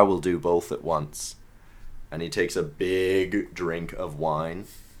 So I will do both at once. And he takes a big drink of wine.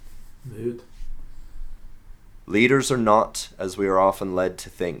 Mood. Leaders are not, as we are often led to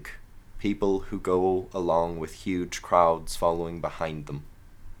think, people who go along with huge crowds following behind them.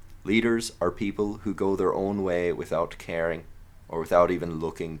 Leaders are people who go their own way without caring, or without even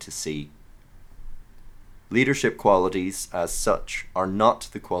looking to see. Leadership qualities, as such, are not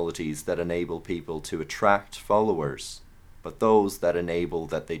the qualities that enable people to attract followers, but those that enable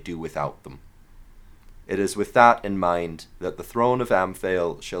that they do without them. It is with that in mind that the throne of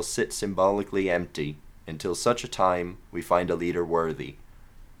Amphale shall sit symbolically empty until such a time we find a leader worthy,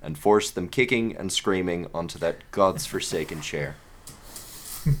 and force them kicking and screaming onto that God's forsaken chair.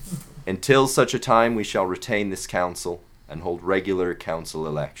 Until such a time we shall retain this council and hold regular council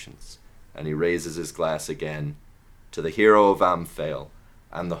elections. And he raises his glass again to the hero of Amphale,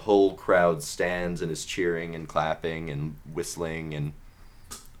 and the whole crowd stands and is cheering and clapping and whistling and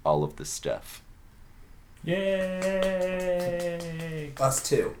all of this stuff. Yay! Us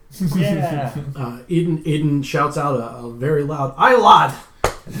too. Yeah. Eden shouts out a very loud "I lad!"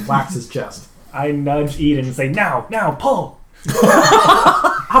 and whacks his chest. I nudge Eden and say, now, pull!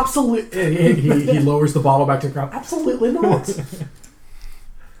 Absolutely. He lowers the bottle back to the ground. Absolutely not.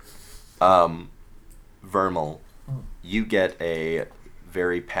 Vermal, you get a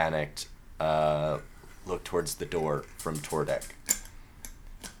very panicked, look towards the door from Tordek.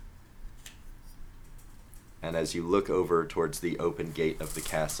 And as you look over towards the open gate of the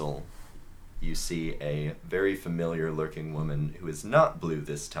castle, you see a very familiar-looking woman who is not blue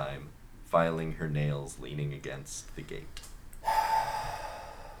this time, filing her nails, leaning against the gate.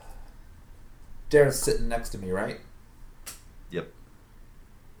 Darren's sitting next to me, right? Yep.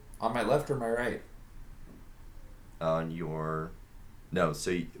 On my left or my right? On your... No,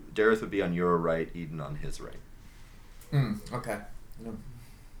 so Dareth would be on your right, Eden on his right. Okay. No.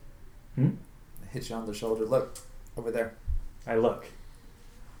 Hmm? I hit you on the shoulder. Look, over there. I look.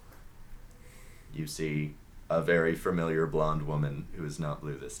 You see a very familiar blonde woman who is not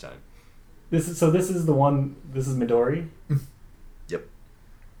blue this time. This is the one. This is Midori. Yep.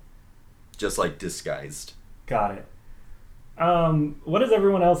 Just like disguised. Got it. What is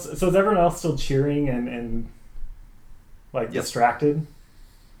everyone else? So is everyone else still cheering and like Yep. distracted?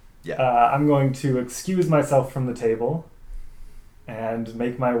 Yeah. I'm going to excuse myself from the table and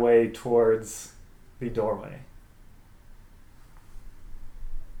make my way towards the doorway.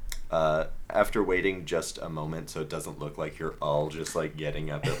 After waiting just a moment so it doesn't look like you're all just like getting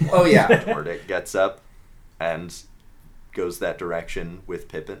up at once. Oh, yeah. Tordic gets up and goes that direction with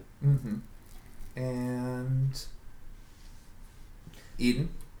Pippin. Mm-hmm. And... Eden?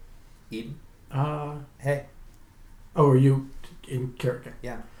 Hey. Oh, are you in character?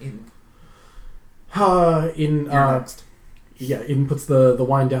 Yeah, Eden. Eden, You're next. yeah, Eden puts the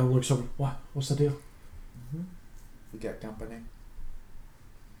wine down and looks over. What? What's the deal? Mm-hmm. We got company.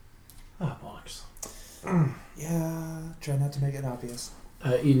 Ah, bollocks. Yeah, try not to make it obvious.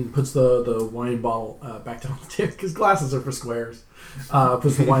 Eden puts the wine bottle back down on the table, because glasses are for squares.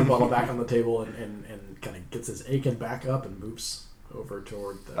 Puts the wine bottle back on the table and kind of gets his Aiken back up and moves over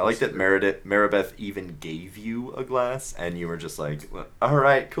toward the... I like that Maribeth even gave you a glass and you were just like, all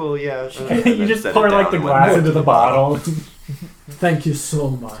right, cool, yeah. And You then just set it pour like down the and went glass back into to the bottle. Thank you so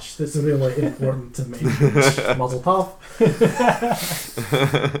much. This is really important to me. Muzzle tov.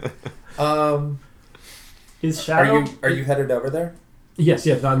 Is Shadow... Are you headed over there? Yes.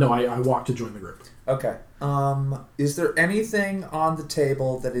 No, I walked to join the group. Okay. Is there anything on the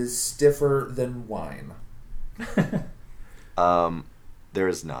table that is stiffer than wine? There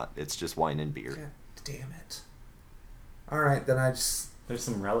is not. It's just wine and beer. God damn it. Alright, then I just... There's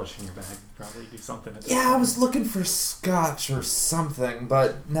some relish in your bag. Probably do something. At this Yeah, I point. was looking for scotch or something,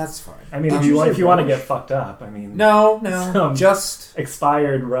 but that's fine. I mean, Did if you you say want to relish? get fucked up, I mean... No, Some just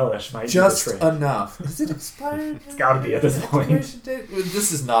expired relish might just be the trick. enough. Is it expired? It's gotta be at this point. Expiration date?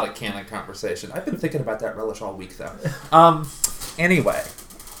 This is not a canon conversation. I've been thinking about that relish all week, though. Anyway.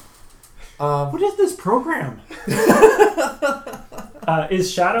 What is this program?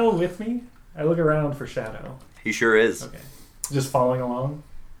 Is Shadow with me? I look around for Shadow. He sure is. Okay. Just following along?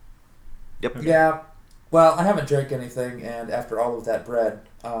 Yep. Okay. Yeah. Well, I haven't drank anything, and after all of that bread,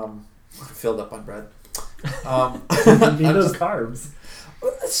 filled up on bread. You need those carbs.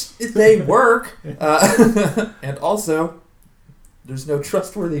 They work. And also, there's no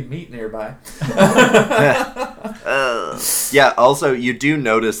trustworthy meat nearby. Yeah, also, you do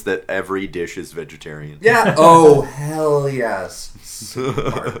notice that every dish is vegetarian. Yeah. Oh, hell yes.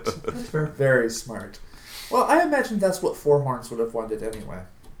 Smart. That's fair. Very smart. Well, I imagine that's what Four Horns would have wanted anyway.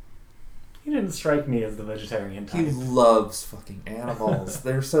 He didn't strike me as the vegetarian He type. loves fucking animals.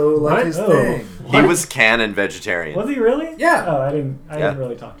 They're so like What? his Oh. thing. He was canon vegetarian. Was he really? Yeah. Oh, I didn't Yeah.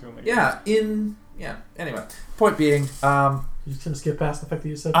 really talk to him again. Yeah. Anyway, point being, You're just gonna skip past the fact that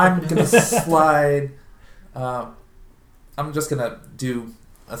you said. I'm gonna slide. I'm just gonna do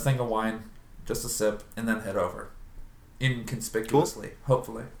a thing of wine, just a sip, and then head over, inconspicuously,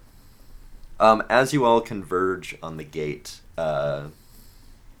 hopefully. As you all converge on the gate,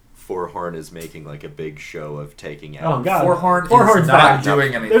 Fourhorn is making like a big show of taking out. Oh, God. Four Horns Horn's not back.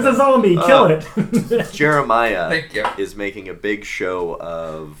 doing anything. There's a zombie. Kill it. Jeremiah Thank you. is making a big show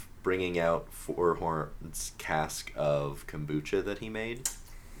of bringing out Fourhorn's cask of kombucha that he made,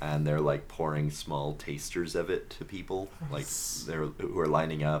 and they're like pouring small tasters of it to people, like they're who are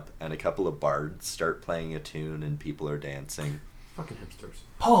lining up, and a couple of bards start playing a tune, and people are dancing. Fucking hipsters.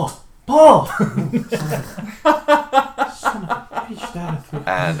 Paul. Son of a bitch, that.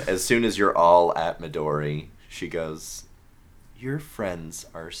 And as soon as you're all at Midori, she goes, "Your friends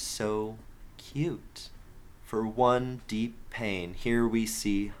are so cute. For one deep pain, here we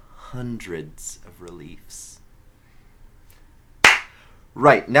see hundreds of reliefs."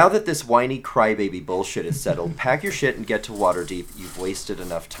 Right, now that this whiny crybaby bullshit is settled, pack your shit and get to Waterdeep. You've wasted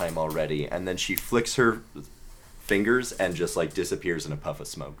enough time already. And then she flicks her fingers and just like disappears in a puff of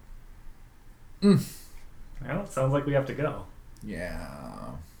smoke. Well, it sounds like we have to go.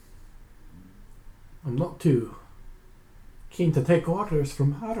 Yeah. I'm not too keen to take orders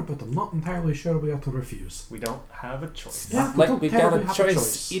from her, but I'm not entirely sure we ought to refuse. We don't have a choice. Yeah, Like don't we got terribly a have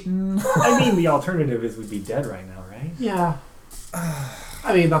choice, Eden. I mean, the alternative is we'd be dead right now, right? Yeah.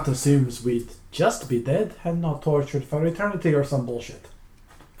 I mean, that assumes we'd just be dead and not tortured for eternity or some bullshit.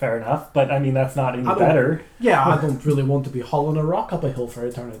 Fair enough, but I mean, that's not any I don't- better. Yeah, I don't really want to be hauling a rock up a hill for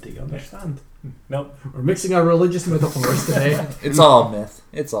eternity, understand? Nope. We're mixing our religious metaphors today. It's all myth.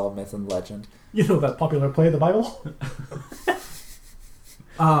 It's all myth and legend. You know that popular play, the Bible?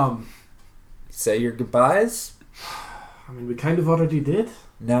 Say your goodbyes? I mean, we kind of already did.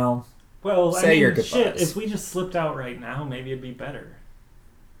 No. Well, Say I mean, your goodbyes. shit, if we just slipped out right now, maybe it'd be better.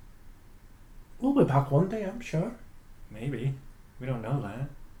 We'll be back one day, I'm sure. Maybe. We don't know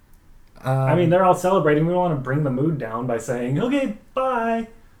that. Um, I mean, they're all celebrating. We don't want to bring the mood down by saying, okay, bye.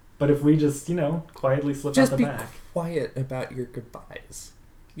 But if we just, quietly slip just out the be back. quiet about your goodbyes.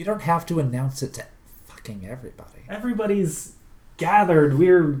 You don't have to announce it to fucking everybody. Everybody's gathered.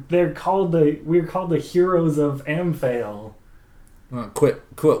 We're called the heroes of Amphail. Quit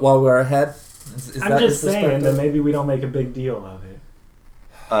while we're ahead. Is I'm that just saying disrespectful? that maybe we don't make a big deal of it.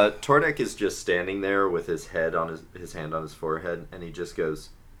 Tordek is just standing there with his head on his hand on his forehead, and he just goes,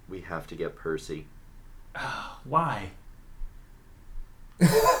 "We have to get Percy." Why?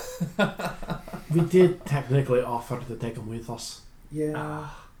 We did technically offer to take him with us. Yeah.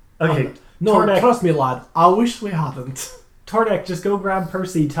 Okay, No, Tordek- trust me, lad. I wish we hadn't. Tordek, just go grab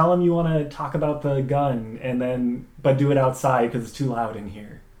Percy. Tell him you want to talk about the gun, but do it outside because it's too loud in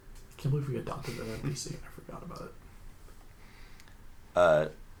here. I can't believe we adopted an NPC. I forgot about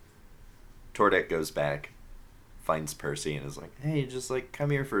it. Tordek goes back, finds Percy, and is like, "Hey, just come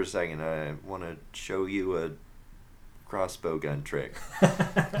here for a second. I want to show you a crossbow gun trick."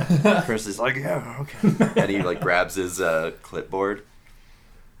 Percy's like, "Yeah, okay." And he grabs his clipboard,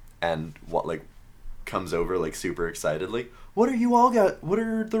 and comes over super excitedly. What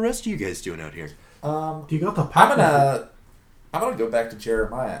are the rest of you guys doing out here? Do you got the pack? I'm gonna go back to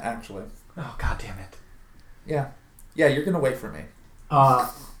Jeremiah. Actually, Oh, God damn it. yeah. You're gonna wait for me.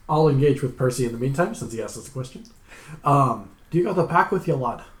 I'll engage with Percy in the meantime, since he asked us a question. Do you got the pack with you,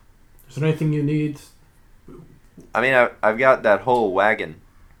 lad? Is there anything you need? I mean, I've got that whole wagon.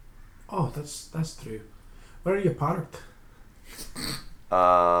 Oh, that's true. Where are you parked?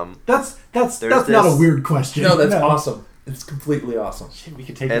 There's That's not a this- weird question. No, that's No. awesome. It's completely awesome. Shit, we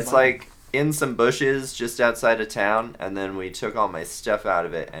could take It's his money. in some bushes just outside of town, and then we took all my stuff out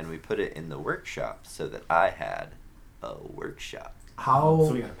of it and we put it in the workshop so that I had a workshop. How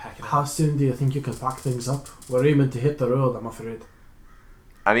So we gotta pack it how up. soon do you think you could pack things up? We're aiming to hit the road, I'm afraid.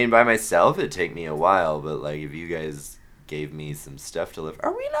 I mean, by myself it'd take me a while, but if you guys gave me some stuff to lift,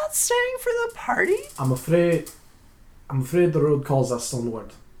 are we not staying for the party? I'm afraid the road calls us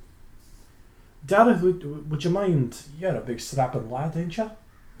onward. Dareth, would you mind? You're a big strapping lad, ain't you?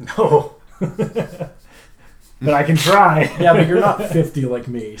 No. But I can try. Yeah, but you're not 50 like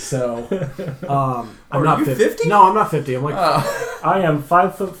me, so I'm Are not you 50? No, I'm not 50. I'm like I am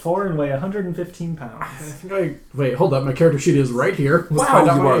 5'4" and weigh 115 I pounds. think wait, hold up. My character sheet is right here. Let's Wow, find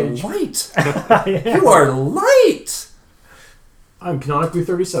out you my are age. light. You are light. I'm canonically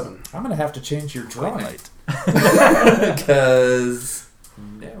 37. I'm gonna have to change your drawing Light. because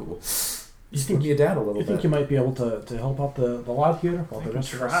no. You Just think put you down a little you bit. think you might be able to help out the lad here while I the can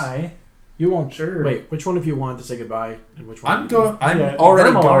rest of us? try. You won't. Sure. Wait, which one of you wanted to say goodbye, and which one? I'm going. I'm Yeah, already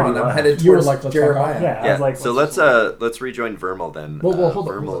Vermal gone. already I'm left. headed You were towards like, let's fuck Jeremiah. off. Yeah, I Yeah. was like, So let's rejoin Vermal then. Well, hold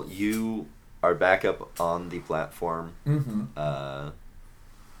on, Vermal, hold on. you are back up on the platform, Mm-hmm.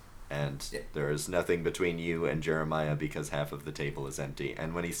 and Yeah. there is nothing between you and Jeremiah because half of the table is empty.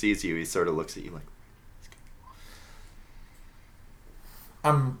 And when he sees you, he sort of looks at you like,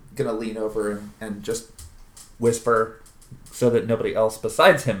 I'm gonna lean over and just whisper so that nobody else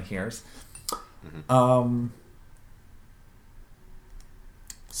besides him hears. Mhm.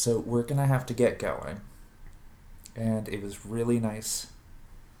 So we're gonna have to get going, and it was really nice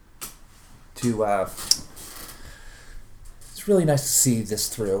to. It's really nice to see this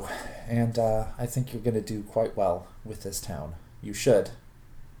through, and I think you're gonna do quite well with this town. You should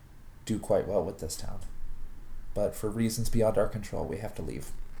do quite well with this town, but for reasons beyond our control, we have to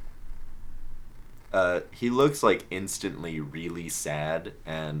leave. He looks instantly really sad,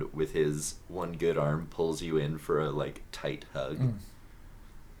 and with his one good arm pulls you in for a tight hug.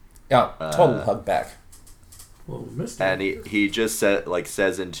 Yeah, total hug back. Well, we missed it. And he just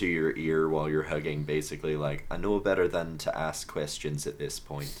says into your ear while you're hugging, basically I know better than to ask questions at this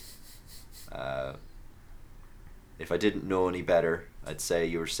point. If I didn't know any better, I'd say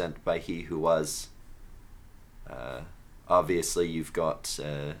you were sent by he who was. Obviously, you've got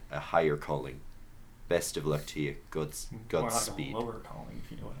a higher calling. best of luck to you. More Godspeed. like a lower calling, if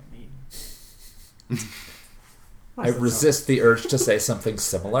you know what I mean. I resist the urge to say something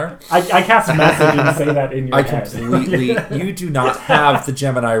similar. I cast a message and say that in your I head. completely... You do not have the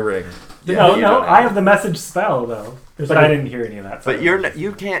Gemini ring. No, I have the message spell, though. But I didn't hear any of that. But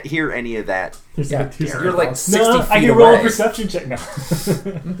you can't hear any of that. Yeah, you're like 60 no, feet I can away. roll a perception check now.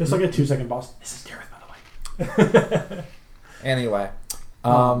 There's like a 2-second boss. This is Dareth, by the way. Anyway,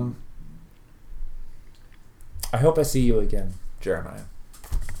 I hope I see you again, Jeremiah.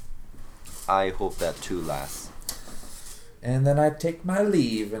 I hope that too, lass. And then I take my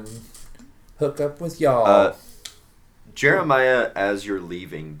leave and hook up with y'all. Jeremiah, as you're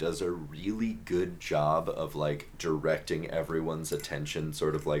leaving, does a really good job of like directing everyone's attention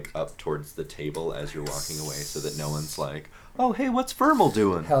sort of like up towards the table as you're walking away, so that no one's like, "Oh, hey, what's Vermal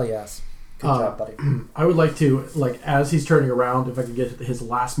doing?" Hell yes. Good job, buddy. I would like to, like, as he's turning around, if I can get his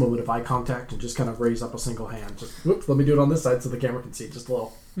last moment of eye contact and just kind of raise up a single hand. Just, whoops, let me do it on this side so the camera can see. Just a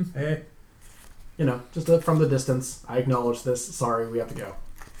little, hey. You know, just from the distance. I acknowledge this. Sorry, we have to go.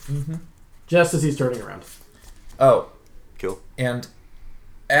 Mm-hmm. Just as he's turning around. Oh. Cool. And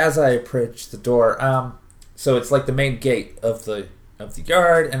as I approach the door, so it's like the main gate of the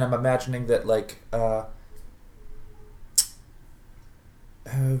yard, and I'm imagining that like oh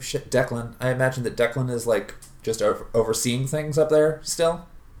shit, Declan. I imagine that Declan is like just overseeing things up there still.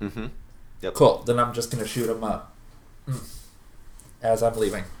 Mm-hmm. Yep. Cool. Then I'm just gonna shoot him up as I'm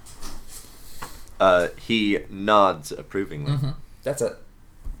leaving. He nods approvingly. Mm-hmm. That's it.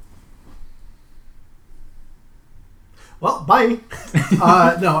 Well, bye.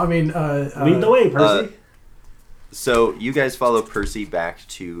 No, I mean... Lead the way, Percy. So you guys follow Percy back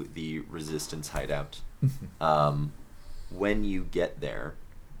to the Resistance hideout. When you get there,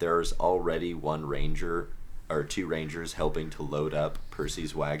 there's already one ranger or two rangers helping to load up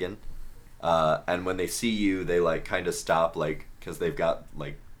Percy's wagon. And when they see you, they like kind of stop, like, because they've got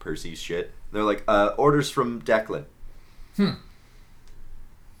like Percy's shit. They're like, orders from Declan. Can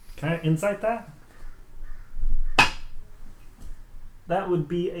I insight that? That would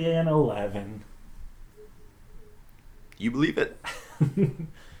be an 11. You believe it?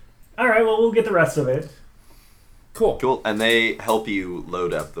 All right, well, we'll get the rest of it. Cool. Cool. And they help you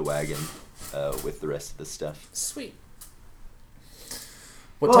load up the wagon with the rest of the stuff. Sweet.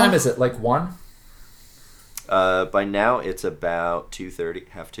 What time is it? Like 1? By now, it's about 2:30,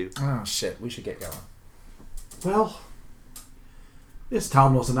 half 2. Oh, shit. We should get going. Well, this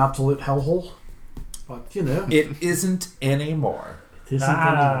town was an absolute hellhole. But, you know... It isn't anymore. It isn't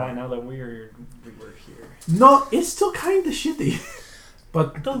I anymore. know that we were here. No, it's still kind of shitty.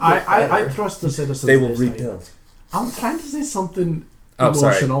 But I trust the citizens. They will this time. rebuild. I'm trying to say something Oh,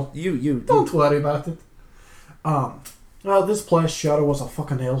 emotional. sorry. You. Don't worry about it. Well, this place sure was a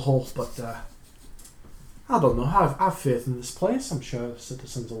fucking hellhole, but I don't know. I have faith in this place. I'm sure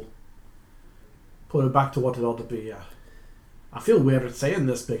citizens will put it back to what it ought to be. I feel weird saying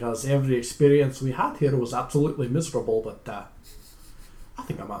this because every experience we had here was absolutely miserable, but I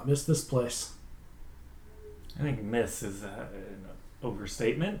think I might miss this place. I think miss is an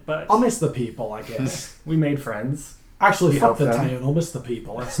overstatement, but I'll miss the people, I guess. we made friends. Actually, We fuck helped the them. town. I'll miss the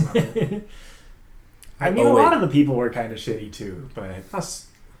people. That's not it. I mean, Oh, a lot wait. of the people were kind of shitty too, but That's...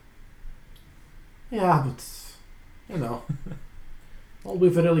 Yeah, but... You know... All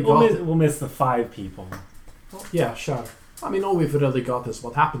we've really got... we'll miss the 5 people. Well, yeah, sure. I mean, all we've really got is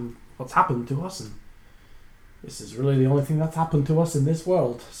what's happened to us, and this is really the only thing that's happened to us in this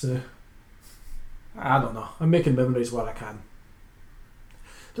world, so... I don't know. I'm making memories where I can.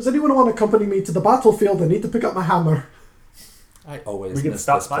 Does anyone want to accompany me to the battlefield? I need to pick up my hammer. I always We could miss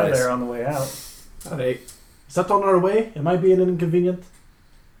stop this by place. there on the way out. Alright. Is that on our way? Am I being inconvenient?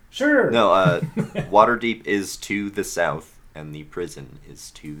 Sure. No, Waterdeep is to the south, and the prison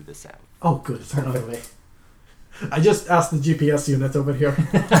is to the south. Oh, good. It's on our way. I just asked the GPS unit over here.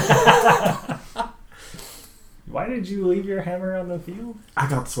 Why did you leave your hammer on the field? I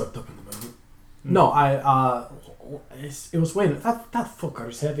got swept up in the moment. No, it was weighing... That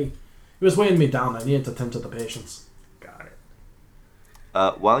fucker's heavy. It was weighing me down. I needed to tend to the patients. Got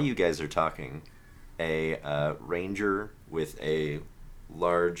it. While you guys are talking, a ranger with a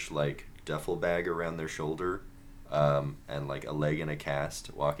large, like, duffel bag around their shoulder and, like, a leg in a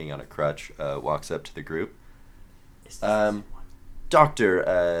cast, walking on a crutch, walks up to the group.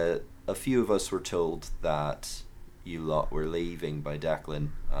 Doctor, a few of us were told that you lot were leaving by Declan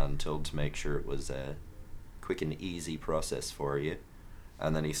and told to make sure it was a quick and easy process for you.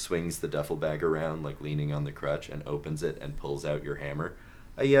 And then he swings the duffel bag around, like leaning on the crutch, and opens it and pulls out your hammer.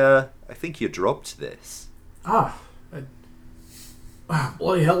 I think you dropped this.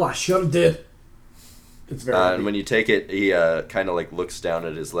 Bloody hell, I sure did. It's very. And when you take it, he kind of like looks down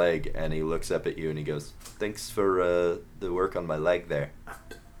at his leg, and he looks up at you, and he goes, "Thanks for the work on my leg there."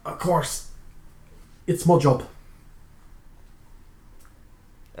 Of course, it's my job.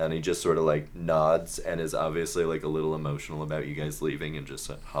 And he just sort of like nods and is obviously like a little emotional about you guys leaving, and just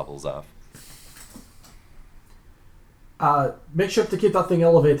hobbles off. Make sure to keep that thing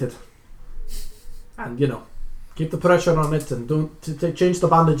elevated, and keep the pressure on it, and don't change the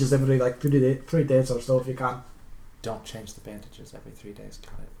bandages every like 3 days or so if you can. Don't change the bandages every 3 days.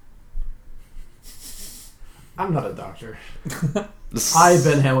 Got it. I'm not a doctor. I,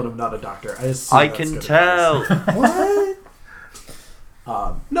 Ben Hamlin, am not a doctor. I can tell. What?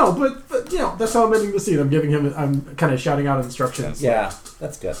 No, but that's how I'm ending the scene. I'm kind of shouting out instructions. Yeah,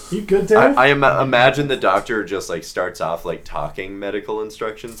 that's good. You good, Dave? I imagine the doctor just like starts off like talking medical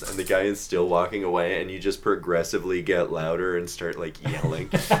instructions, and the guy is still walking away, and you just progressively get louder and start like yelling.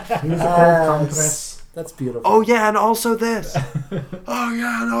 Compress. That's beautiful. Oh yeah, and also this. Oh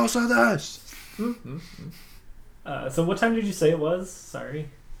yeah, and also this. So what time did you say it was? Sorry.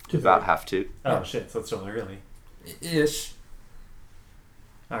 About 2:30. Oh shit! So it's still early. Ish.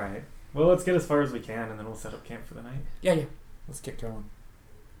 All right. Well, let's get as far as we can, and then we'll set up camp for the night. Yeah. Let's get going.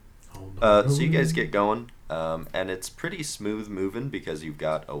 So you guys get going, and it's pretty smooth moving because you've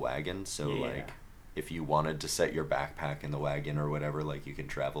got a wagon. So like, if you wanted to set your backpack in the wagon or whatever, like you can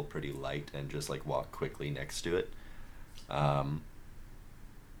travel pretty light and just like walk quickly next to it.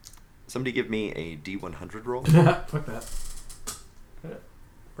 Somebody give me a D100 roll. Fuck that.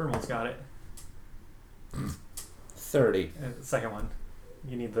 Vermal's got it. 30. Second one.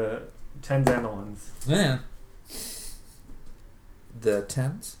 You need the 10s and the 1s. Yeah. The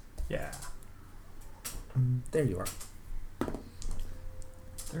 10s? Yeah. There you are.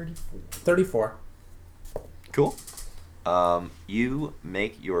 34. 34. Cool. You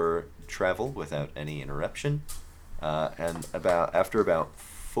make your travel without any interruption, and after about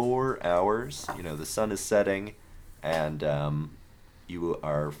 4 hours, the sun is setting, and you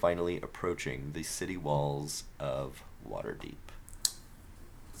are finally approaching the city walls of Waterdeep.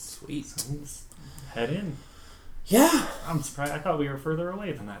 Sweet. So let's head in. Yeah. I'm surprised. I thought we were further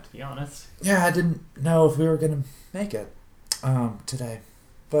away than that, to be honest. Yeah, I didn't know if we were going to make it today.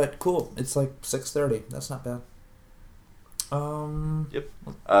 But cool. It's like 6:30. That's not bad. Yep.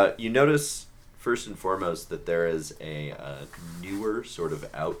 You notice, first and foremost, that there is a newer sort of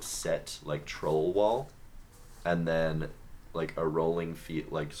outset, like, troll wall. And then, like, a rolling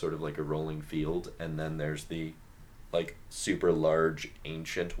field, like, sort of like a rolling field. And then there's the, like, super large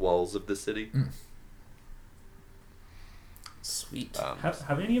ancient walls of the city. Sweet.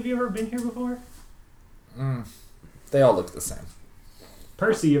 Have any of you ever been here before? They all look the same.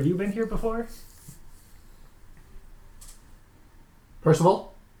 Percy, have you been here before?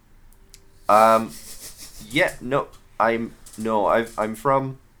 Percival? Yeah, no, I'm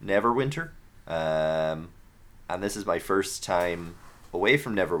from Neverwinter, and this is my first time away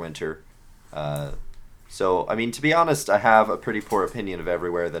from Neverwinter. So, I mean, to be honest, I have a pretty poor opinion of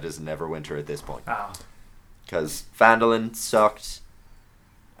everywhere that is Neverwinter at this point. Oh. Because Phandalin sucked,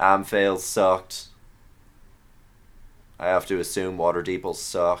 Amphale sucked. I have to assume Waterdeep will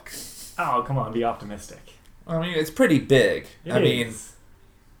suck. Oh, come on, be optimistic. I mean, it's pretty big. It is.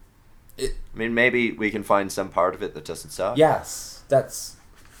 I mean, maybe we can find some part of it that doesn't suck. Yes, that's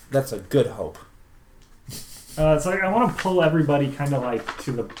a good hope. So I want to pull everybody kind of like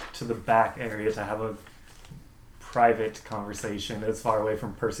to the back area to have a private conversation as far away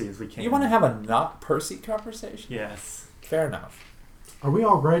from Percy as we can. You want to have a not Percy conversation? Yes. Fair enough. Are we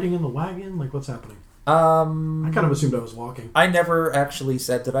all riding in the wagon? Like, what's happening? I kind of assumed I was walking. I never actually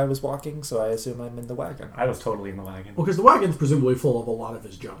said that I was walking, so I assume I'm in the wagon. I was totally in the wagon. Well, because the wagon's presumably full of a lot of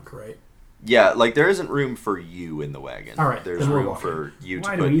his junk, right? Yeah, like, there isn't room for you in the wagon. All right, There's then we're room walking. for you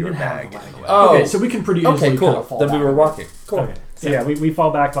Why to do put we your even have bag the in the wagon? wagon. Oh, Okay, so we can pretty easily okay, kind cool. of fall Then we back. were walking. Cool. Okay. So yeah, we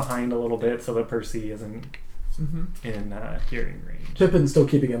fall back behind a little bit so that Percy isn't in hearing range. Pippin's still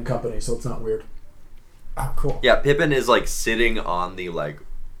keeping him company, so it's not weird. Oh, cool. Yeah, Pippin is, like, sitting on the, like,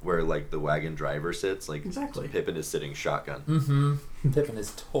 where, like, the wagon driver sits. Like, Exactly. Pippin is sitting shotgun. Mm-hmm. Pippin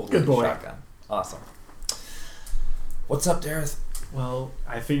is totally Good boy. shotgun. Awesome. What's up, Dareth? Well,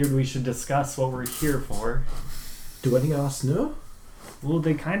 I figured we should discuss what we're here for. Do any of us know? Well,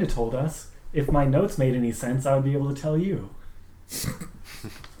 they kind of told us. If my notes made any sense, I would be able to tell you.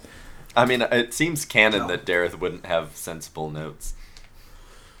 I mean, it seems canon that Dareth wouldn't have sensible notes.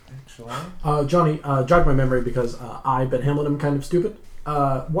 Actually. Johnny, jog my memory because I, Ben Hamlin, am kind of stupid.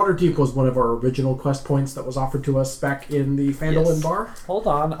 Waterdeep was one of our original quest points that was offered to us back in the Phandalin Yes. bar. Hold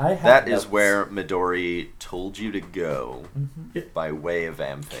on, I have That notes. is where Midori told you to go by way of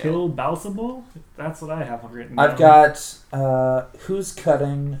Amphale. Kill Balsabul? That's what I have written I've down. got who's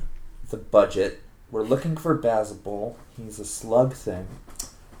cutting the budget. We're looking for Bazabul. He's a slug thing.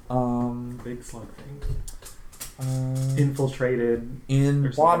 Big slug thing. In Infiltrated.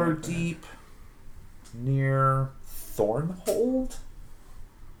 or something like that. Waterdeep, near Thornhold.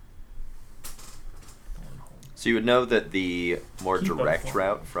 So you would know that the more Keep direct up.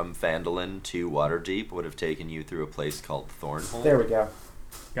 route from Phandalin to Waterdeep would have taken you through a place called Thornhold. There we go.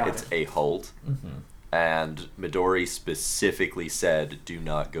 Got It's it. a hold. Mm-hmm. And Midori specifically said, do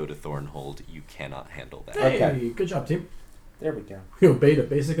not go to Thornhold. You cannot handle that. Hey, Okay. good job, team. There we go. We obeyed a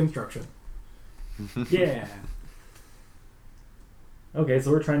basic instruction. Yeah. Okay,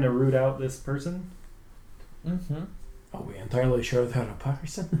 so we're trying to root out this person? Mm-hmm. Are we entirely sure they're a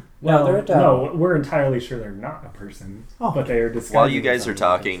person? No, they're a dog. No, we're entirely sure they're not a person, Oh. but they are disguising While you guys are themselves as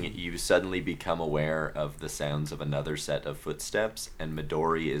a talking, person. you suddenly become aware of the sounds of another set of footsteps, and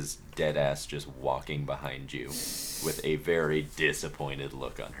Midori is dead-ass just walking behind you with a very disappointed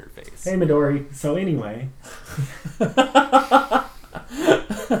look on her face. Hey Midori, so anyway, I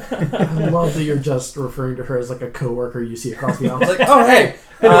love that you're just referring to her as like a coworker you see across the I office. was like, oh, hey.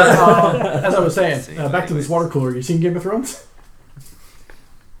 As I was saying, See, back to this anyways. water cooler. You seen Game of Thrones?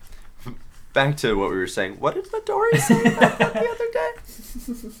 Back to what we were saying. What did Midori say about that the other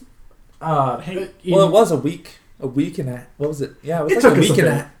day? Hey, Well, it was a week and a... What was it? Yeah, it was It like took a us week a and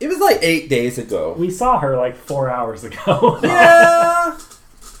a... bit. It was like 8 days ago. we saw her like 4 hours ago. Yeah.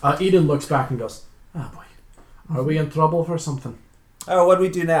 Eden looks back and goes, "Ah, boy, are we in trouble for something?" Oh, what do we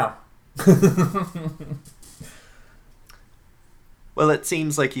do now? Well, it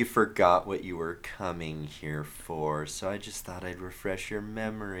seems like you forgot what you were coming here for, so I just thought I'd refresh your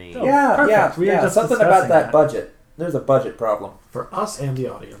memory. Oh, yeah, perfect. We were yeah. just Something about discussing that that. budget. There's a budget problem. For us and the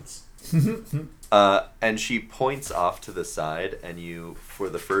audience. And she points off to the side, and you, for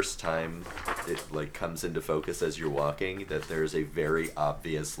the first time, it like comes into focus as you're walking that there's a very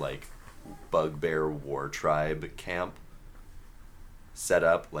obvious like bugbear war tribe camp set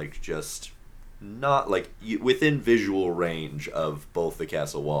up, like just not like within visual range of both the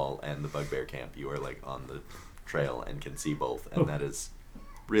castle wall and the bugbear camp. You are like on the trail and can see both, and that is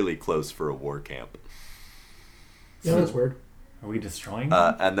really close for a war camp. Yeah, that's weird. Are we destroying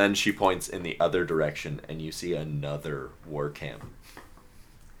them? And then she points in the other direction, and you see another war camp.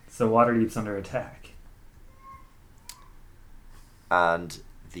 So Waterdeep's under attack. And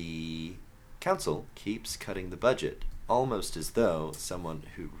the council keeps cutting the budget, almost as though someone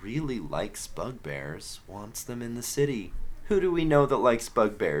who really likes bugbears wants them in the city. Who do we know that likes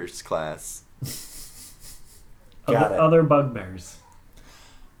bugbears, class? Got it. Other bugbears.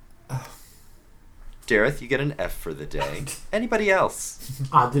 Dareth, you get an F for the day. Anybody else?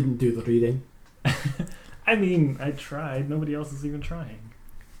 I didn't do the reading. I mean, I tried. Nobody else is even trying.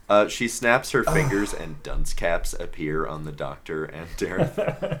 She snaps her fingers, and dunce caps appear on the doctor and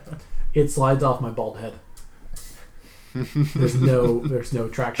Dareth. It slides off my bald head. There's no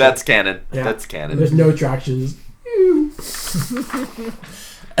traction. That's canon. Yeah. That's canon. There's no traction. Just,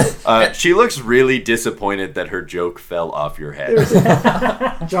 She looks really disappointed that her joke fell off your head.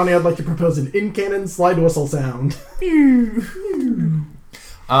 Johnny, I'd like to propose an in-canon slide whistle sound.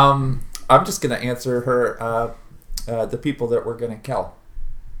 I'm just gonna answer her. The people that we're gonna kill.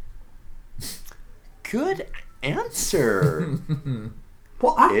 Good answer.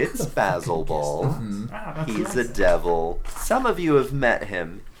 Well, I It's could've Basil fucking Ball. guessed that. Ah, that's He's what a I said. devil. Some of you have met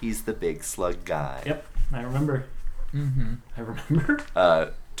him. He's the big slug guy. Yep, I remember. Mm-hmm. I remember.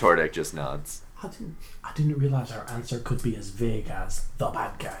 Tordek just nods. I didn't realize our answer could be as vague as the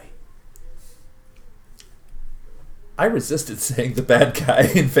bad guy. I resisted saying the bad guy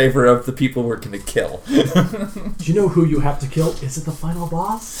in favor of the people we're gonna kill. Do you know who you have to kill? Is it the final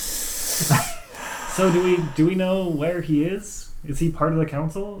boss? So do we know where he is? Is he part of the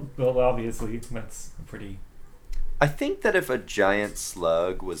council? Well, obviously, that's a pretty... I think that if a giant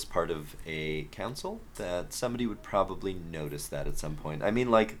slug was part of a council, that somebody would probably notice that at some point. I mean,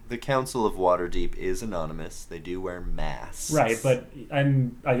 like, the Council of Waterdeep is anonymous. They do wear masks. Right, but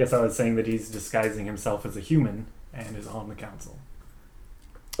I guess I was saying that he's disguising himself as a human and is on the council.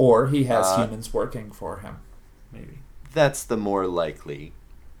 Or he has humans working for him. Maybe. That's the more likely.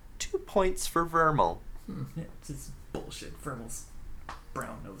 2 points for Vermal. Yeah, it's just bullshit. Vermal's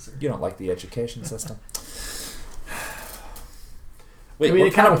brown noser. You don't like the education system. Wait, I mean, what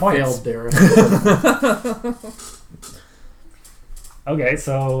it kind of points? failed there. Okay,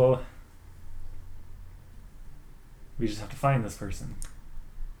 so we just have to find this person.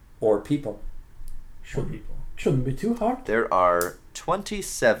 or people. Sure, people. Shouldn't be too hard. There are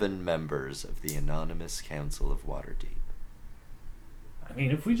 27 members of the Anonymous Council of Waterdeep. I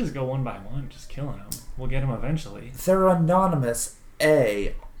mean, if we just go one by one, just killing them, we'll get them eventually. They're anonymous,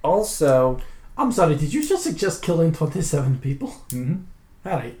 A. Also... I'm sorry, did you just suggest killing 27 people? Mm-hmm.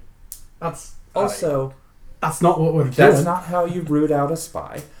 Alright. Also... That's not what we're doing. That's not how you root out a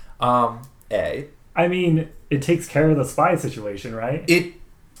spy. A. I mean, it takes care of the spy situation, right? It...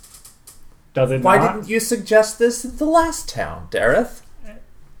 Does it Why not? didn't you suggest this in the last town, Dareth?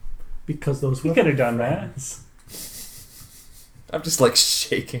 Because those We were... could have done that. I'm just like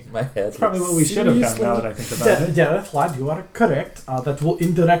shaking my head. That's probably what we should have done now that I think about it. Dareth, lad, you are correct. That will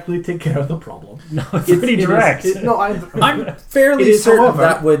indirectly take care of the problem. No, it's pretty direct. I'm fairly It is, certain however-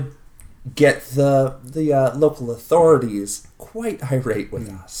 that would get the local authorities quite irate with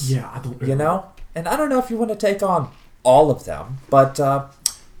us. Yeah, I don't You know? And I don't know if you want to take on all of them, but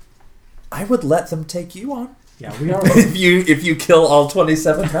I would let them take you on. Yeah, we are... if you kill all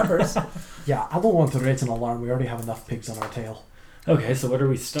 27 members. Yeah, I don't want to raise an alarm. We already have enough pigs on our tail. Okay, so where do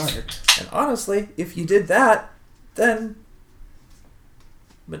we start? And honestly, if you did that, then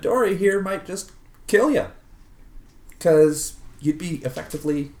Midori here might just kill you. Because you'd be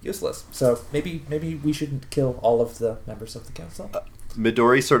effectively useless. So maybe we shouldn't kill all of the members of the council.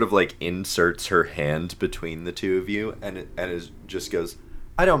 Midori sort of like inserts her hand between the two of you and just goes,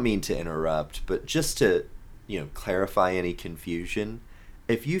 I don't mean to interrupt, but just to, clarify any confusion,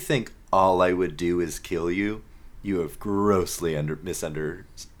 if you think all I would do is kill you, you have grossly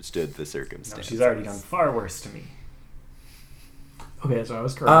misunderstood the circumstances. No, she's already done far worse to me. Okay, so I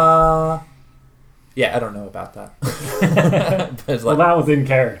was correct. Yeah, I don't know about that. But it's Well, like, that was in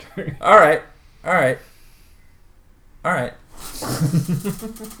character. all right.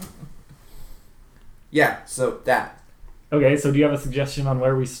 Yeah, so that. Okay, so do you have a suggestion on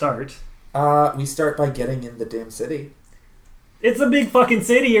where we start? We start by getting in the damn city. It's a big fucking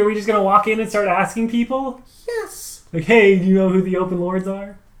city. Are we just gonna walk in and start asking people? Yes. Like, hey, do you know who the open lords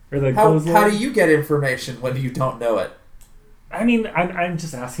are? Or the How closed lords? do you get information when you don't know it? I mean, I'm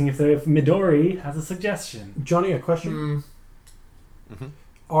just asking if Midori has a suggestion. Johnny, a question. Mm-hmm.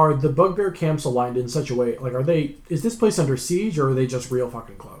 Are the bugbear camps aligned in such a way, is this place under siege, or are they just real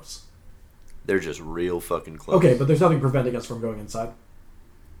fucking close? They're just real fucking close. Okay, but there's nothing preventing us from going inside.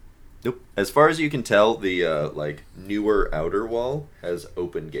 Nope. As far as you can tell, the newer outer wall has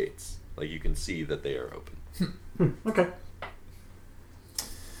open gates. Like you can see that they are open. Okay.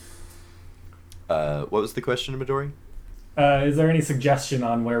 What was the question, Midori? Is there any suggestion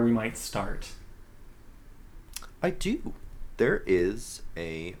on where we might start? I do. There is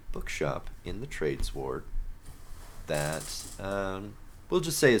a bookshop in the Trades Ward that we'll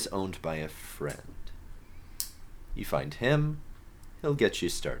just say is owned by a friend. You find him, he'll get you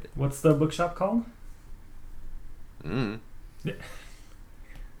started. What's the bookshop called? Mm. Do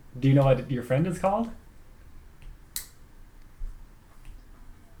you know what your friend is called?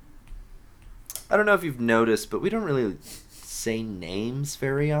 I don't know if you've noticed, but we don't really say names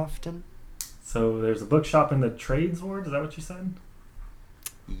very often. So there's a bookshop in the Trades Ward, is that what you said?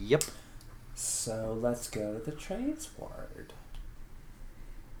 Yep. So let's go to the Trades Ward.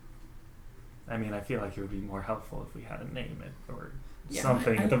 I mean, I feel like it would be more helpful if we had a name it or Yeah,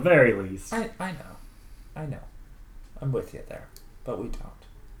 something I- at the very least. I know. I'm with you there, but we don't.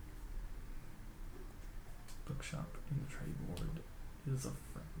 Bookshop in the Trade Ward is a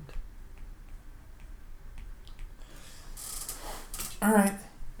friend. All right.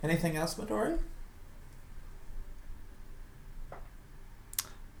 Anything else, Midori?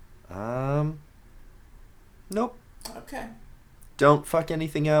 Nope. Okay. Don't fuck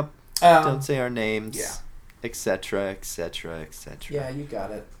anything up. Don't say our names. yeah. Etc. Etc. Etc. Yeah, you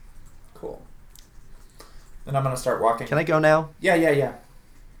got it. Cool. Then I'm gonna start walking. Can I go now? Yeah.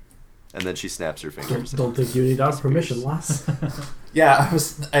 And then she snaps her fingers. Don't think you need our permission, lass. Yeah,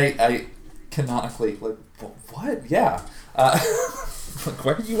 I canonically, like, what? Yeah.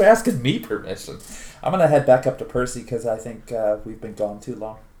 Why are you asking me permission? I'm going to head back up to Percy because I think we've been gone too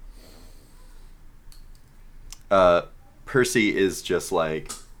long. Percy is just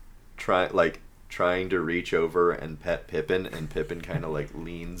trying to reach over and pet Pippin, and Pippin kind of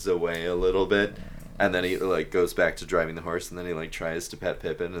leans away a little bit, and then he goes back to driving the horse, and then he tries to pet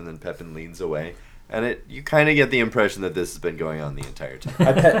Pippin, and then Pippin leans away, and you kind of get the impression that this has been going on the entire time.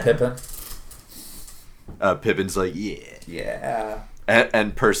 I pet Pippin. Pippin's like, yeah. Yeah.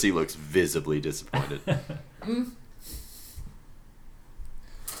 And Percy looks visibly disappointed.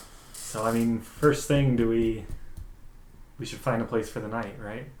 So, I mean, first thing, we should find a place for the night,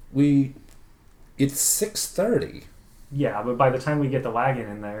 right? It's 6:30. Yeah, but by the time we get the wagon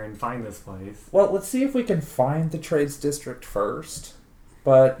in there and find this place... Well, let's see if we can find the trades district first.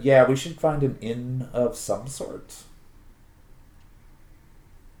 But yeah, we should find an inn of some sort.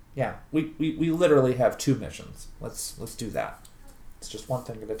 Yeah, we literally have 2 missions. Let's do that. It's just one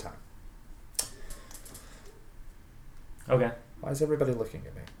thing at a time. Okay. Why is everybody looking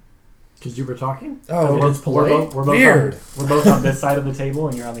at me? Because you were talking? Oh, it's polite? We're Weird. We're both on this side of the table,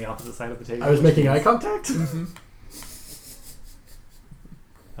 and you're on the opposite side of the table. I was making eye contact? Mm-hmm.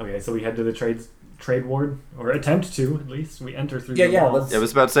 Okay, so we head to the trade ward, or attempt to, at least. We enter through Yeah, the yeah, walls. let's- I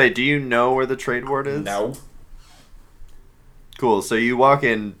was about to say, do you know where the trade ward is? No. Cool. So you walk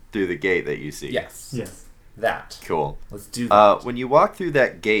in through the gate that you see. Yes. Yes. That. Cool. Let's do that. When you walk through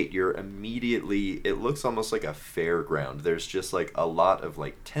that gate, you're immediately... It looks almost like a fairground. There's just like a lot of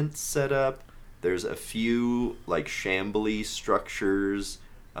like tents set up. There's a few like shambly structures.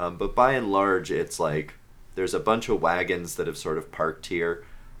 But by and large, it's like there's a bunch of wagons that have sort of parked here.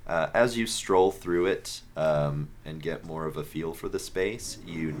 As you stroll through it and get more of a feel for the space,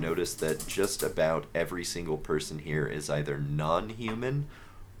 you notice that just about every single person here is either non-human,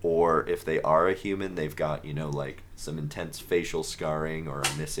 or if they are a human, they've got, you know, like some intense facial scarring or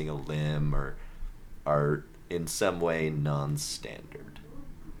are missing a limb or are in some way non-standard.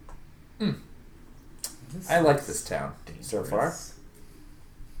 I like this town so far.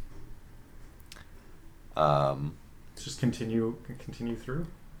 Just continue through.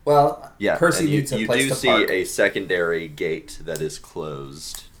 Well, Yeah, Percy and needs a you place do to see park. a secondary gate that is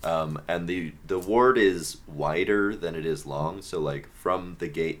closed, and the ward is wider than it is long. So, like from the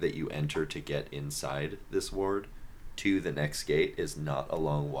gate that you enter to get inside this ward to the next gate is not a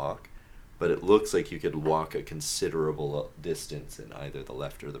long walk, but it looks like you could walk a considerable distance in either the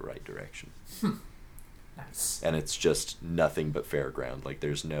left or the right direction. Nice. And it's just nothing but fairground. Like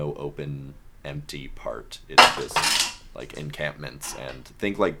there's no open, empty part. It's just like encampments and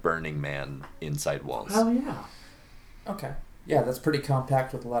think like Burning Man inside walls. Hell yeah. Okay. Yeah, that's pretty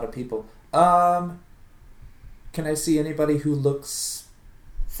compact with a lot of people. Can I see anybody who looks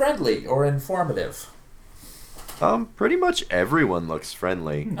friendly or informative? Pretty much everyone looks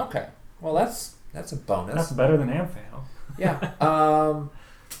friendly. Okay. Well, that's a bonus. That's better than Amphail. Yeah.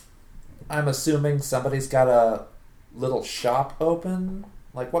 I'm assuming somebody's got a little shop open.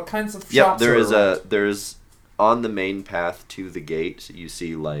 Like, what kinds of Yep, shops there are is around? there's on the main path to the gate. You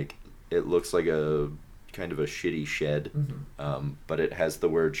see like it looks like a kind of a shitty shed, but it has the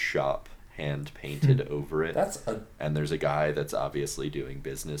word shop hand painted over it. And there's a guy that's obviously doing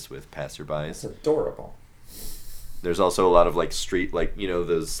business with That's passerbys. adorable. There's also a lot of like street, like, you know,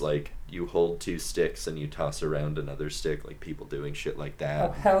 those like you hold 2 sticks and you toss around another stick, like people doing shit like Oh,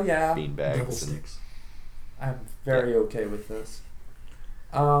 that. hell yeah. Double Beanbags and sticks. I'm very okay with this.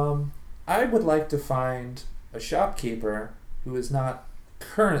 I would like to find a shopkeeper who is not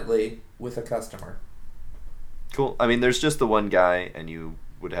currently with a customer. cool. I mean, there's just the one guy, and you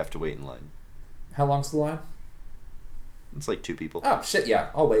would have to wait in line. How long's the line? It's like 2 people. Oh, shit, yeah.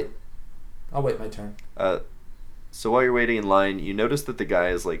 I'll wait. I'll wait my turn. So while you're waiting in line, you notice that the guy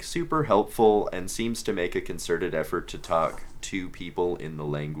is like super helpful and seems to make a concerted effort to talk to people in the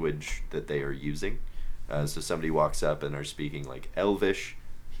language that they are using. So somebody walks up and are speaking like Elvish.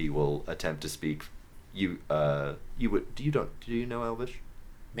 He will attempt to speak. Do you know Elvish?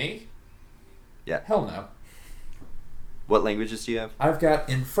 Me? Yeah. Hell no. What languages do you have? I've got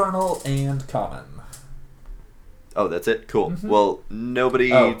Infernal and Common. Oh, that's it? Cool. Mhm. Well,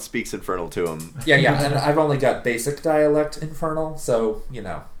 nobody Oh. speaks Infernal to him. Yeah, and I've only got basic dialect Infernal, so, you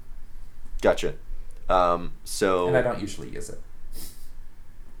know. Gotcha. So And I don't usually use it.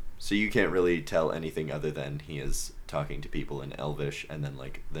 So you can't really tell anything other than he is talking to people in Elvish, and then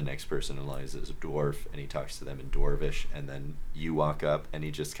like the next person in line is a dwarf, and he talks to them in Dwarvish, and then you walk up, and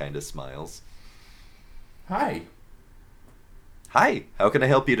he just kind of smiles. Hi. Hi, how can I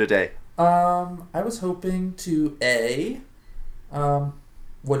help you today? I was hoping to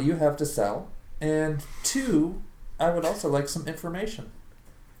what do you have to sell? And 2, I would also like some information.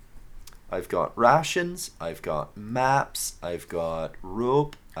 I've got rations, I've got maps, I've got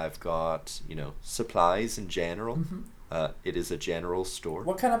rope, I've got, you know, supplies in general. It is a general store.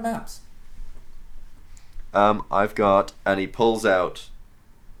 What kind of maps? I've got, and he pulls out,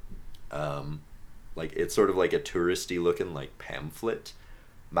 like, it's sort of like a touristy looking, like, pamphlet.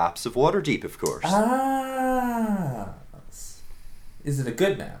 Maps of Waterdeep, of course. Ah. Is it a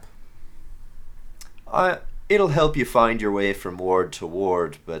good map? It'll help you find your way from ward to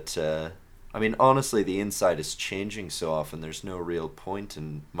ward, but, I mean, honestly, the inside is changing so often, there's no real point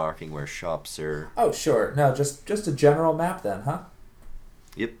in marking where shops are. Oh, sure. No, just a general map then, huh?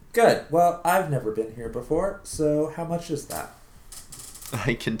 Yep. Good. Well, I've never been here before, so how much is that?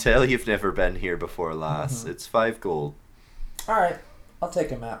 I can tell you've never been here before, lass. It's 5 gold. Alright, I'll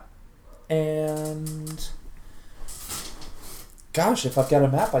take a map. And... Gosh, if I've got a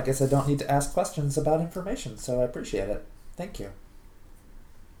map, I guess I don't need to ask questions about information, so I appreciate it. Thank you.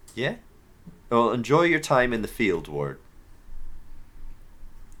 Yeah? Well, enjoy your time in the field ward.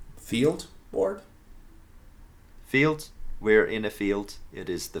 Field ward? Field? We're in a field. It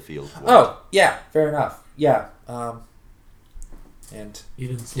is the field ward. Oh, yeah, fair enough. Yeah, and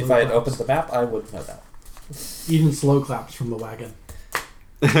Eden slow if I had claps. opened the map, I would know that. Eden slow claps from the wagon.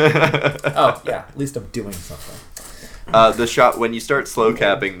 Oh, yeah, at least I'm doing something. The shop, when you start slow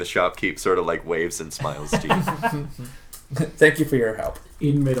capping, the shopkeep sort of like waves and smiles to you. Thank you for your help.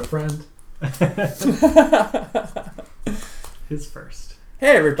 Eden made a friend. His first.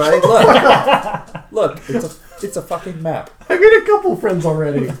 Hey, everybody, look. Look, it's a fucking map. I made a couple friends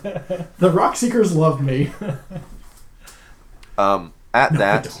already. The Rock Seekers love me. At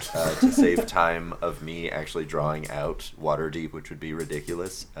that, I to save time of me actually drawing out Waterdeep, which would be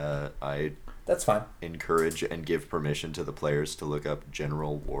ridiculous, I That's fine. encourage and give permission to the players to look up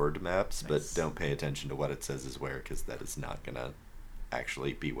general ward maps, Nice. but don't pay attention to what it says is where, because that is not going to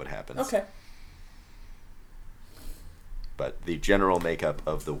actually be what happens. Okay. But the general makeup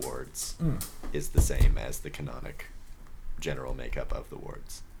of the wards is the same as the canonic general makeup of the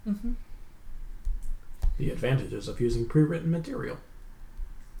wards. Mm-hmm. The advantages of using pre-written material.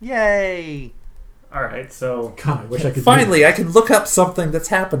 Yay! All right, so God, I wish I could. Finally, I can look up something that's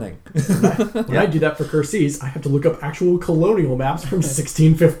happening. When I do that for Cursees, I have to look up actual colonial maps from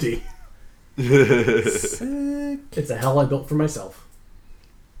 1650. Sick. It's a hell I built for myself.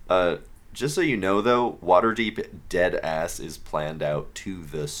 Just so you know, though, Waterdeep dead ass is planned out to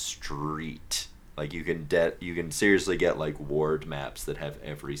the street. Like you can seriously get like ward maps that have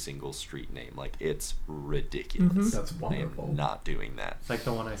every single street name. Like it's ridiculous. That's I am wonderful. not doing that. it's like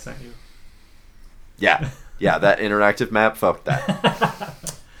the one I sent you. Yeah, that interactive map. Fuck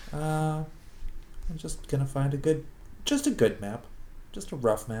that. I'm just gonna find a good map, just a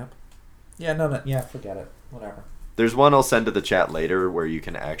rough map. Yeah, forget it. Whatever. There's one I'll send to the chat later where you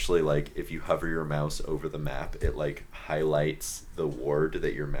can actually, like, if you hover your mouse over the map, it, like, highlights the ward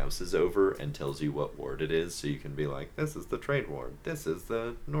that your mouse is over and tells you what ward it is, so you can be like, this is the trade ward, this is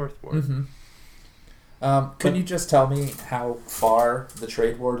the north ward. Mm-hmm. Can you just tell me how far the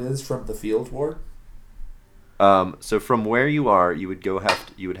trade ward is from the field ward? So from where you are, you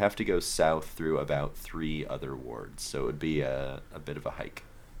would have to go south through about 3 other wards, so it would be a bit of a hike.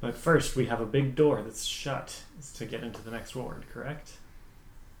 But first, we have a big door that's shut. It's to get into the next ward, correct?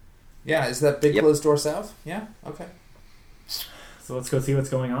 Yeah, is that big Yep. closed door south? Yeah, okay. So let's go see what's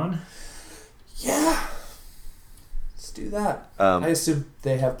going on. Yeah, let's do that. I assume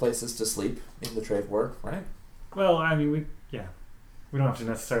they have places to sleep in the trade ward, right? Well, I mean, we don't have to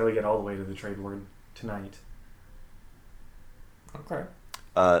necessarily get all the way to the trade ward tonight. Okay.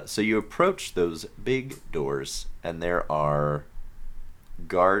 So you approach those big doors, and there are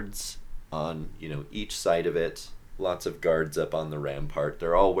guards on, each side of it. Lots of guards up on the rampart.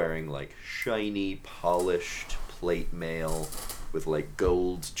 They're all wearing, like, shiny, polished plate mail with, like,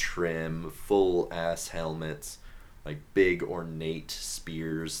 gold trim, full-ass helmets, like, big, ornate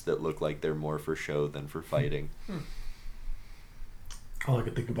spears that look like they're more for show than for fighting. All I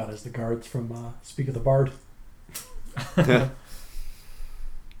could think about is the guards from Speak of the Bard. That's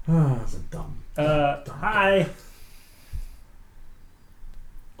a dumb. Hi.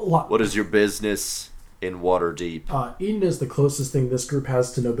 What is your business in Waterdeep? Eden is the closest thing this group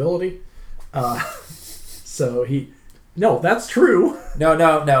has to nobility. So he... No, that's true.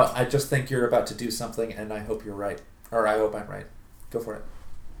 No. I just think you're about to do something, and I hope you're right. Or I hope I'm right. Go for it.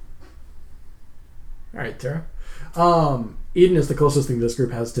 All right, Tara. Eden is the closest thing this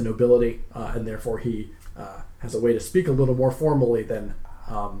group has to nobility, and therefore he has a way to speak a little more formally than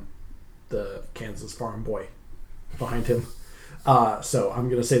the Kansas farm boy behind him. So I'm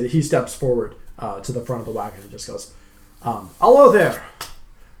going to say that he steps forward to the front of the wagon and just goes, "Hello there.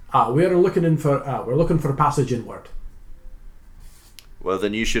 We're looking for a passage inward." Well,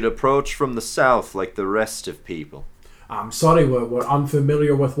 then you should approach from the south like the rest of people. I'm sorry, we're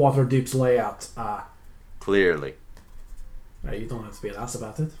unfamiliar with Waterdeep's layout. Clearly. You don't have to be an ass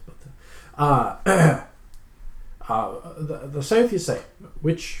about it. But the south, you say?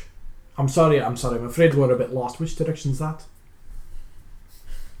 Which? I'm sorry. I'm afraid we're a bit lost. Which direction's that?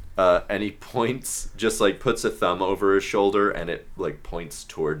 And he points, just like puts a thumb over his shoulder, and it like points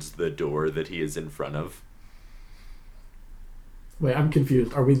towards the door that he is in front of. Wait, I'm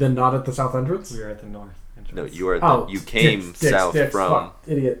confused. Are we then not at the south entrance? We are at the north entrance. No, you are. Oh, You came south from. Fuck,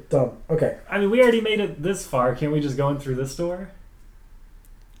 idiot. Dumb. Okay. I mean, we already made it this far. Can't we just go in through this door?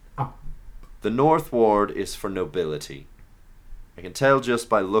 The North Ward is for nobility. I can tell just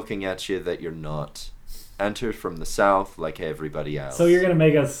by looking at you that you're not. Enter from the south like everybody else. So you're gonna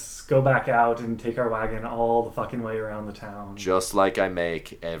make us go back out and take our wagon all the fucking way around the town? Just like I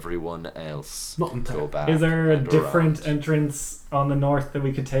make everyone else Not in go town. back. Is there a and different around. entrance on the north that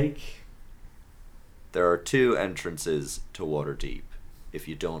we could take? There are 2 entrances to Waterdeep, if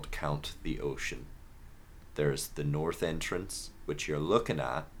you don't count the ocean. There's the north entrance, which you're looking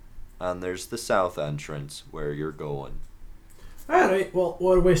at, and there's the south entrance, where you're going. Alright, well,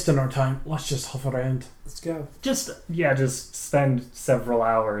 we're wasting our time. Let's just huff around. Let's go. Just spend several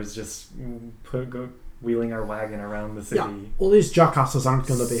hours just wheeling our wagon around the city. Yeah. Well, these jackasses aren't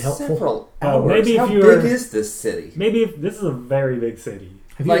going to be helpful. Several Oh, hours. maybe How if you were- big is this city? Maybe if this is a very big city.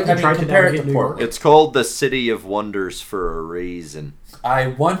 Have you ever tried to compare it navigate to New York? Portland. It's called the City of Wonders for a reason. I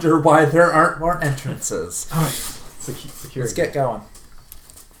wonder why there aren't more entrances. Alright. Security. Let's get going.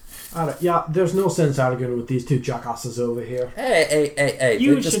 Alright, yeah, there's no sense arguing with these 2 jackasses over here. Hey.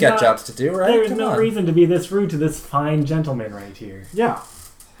 You They just should got not- jobs to do, right? There's Come no on. reason to be this rude to this fine gentleman right here. Yeah.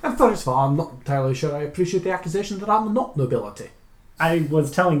 And first of all, I'm not entirely sure I appreciate the accusation that I'm not nobility. I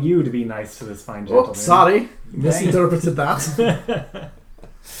was telling you to be nice to this fine gentleman. Oh, sorry. Misinterpreted that.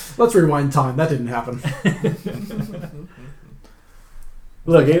 Let's rewind time. That didn't happen.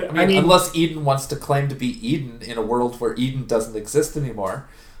 Look, I mean, unless Eden wants to claim to be Eden in a world where Eden doesn't exist anymore.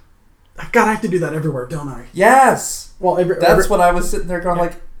 God, I have to do that everywhere, don't I? Yes! Well, That's what I was sitting there going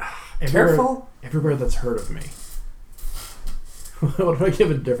like, everywhere, careful. Everywhere that's heard of me. What do I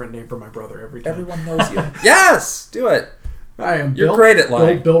give a different name for my brother every time? Everyone knows you. Yes! Do it. I am You're Bill, great at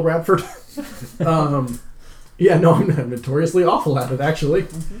lying. Bill Radford. Yeah, no, I'm notoriously awful at it, actually.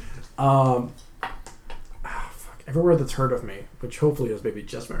 Fuck. Everywhere that's heard of me, which hopefully is maybe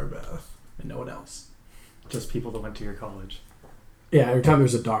just Maribeth and no one else. just people that went to your college. Yeah, every time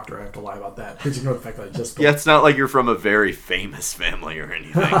there's a doctor, I have to lie about that. Please ignore the fact that I just... Yeah, it's not like you're from a very famous family or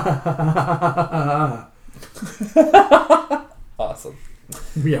anything. Awesome.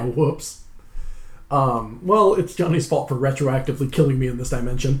 Yeah, whoops. Well, it's Johnny's fault for retroactively killing me in this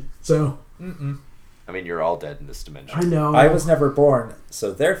dimension, so... I mean, you're all dead in this dimension. I know. I was never born,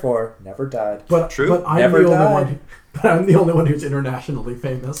 so therefore never died. But, True. But I'm Never the only died. one. But I'm the only one who's internationally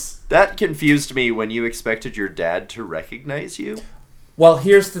famous. That confused me when you expected your dad to recognize you. Well,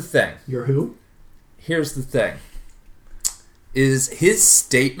 here's the thing. You're who? Here's the thing. Is his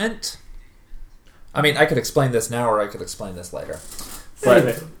statement... I mean, I could explain this now or I could explain this later. Save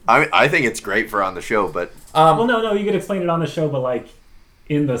it. I think it's great for on the show, but Well, no, you could explain it on the show, but like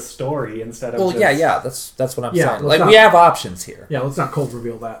in the story instead of. Well, just... yeah, that's what I'm Yeah, saying. let's Like, not- we have options here. Yeah, let's not cold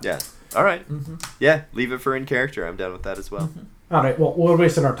reveal that. yeah. All right. Yeah, leave it for in character. I'm down with that as well. Alright, well, we're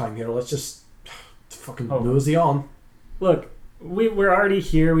wasting our time here. Let's just fucking nosy on. Look, we're already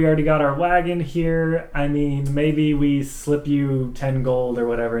here. We already got our wagon here. I mean, maybe we slip you 10 gold or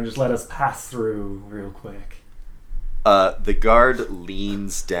whatever and just let us pass through real quick. The guard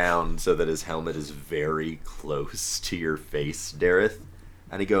leans down so that his helmet is very close to your face, Dareth,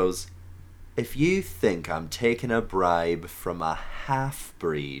 and he goes, "If you think I'm taking a bribe from a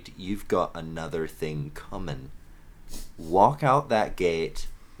half-breed, you've got another thing coming. Walk out that gate,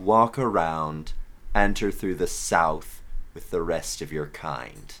 walk around, enter through the south with the rest of your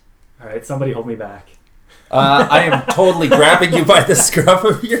kind." All right, somebody hold me back. I am totally grabbing you by the scruff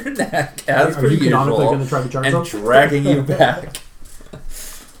of your neck, as Are per you canonically usual, going to try to charge and them? dragging you back.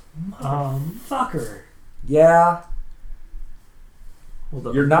 Fucker. Yeah, Hold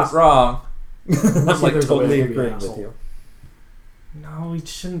up. you're not Let's- wrong. let's I'm see if like there's a way totally to be an agreeing with asshole. you. No, we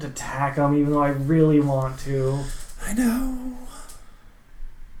shouldn't attack them, even though I really want to. I know.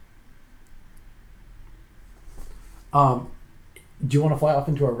 Do you want to fly off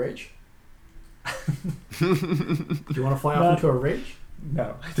into a rage? Do you want to fly off into a rage?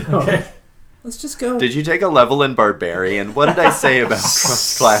 No, I don't. Okay. Let's just go. Did you take a level in Barbarian? What did I say about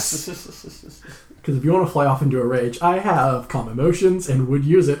cross-class? Because if you want to fly off into a rage, I have calm emotions and would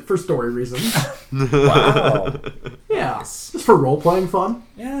use it for story reasons. Wow. Yeah, Nice. just for role-playing fun.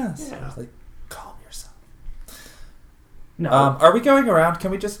 Yes. Yeah. Like, calm yourself. No, Are we going around?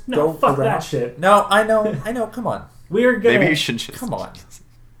 Can we just no, go fuck around? that shit. No, I know. Come on. We're gonna. Maybe you should just... Come on.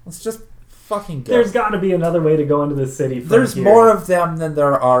 Let's just fucking go. There's got to be another way to go into the city. From There's here. more of them than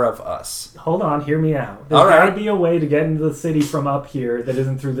there are of us. Hold on, hear me out. There's All right. got to be a way to get into the city from up here that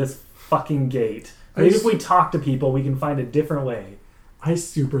isn't through this fucking gate. Maybe if we talk to people, we can find a different way. I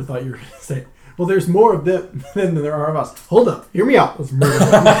super thought you were going to say, Well, there's more of them than there are of us. Hold up. Hear me out. Let's murder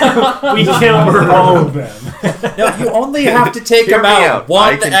them. We killed all of them. No, you only have to take Hear them me out I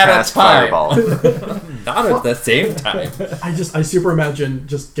one can at a cast time. Fireball. Not at the same time. I super imagine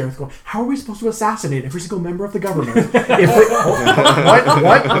just Gareth going, how are we supposed to assassinate every single member of the government? If we,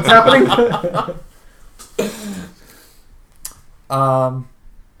 what? What's happening? All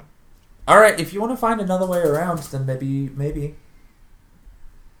right, if you want to find another way around, then maybe.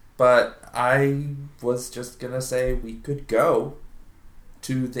 But I was just going to say we could go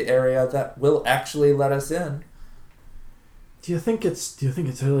to the area that will actually let us in. Do you think it's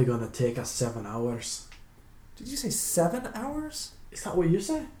really going to take us 7 hours? Did you say 7 hours? Is that what you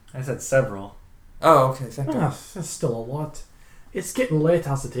say? I said several. Oh, okay, thank God. That's still a lot. It's getting late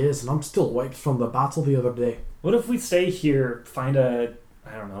as it is, and I'm still wiped from the battle the other day. What if we stay here, find I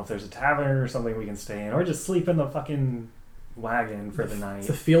don't know if there's a tavern or something we can stay in, or just sleep in the fucking wagon for the night.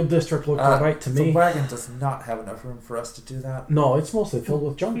 The field district looked alright to me. The wagon does not have enough room for us to do that. No, it's mostly filled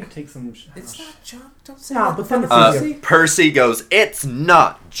with We junk. could take some. It's not junk. Don't say Nah, that. but then it's easier. Percy goes, "It's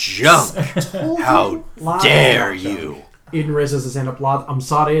not junk. How Lad, dare it's not you?" junk. Eden raises his hand up, lad. I'm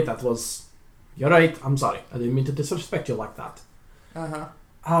sorry, that was... You're right, I'm sorry. I didn't mean to disrespect you like that.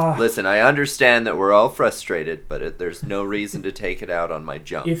 Uh-huh. Listen, I understand that we're all frustrated, but there's no reason to take it out on my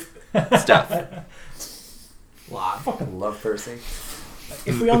junk stuff. Lad, I fucking love Percy.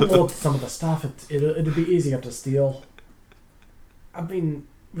 if we unload some of the stuff, it'd be easier to steal. I mean,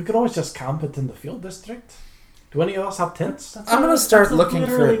 we could always just camp it in the field district. Do any of us have tents? I'm going to start That's looking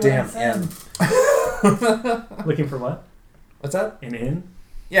for a literally damn what I inn. said. Looking for what? What's that? An inn?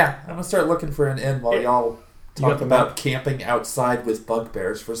 Yeah, I'm going to start looking for an inn while y'all You got talk the about map? camping outside with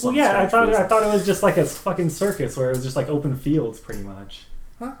bugbears for some Well, yeah, I strange reason. thought it was just like a fucking circus where it was just like open fields, pretty much.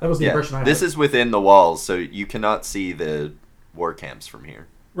 That was the Yeah, impression I had. this is within the walls, so you cannot see the war camps from here.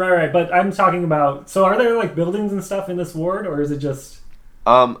 Right, but I'm talking about... So are there like buildings and stuff in this ward, or is it just...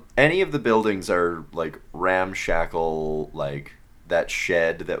 Any of the buildings are like ramshackle, like that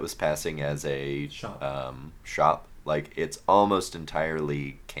shed that was passing as a shop. Like it's almost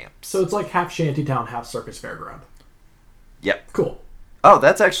entirely camps. So it's like half shantytown, half circus fairground. Yep. Cool. Oh,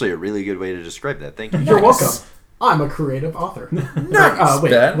 that's actually a really good way to describe that. Thank you. You're welcome. I'm a creative author. Nice,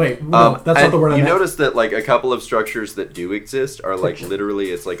 Ben. wait. No, that's not and the word I you meant. notice that like a couple of structures that do exist are like literally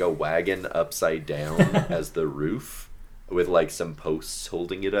it's like a wagon upside down as the roof with like some posts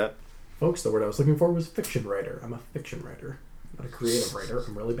holding it up. Folks, the word I was looking for was fiction writer. I'm a fiction writer, not a creative writer.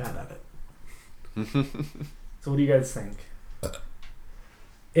 I'm really bad at it. So what do you guys think?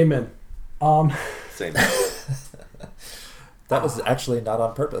 Amen. Same. That was actually not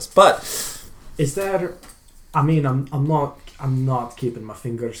on purpose, but Is there? I mean, I'm not keeping my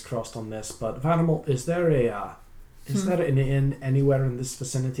fingers crossed on this, but Vanimal, is there an inn anywhere in this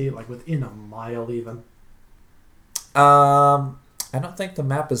vicinity, like within a mile even? I don't think the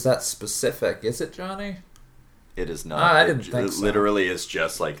map is that specific, is it, Johnny? It is not. I didn't It think so. literally is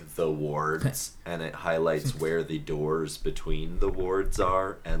just like the wards, and it highlights where the doors between the wards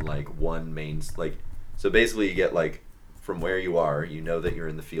are, and like one main like. So basically, you get like from where you are, you know that you're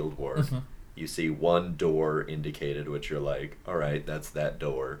in the field ward. Mm-hmm. You see one door indicated, which you're like, all right, that's that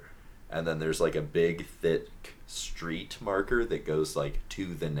door, and then there's like a big thick street marker that goes like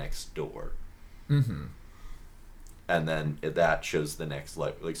to the next door. Mm-hmm. And then that shows the next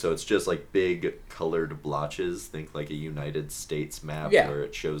like so it's just like big colored blotches. Think like a United States map where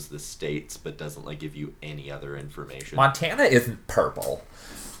it shows the states but doesn't like give you any other information. Montana isn't purple.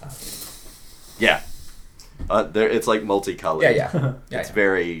 Yeah, there it's like multicolored. Yeah. It's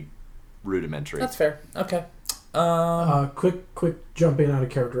very rudimentary. That's fair. Okay. Quick jumping out of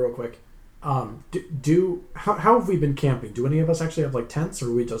character real quick. How have we been camping? Do any of us actually have like tents, or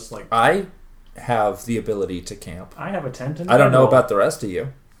are we just like? I have the ability to camp. I have a tent and I don't know bedroll. about the rest of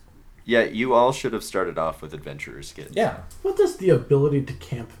you. Yeah, you all should have started off with adventurer's skins. Yeah. What does the ability to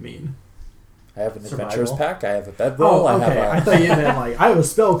camp mean? I have an Survival. adventurer's pack. I have a bedroll. Oh, okay. I I have thought you meant like I have a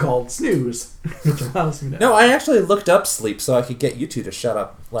spell called Snooze, which allows me to. No, I actually looked up sleep so I could get you two to shut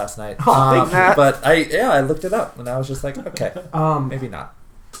up last night. Oh, thank you. But I looked it up and I was just like, okay, maybe not.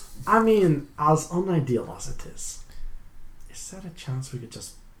 I mean, as unideal as it is there a chance we could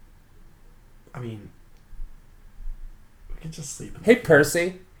just? I mean, we could just sleep. Hey,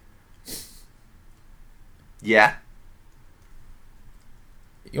 Percy. Yeah.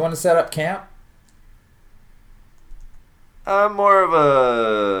 You want to set up camp? I'm more of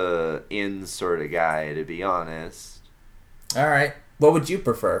a inn sort of guy, to be honest. All right. What would you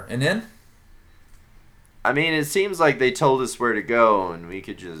prefer? An inn? I mean, it seems like they told us where to go, and we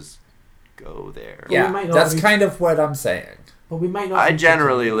could just go there. we Yeah, might not that's be- kind of what I'm saying. But we might not. I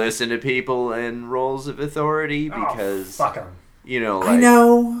generally listen to people in roles of authority because, fuck him. you know, like, I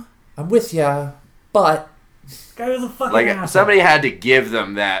know. I'm with ya, but This guy was a fucking like asshole. somebody had to give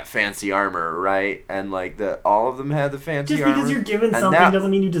them that fancy armor, right? And like all of them had the fancy Just armor. because you're given And something that-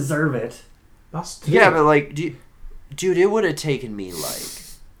 doesn't mean you deserve it. That's true. Yeah, but like, dude, it would have taken me like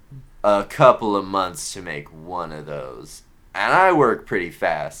a couple of months to make one of those, and I work pretty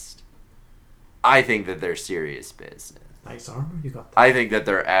fast. I think that they're serious business. Nice armor you got there. I think that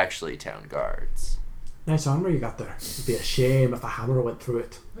they're actually town guards. Nice armor you got there. It'd be a shame if a hammer went through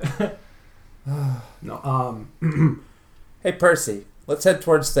it. No. hey, Percy, let's head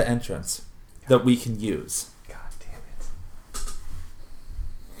towards the entrance that we can use. God damn it.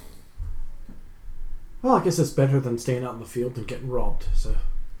 Well, I guess it's better than staying out in the field and getting robbed. So.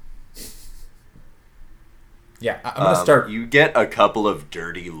 Yeah, I'm gonna start. You get a couple of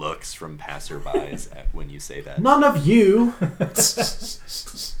dirty looks from passerbys when you say that. None of you.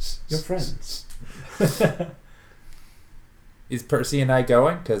 Your friends. Is Percy and I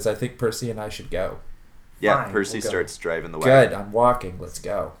going? Because I think Percy and I should go. Yeah, Fine, Percy we'll go. starts driving the Good, wagon. I'm walking. Let's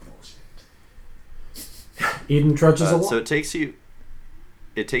go. Eden trudges along. So it takes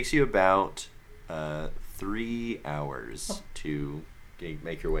you about 3 hours to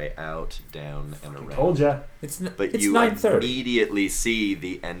make your way out, down, and around. Told ya. It's But it's you 9:30. immediately see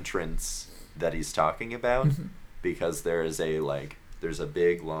the entrance that he's talking about because there's a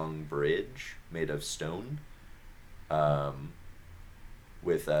big long bridge made of stone.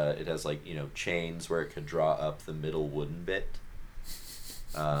 With it has chains where it could draw up the middle wooden bit.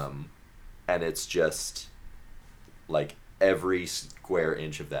 And it's just like every square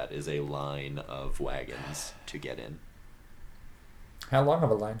inch of that is a line of wagons to get in. How long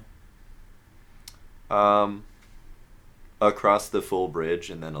of a line? Across the full bridge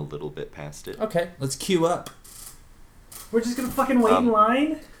and then a little bit past it. Okay, let's queue up. We're just gonna fucking wait in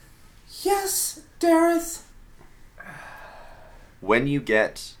line? Yes, Dareth. When you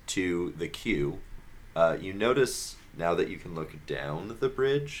get to the queue, you notice, now that you can look down the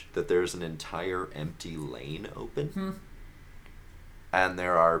bridge, that there's an entire empty lane open. And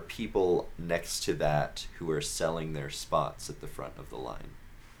there are people next to that who are selling their spots at the front of the line.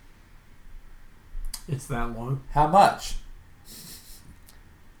 It's that long. How much?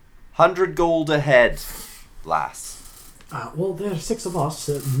 100 gold ahead, lass. Well, there's 6 of us.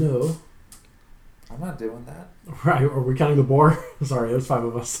 No. I'm not doing that. Right, are we counting the boar? Sorry, there's 5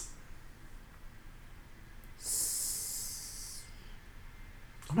 of us.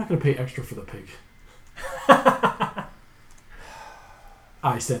 I'm not going to pay extra for the pig.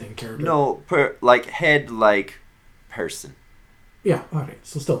 I said in character. No, head like person. Yeah, alright.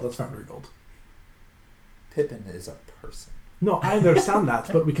 So still, that's 500 gold. Pippin is a person. No, I understand that,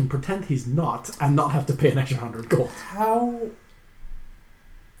 but we can pretend he's not and not have to pay an extra 100 gold. How?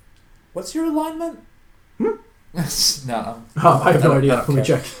 What's your alignment? No. I have no idea. Okay. Let me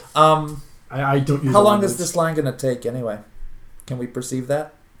check. I don't use How long is alignments. this line gonna take anyway? Can we perceive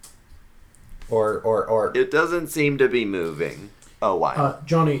that? Or It doesn't seem to be moving. Oh, why?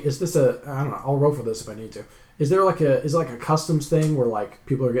 Johnny, is this I don't know, I'll roll for this if I need to. Is it like a customs thing where like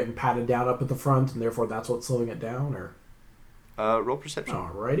people are getting patted down up at the front and therefore that's what's slowing it down, or? Roll perception.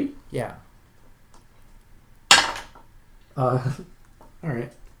 Alrighty. yeah.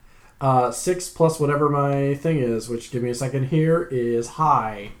 Alright. 6 plus whatever my thing is, which give me a second here, is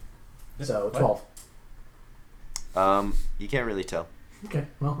high. So 12. You can't really tell. Okay,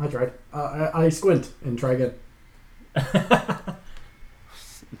 well, I tried. I squint and try again.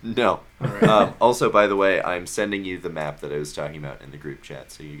 No. Alright. Also, by the way, I'm sending you the map that I was talking about in the group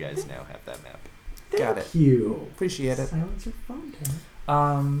chat, so you guys now have that map. Got it. Thank you. Appreciate it. Silence your phone,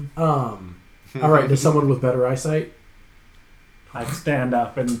 Um. Alright, does someone with better eyesight? I stand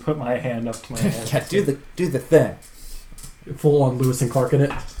up and put my hand up to my head. Yeah, do the thing. Full on Lewis and Clark in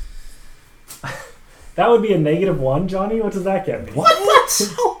it. That would be a -1, Johnny? What does that get me? What?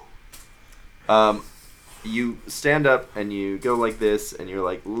 You stand up and you go like this, and you're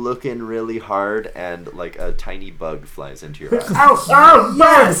like looking really hard, and like a tiny bug flies into your eye. Ow!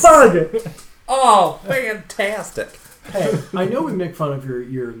 Yes! Bug! Oh, fantastic! Hey, I know we make fun of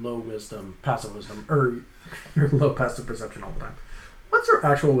your low wisdom, passive wisdom, or your low passive perception all the time. What's your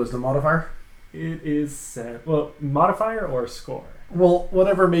actual wisdom modifier? It is modifier or score? Well,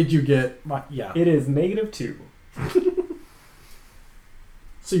 whatever made you get yeah. It is -2.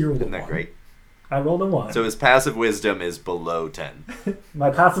 So you're Isn't that great? I rolled a 1. So his passive wisdom is below 10. My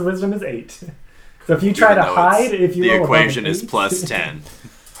passive wisdom is 8. So if you try Even to though hide, if you the roll equation above is an 8, plus 10.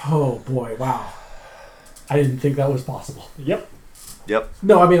 Oh boy, wow. I didn't think that was possible. Yep. Yep.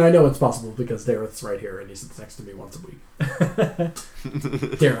 No, I mean, I know it's possible because Dareth's right here and he sits next to me once a week.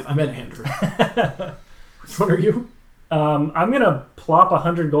 Dareth, I meant Andrew. Which one are you? I'm going to plop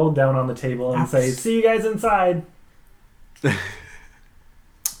 100 gold down on the table and say, see you guys inside.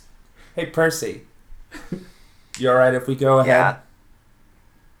 Hey, Percy. You alright if we go ahead? Yeah.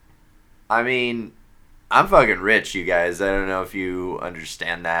 I mean, I'm fucking rich, you guys. I don't know if you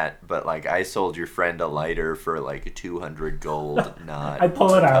understand that, but like, I sold your friend a lighter for like 200 gold not I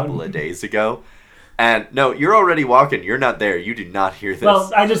pull it a out. couple of days ago. And no, you're already walking. You're not there. You do not hear this.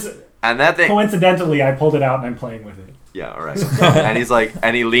 Well, I just... And that thing... Coincidentally, I pulled it out and I'm playing with it. Yeah, all right. And he's like,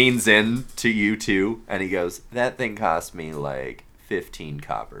 and he leans in to you two, and he goes, that thing cost me like 15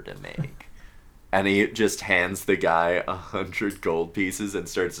 copper to make. And he just hands the guy 100 gold pieces and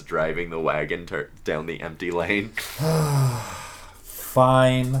starts driving the wagon down the empty lane.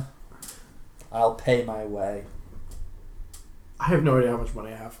 Fine. I'll pay my way. I have no idea how much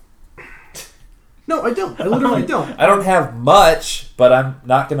money I have. No, I don't. I literally don't. I don't have much, but I'm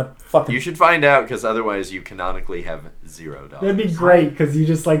not gonna fucking... You should find out, because otherwise you canonically have $0. That'd be great, because you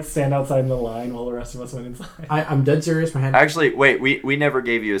just like stand outside in the line while the rest of us went inside. I'm dead serious. My hand. Actually, wait, we never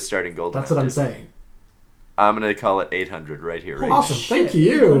gave you a starting gold. That's what I'm saying. I'm going to call it 800 right here. Right Awesome. shit. Thank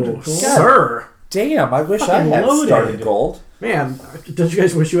you, 800 gold. sir. Damn, I wish I Fucking had loaded. started gold. Man, don't you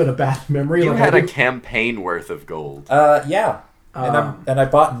guys wish you had a bad memory? You like had I a do? campaign worth of gold. Yeah. And I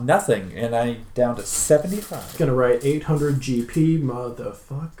bought nothing, and I'm down to 75. Gonna write 800 GP,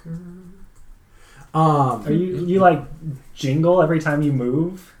 motherfucker. Are you like jingle every time you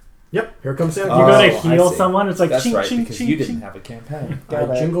move? Yep, here comes Santa. You go I to heal see. someone, it's like That's ching, right, ching, because ching, you didn't ching. have a campaign.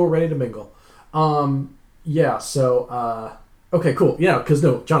 Jingle ready to mingle. Yeah, so, okay, cool. Yeah, because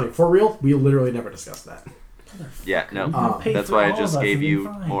no, Johnny, for real, we literally never discussed that. Yeah, no. You can pay That's for why I all just of us gave and you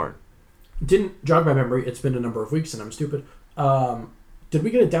you're fine. more. Didn't jog my memory. It's been a number of weeks and I'm stupid. Did we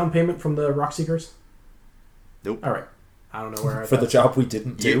get a down payment from the Rock Seekers? Nope. All right. I don't know where I For the job we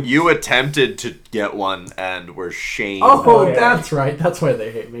didn't do. You attempted to get one and were shamed. Oh, yeah. that's right. That's why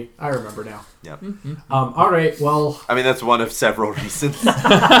they hate me. I remember now. Yeah. All right. Well, I mean, that's one of several reasons.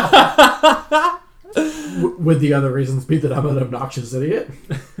 would the other reasons be that I'm an obnoxious idiot?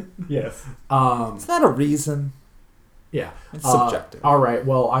 Yes. It's not a reason. Yeah. It's subjective. All right.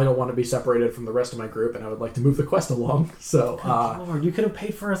 Well, I don't want to be separated from the rest of my group, and I would like to move the quest along. So, Lord, you could have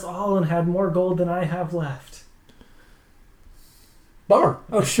paid for us all and had more gold than I have left. bummer.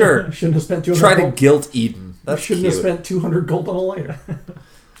 Oh, sure. I shouldn't have spent 200 Try to gold. guilt Eden. I That's shouldn't cute. have spent 200 gold on a lighter.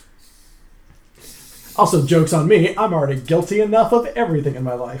 Also, joke's on me. I'm already guilty enough of everything in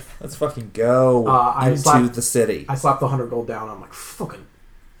my life. Let's fucking go I into slapped- the city. I slapped the 100 gold down. I'm like, fucking,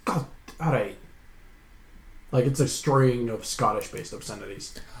 God, alright. Like, it's a string of Scottish-based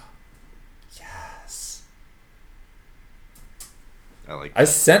obscenities. Yes. I like I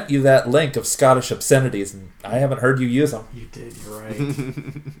sent you that link of Scottish obscenities, and I haven't heard you use them. You did, you're right.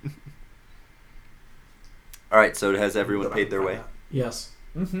 All right, so has everyone But I paid can their find way? that. Yes.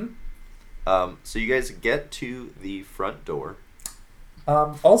 Mm-hmm. So you guys get to the front door.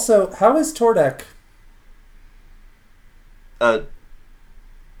 Also, how is Tordek?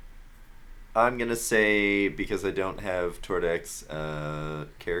 I'm gonna say, because I don't have Tordek's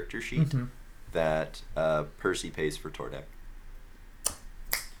character sheet, Mm-hmm. that Percy pays for Tordek.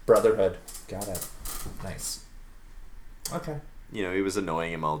 Brotherhood. Got it. Nice. Okay. You know, he was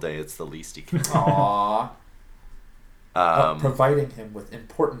annoying him all day. It's the least he can do. Aww. Providing him with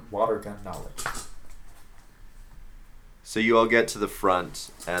important water gun knowledge. So you all get to the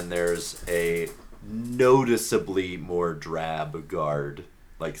front, and there's a noticeably more drab guard,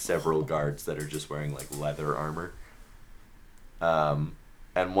 like several guards that are just wearing like leather armor.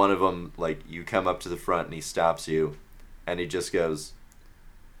 And one of them, like, you come up to the front and he stops you, and he just goes,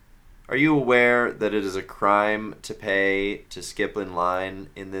 "Are you aware that it is a crime to pay to skip in line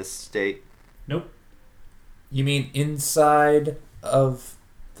in this state?" Nope. You mean inside of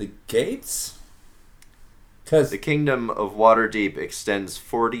the gates? Because The kingdom of Waterdeep extends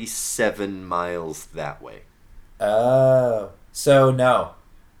 47 miles that way. oh, so no,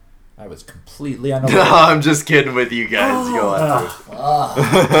 I was completely unaware. No, I'm just kidding with you guys. Go on through.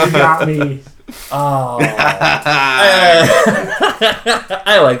 You got me. Oh,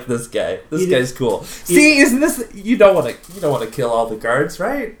 I like this guy. This guy's cool. See, isn't this? You don't want to kill all the guards,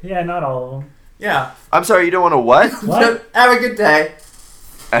 right? Yeah, not all of them. Yeah. I'm sorry, you don't want to what? What? Have a good day.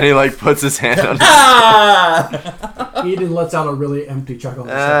 And he like puts his hand on his... Ah! Eden lets out a really empty chuckle.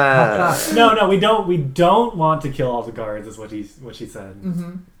 No, we don't want to kill all the guards. Is what she said.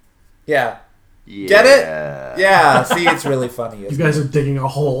 Mm-hmm. Yeah. Yeah. Get it? Yeah. See, it's really funny. You Isn't guys it? are digging a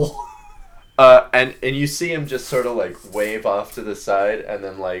hole. And you see him just sort of like wave off to the side, and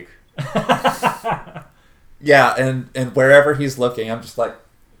then like. Yeah, and wherever he's looking, I'm just like.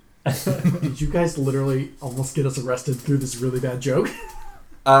 Did you guys literally almost get us arrested through this really bad joke?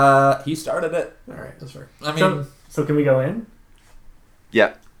 He started it. All right, that's fair. I mean, so can we go in?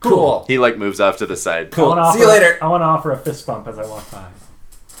 Yeah. cool. He like moves off to the side. Cool. See you later. I want to offer a fist bump as I walk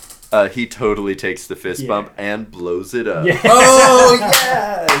by. He totally takes the fist bump and blows it up. Yeah. Oh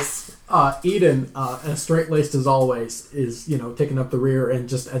yes. Eden, as straight-laced as always, is taking up the rear and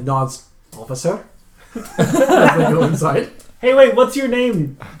just nods, officer, as they go inside. Hey, wait, what's your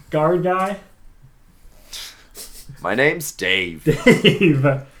name, guard guy? My name's Dave. Dave.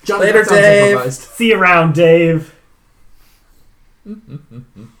 Johnny, Later, that sounds Dave. improvised. See you around, Dave.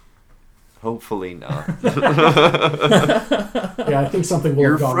 Hopefully not. Yeah, I think something will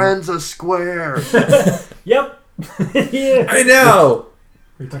Your have gone. friend's a square. Yep. Yeah. I know.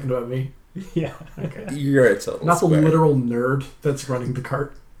 Are you talking about me? Yeah. Okay. You're a total Not square. the literal nerd that's running the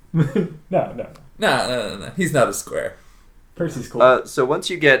cart. No. No. He's not a square. Percy's cool. So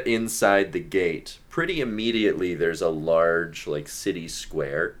once you get inside the gate, pretty immediately there's a large like city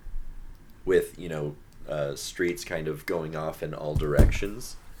square with streets kind of going off in all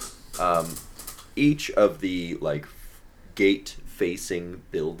directions. Each of the like gate facing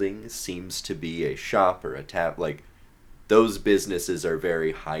buildings seems to be a shop or a tap. Like those businesses are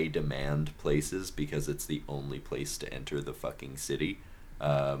very high demand places because it's the only place to enter the fucking city.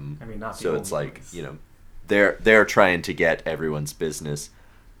 I mean, not the so only it's like place. they're trying to get everyone's business.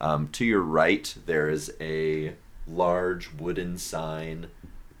 To your right, there is a large wooden sign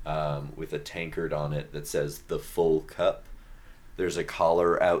with a tankard on it that says "The Full Cup." There's a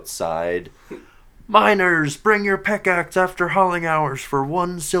collar outside. Miners, bring your pickaxe after hauling hours for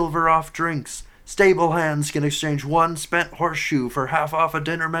 1 silver off drinks. Stable hands can exchange 1 spent horseshoe for half off a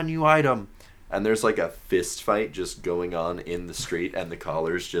dinner menu item. And there's like a fist fight just going on in the street, and the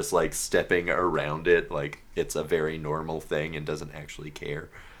collar's just like stepping around it like it's a very normal thing and doesn't actually care.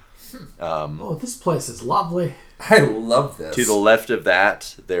 Oh, this place is lovely. I love this. To the left of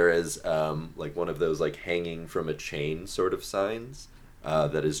that, there is like one of those like hanging from a chain sort of signs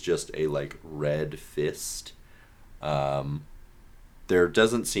that is just a like red fist. There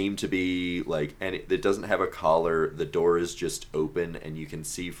doesn't seem to be like any. It doesn't have a collar. The door is just open, and you can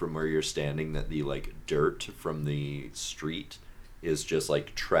see from where you're standing that the like dirt from the street is just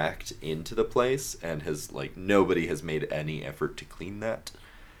like tracked into the place, and has like nobody has made any effort to clean that.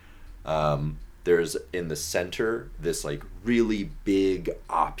 There's in the center this like really big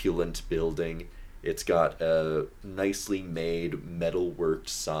opulent building. It's got a nicely made metalworked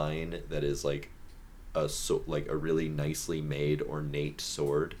sign that is like a really nicely made ornate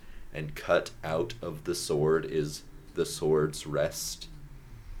sword, and cut out of the sword is the sword's rest.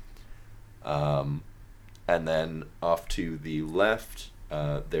 And then off to the left,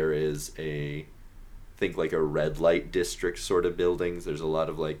 there is think like a red light district sort of buildings. There's a lot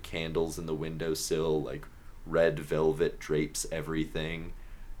of like candles in the windowsill, like red velvet drapes everything,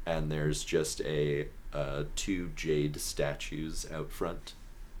 and there's just 2 jade statues out front.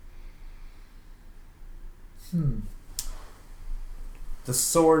 The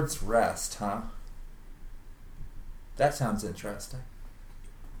sword's rest, huh? That sounds interesting.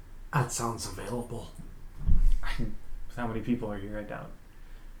 That sounds available. How many people are here? I doubt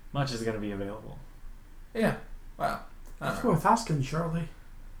much is going to be available. Yeah. Wow. It's worth asking, surely.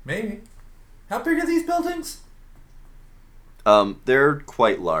 Maybe. How big are these buildings? They're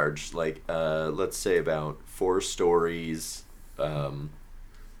quite large, like let's say about 4 stories, and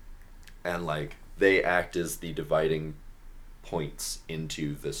like they act as the dividing points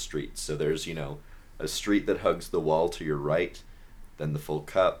into the street. So there's a street that hugs the wall to your right, then the Full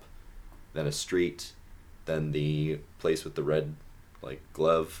Cup, then a street, then the place with the red like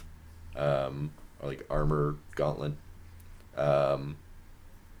glove, or like armor gauntlet. Then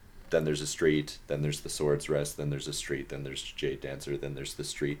there's a street, then there's the Sword's Rest, then there's a street, then there's Jade Dancer, then there's the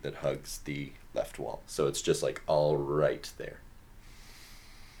street that hugs the left wall. So it's just like all right there.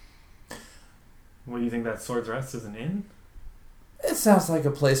 What do you think that Sword's Rest is an inn? It sounds like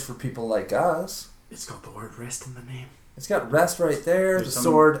a place for people like us. It's got the word rest in the name. It's got rest right there, There's the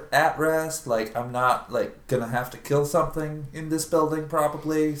sword at rest. Like, I'm not, like, gonna have to kill something in this building,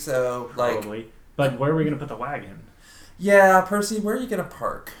 probably. So, like... Probably. But where are we going to put the wagon? Yeah, Percy, where are you gonna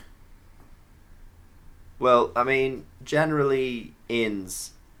park? Well, I mean, generally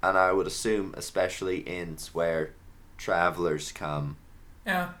inns, and I would assume especially inns where travelers come,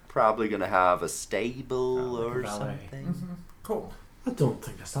 Yeah. probably going to have a stable like a or valet. something. Mm-hmm. Cool. I don't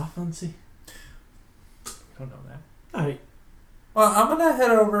think that's that fancy. I don't know that. Well, I'm gonna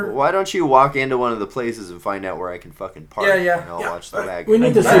head over. Why don't you walk into one of the places and find out where I can fucking park? Yeah. And I'll watch the wagon. We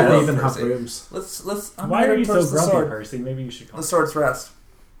need to see if Percy. they even have rooms. Let's. I'm Why are headed you so towards the grumpy, sword. Percy? Maybe you should call The sword's rest.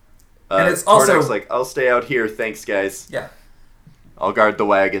 And it's also- Tordek's like, I'll stay out here. Thanks, guys. Yeah. I'll guard the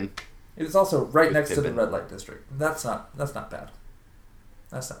wagon. It is also right With next to the Pippin. red light district. That's not bad.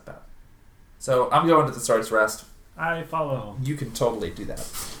 That's not bad. So I'm going to the sword's rest. I follow. You can totally do that.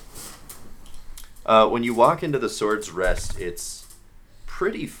 When you walk into the Sword's Rest, it's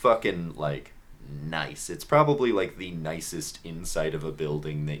pretty fucking, like, nice. It's probably, like, the nicest inside of a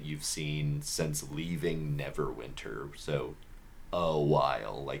building that you've seen since leaving Neverwinter. So, a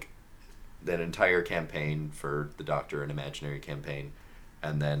while. Like, that entire campaign for the Doctor and Imaginary campaign,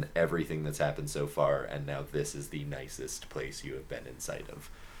 and then everything that's happened so far, and now this is the nicest place you have been inside of.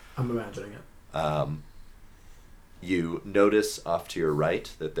 I'm imagining it. You notice off to your right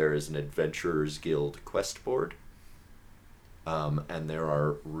that there is an Adventurers Guild quest board. And there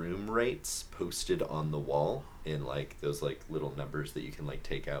are room rates posted on the wall in like those like little numbers that you can like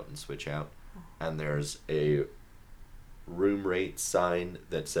take out and switch out. And there's a room rate sign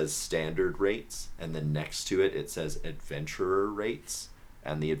that says standard rates, and then next to it says adventurer rates,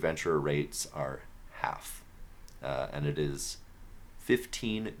 and the adventurer rates are half. And it is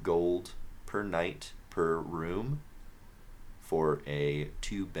 15 gold per night per room for a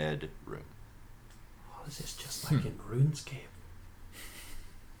 2-bed room. Oh, this is just like in RuneScape.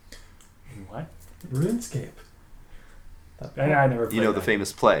 In what? RuneScape. I never played You know the that.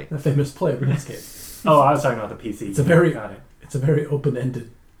 famous play. The famous play, RuneScape. Oh, I was talking about the PC. It's a very, Got it. it's a very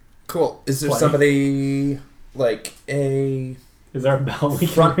open-ended. Cool. Is there Play. somebody like a Is there a bell we can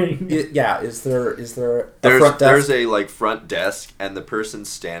front? ring? Yeah. Is there a There's front desk? there's a like front desk, and the person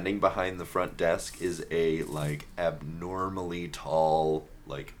standing behind the front desk is a like abnormally tall,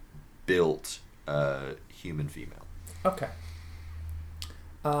 like built human female. Okay.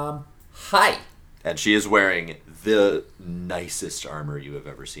 Hi. And she is wearing the nicest armor you have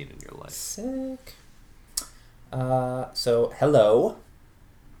ever seen in your life. Sick. So hello.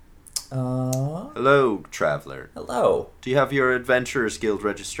 Hello, traveler. Hello. Do you have your Adventurers Guild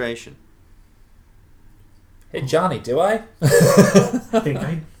registration? Hey Johnny, do I? I think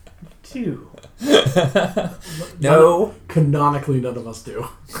I do. No. Canonically, none of us do.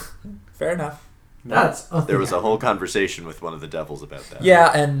 Fair enough. That's a There thing. was a whole conversation with one of the devils about that.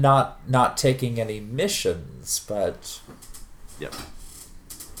 Yeah, and not taking any missions, but Yep.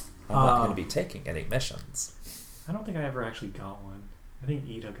 I'm not going to be taking any missions. I don't think I ever actually got one. I think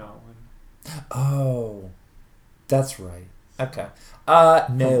Ida got one. Oh, that's right. Okay.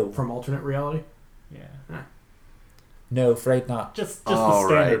 No, From alternate reality. Yeah. no, afraid not. Just the All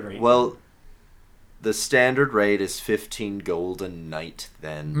standard right. rate. Well, the standard rate is 15 gold a night.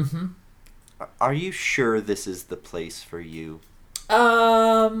 Then, Mm-hmm. Are you sure this is the place for you?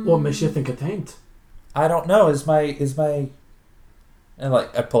 What makes you think it ain't? I don't know. Is my and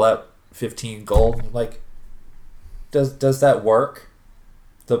like I pull out 15 gold. Like, does that work?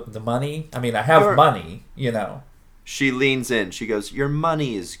 The money. I mean, I have You're- money. You know. She leans in. She goes, "Your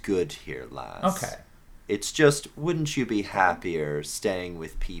money is good here, lass. Okay. It's just, wouldn't you be happier staying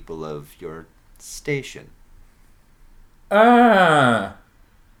with people of your station?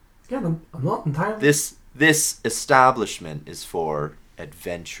 Yeah, I'm not entirely. This establishment is for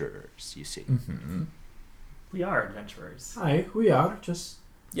adventurers, you see." Mm-hmm. we are adventurers. Aye, we are just.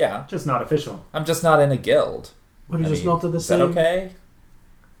 Yeah. Just not official. I'm just not in a guild. We're I just mean, not to the is that same. okay?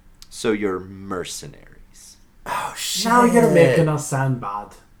 So you're mercenaries. Oh shit! Now you're making us sound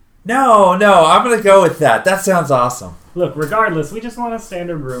bad. No, I'm gonna go with that. That sounds awesome. Look, regardless, we just want a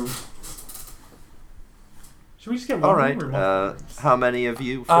standard room. Should we just get one All right. room or multiple rooms? How many of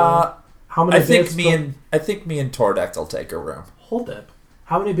you? Phil? How many? I think beds me per- and Tordek will take a room. Hold up.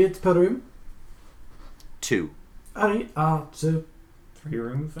 How many beds per room? 2. Alright, so 3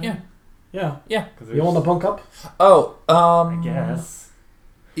 rooms then? Yeah. yeah. 'Cause You want to bunk up? Oh, I guess.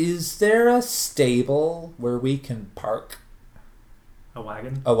 is there a stable where we can park A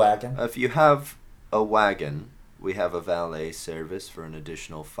wagon? a wagon? If you have a wagon, we have a valet service for an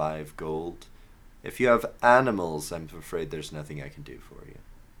additional 5 gold. If you have animals, I'm afraid there's nothing I can do for you.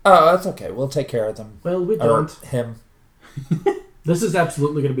 Oh, that's okay. We'll take care of them. Well, we Or don't. him. This is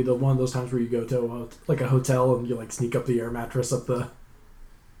absolutely going to be the one of those times where you go to like a hotel and you like sneak up the air mattress up the.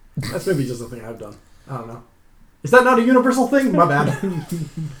 That's maybe just a thing I've done. I don't know. Is that not a universal thing? My bad.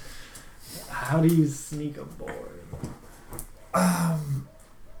 How do you sneak aboard?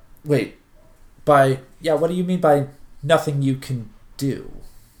 Wait. What do you mean by nothing you can do?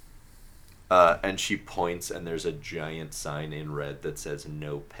 And she points, and there's a giant sign in red that says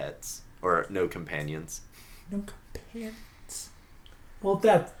 "No pets" or "No companions." No companions. Well,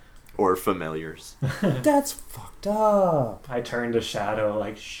 that... Or familiars. That's fucked up. I turn to Shadow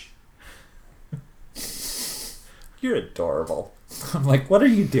like, shh. You're adorable. I'm like, what are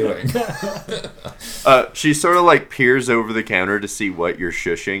you doing? She sort of like peers over the counter to see what you're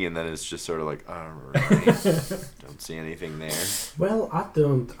shushing, and then it's just sort of like, alright. Don't see anything there. Well, I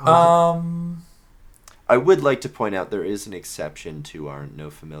don't... I would like to point out there is an exception to our no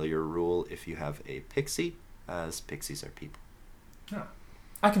familiar rule if you have a pixie, as pixies are people. Oh.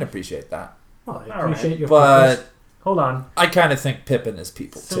 I can appreciate that. Well, I All appreciate right. your But progress. Hold on. I kind of think Pippin is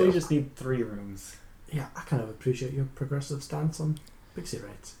people, So too. we just need 3 rooms. Yeah, I kind of appreciate your progressive stance on pixie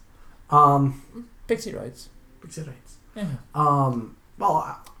rights. Pixie rights. Pixie rights. Yeah.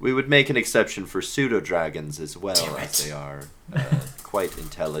 Well, We would make an exception for pseudo-dragons as well, Damn as it. they are quite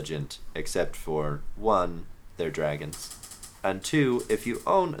intelligent, except for, 1, they're dragons, and 2, if you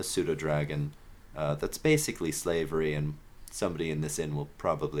own a pseudo-dragon, that's basically slavery, and somebody in this inn will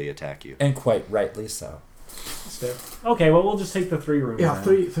probably attack you. And quite rightly so. that's fair. Okay, well, we'll just take the 3 rooms. Yeah,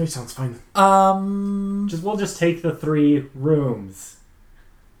 then. three sounds fine. We'll just take the 3 rooms.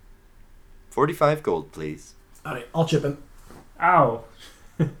 45 gold, please. Alright, I'll chip in. Ow.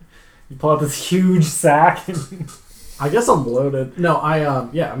 You pull out this huge sack. And I guess I'm bloated. No, I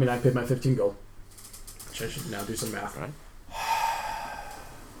paid my 15 gold. Which I should now do some math. Right.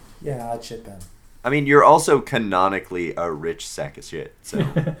 Yeah, I'd chip in. I mean, you're also canonically a rich sack of shit, so...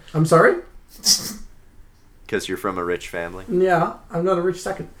 I'm sorry? Because you're from a rich family. Yeah, I'm not a rich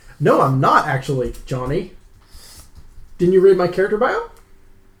second. No, I'm not actually, Johnny. Didn't you read my character bio?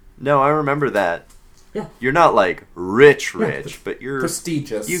 No, I remember that. Yeah. You're not, like, rich, Yeah, but you're...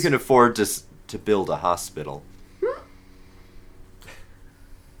 Prestigious. You can afford to build a hospital.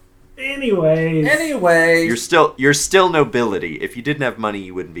 Anyways. Anyway. You're still nobility. If you didn't have money,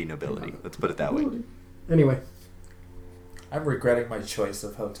 you wouldn't be nobility. Let's put it that way. Anyway. I'm regretting my choice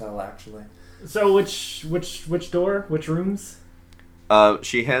of hotel, actually. So which door? Which rooms?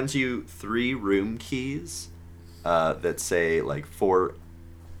 She hands you 3 room keys that say, like, 4F,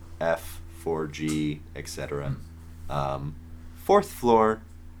 4G, etc. 4th floor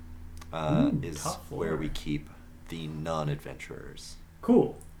is top floor. where we keep the non-adventurers.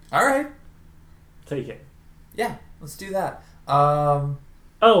 Cool. All right. Take it. Yeah, let's do that. Oh,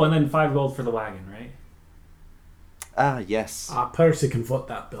 and then 5 gold for the wagon, right? Ah, yes. Percy can foot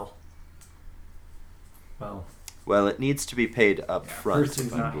that bill. Well, Well, it needs to be paid up Yeah, front Thurston's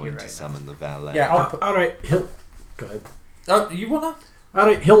if I'm not going here to right summon the valet. Yeah, I'll put... Alright, he'll... Go ahead. Oh, you wanna?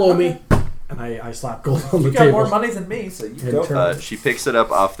 Alright, he'll owe me. And I slap gold on the You got table. more money than me, so you In go. turn. She picks it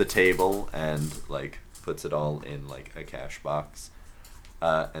up off the table and, like, puts it all in, like, a cash box.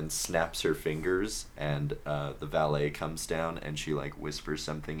 And snaps her fingers, and the valet comes down, and she, like, whispers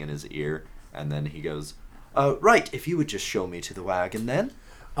something in his ear, and then he goes, right, if you would just show me to the wagon, then.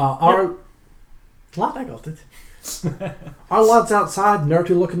 Our... Lad, I got it. Our lad's outside, nerdy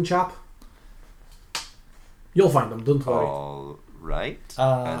looking chap. You'll find him, don't worry. All right.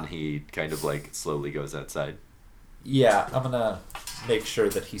 And he kind of, like, slowly goes outside. Yeah, I'm gonna make sure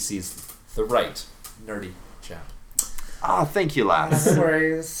that he sees the right nerdy chap. Ah, thank you, lass. No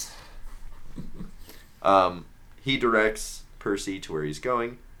worries. He directs Percy to where he's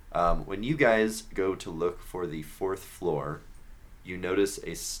going. When you guys go to look for the 4th floor, you notice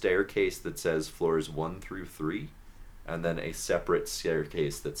a staircase that says floors 1 through 3, and then a separate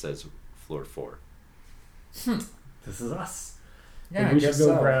staircase that says floor 4. this is us. Yeah, we I should guess go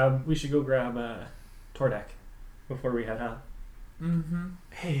so. grab Tordek before we head out. Mm-hmm.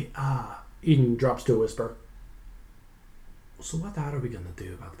 Hey, Eden drops to a whisper. So what are we gonna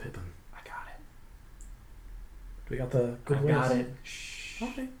do about Pippin? I got it. We got the good I ways. got it. Shh.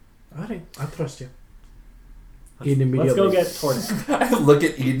 Alright, I trust you. Let's, Eden let's go immediately. get Tordek. I look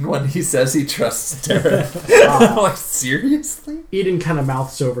at Eden when he says he trusts Tara. I'm like, seriously? Eden kind of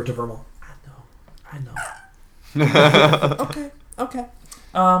mouths over to Vermal. I know. Okay.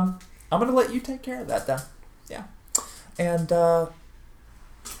 I'm gonna let you take care of that then. Yeah. And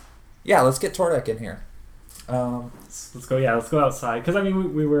yeah, let's get Tordek in here. Let's go. Yeah, let's go outside. Because I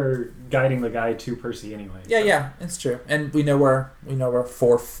mean, we were guiding the guy to Percy anyway. Yeah, it's true. And we know where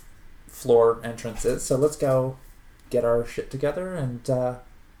 4th floor entrance is. So let's go get our shit together and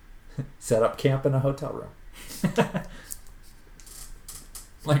set up camp in a hotel room.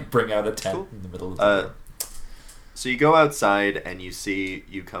 Like bring out a tent Cool. in the middle of the room. So you go outside, and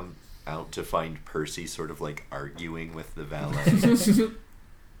you come out to find Percy sort of, like, arguing with the valet.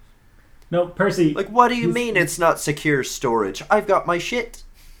 No, Percy. Like, what do you mean it's not secure storage? I've got my shit.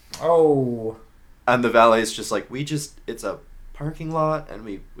 Oh. And the valet's just like, it's a parking lot, and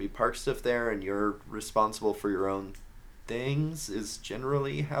we park stuff there, and you're responsible for your own things is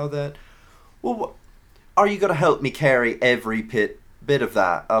generally how that... Well, are you going to help me carry every bit of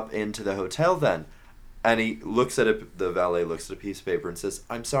that up into the hotel then? And he looks at it, the valet looks at a piece of paper and says,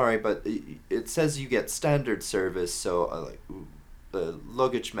 I'm sorry, but it says you get standard service, so the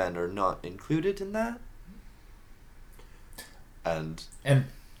luggage men are not included in that? And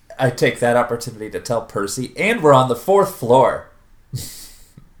I take that opportunity to tell Percy, and we're on the 4th floor.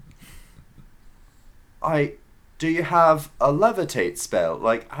 Do you have a levitate spell?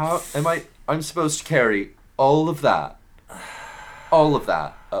 Like, how am I'm supposed to carry all of that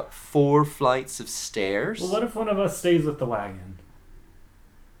up 4 flights of stairs? Well, what if one of us stays with the wagon?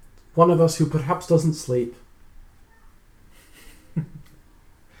 One of us who perhaps doesn't sleep.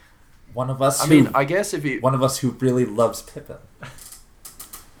 One of us. I guess if you. One of us who really loves Pippin.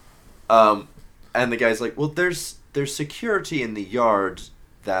 And the guy's like, well, there's security in the yard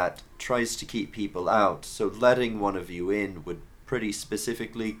that tries to keep people out, so letting one of you in would pretty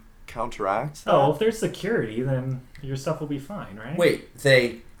specifically counteract that. Oh, if there's security, then your stuff will be fine, right? Wait,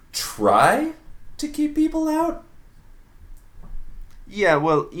 they try to keep people out? Yeah,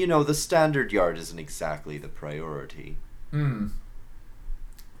 well, the standard yard isn't exactly the priority. I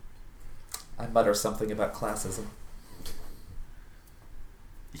mutter something about classism.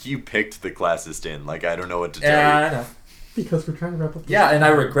 You picked the classist in, like, I don't know what to Yeah, tell you. I know. Because we're trying to wrap up the Yeah, and I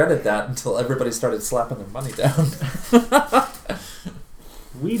regretted that until everybody started slapping their money down.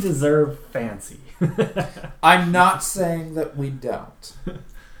 We deserve fancy. I'm not saying that we don't.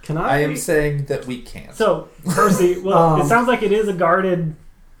 Can I am saying that we can't. So, Percy, well, it sounds like it is a guarded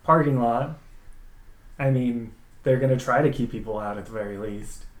parking lot. I mean, they're going to try to keep people out at the very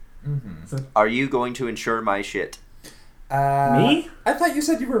least. Mm-hmm. So, Are you going to insure my shit? me? I thought you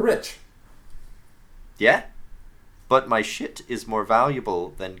said you were rich. Yeah? But my shit is more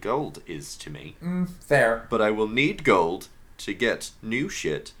valuable than gold is to me. Fair. But I will need gold to get new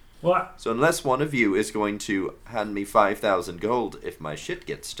shit. What? So unless one of you is going to hand me 5,000 gold if my shit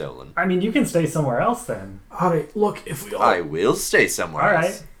gets stolen, I mean, you can stay somewhere else then. Alright, look, if we all... I will stay somewhere All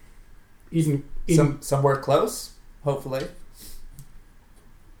else. right. Eden, Somewhere close, hopefully.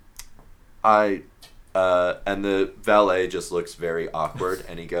 And the valet just looks very awkward,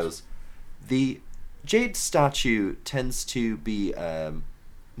 and he goes, the jade statue tends to be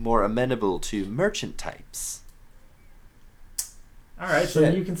more amenable to merchant types. All right, so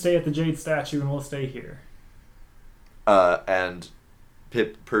Shit. you can stay at the Jade statue and we'll stay here. And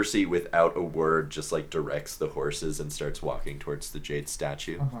Percy, without a word, just like directs the horses and starts walking towards the jade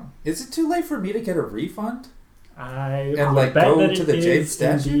statue. Is it too late for me to get a refund? I And, would like, bet go that to it the Jade is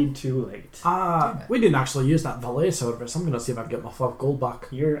statue? indeed too late. we didn't actually use that valet service. I'm going to see if I can get my 5 gold back.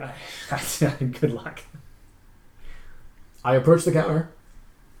 Good luck. I approach the counter,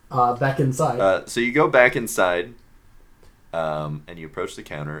 back inside. So you go back inside, and you approach the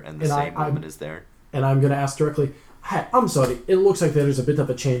counter, and the same woman is there. And I'm going to ask directly, hey, I'm sorry, it looks like there's a bit of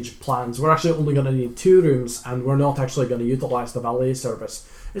a change of plans. We're actually only going to need 2 rooms, and we're not actually going to utilize the valet service.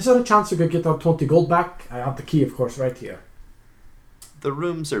 Is there a chance we could get our 20 gold back? I have the key, of course, right here. The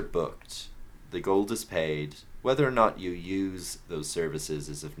rooms are booked. The gold is paid. Whether or not you use those services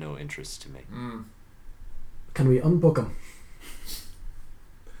is of no interest to me. Can we unbook them?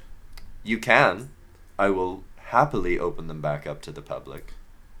 You can. I will happily open them back up to the public.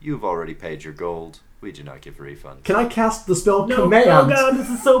 You've already paid your gold. We do not give refunds. Can I cast the spell No, command? oh god, this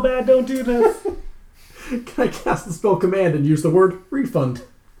is so bad, don't do this. Can I cast the spell command and use the word refund?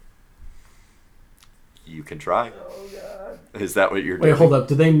 You can try. Oh god. Is that what you're Wait, doing? hold up.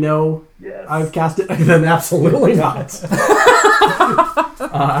 Do they know Yes. I've cast it? Then absolutely not.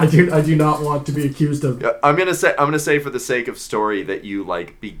 I do not want to be accused of... Yeah, I'm gonna say for the sake of story that you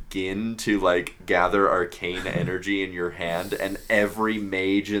like begin to like gather arcane energy in your hand, and every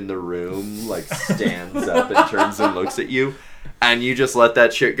mage in the room like stands up and turns and looks at you, and you just let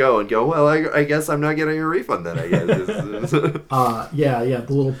that shit go and go, well, I guess I'm not getting a refund then. I guess. Yeah.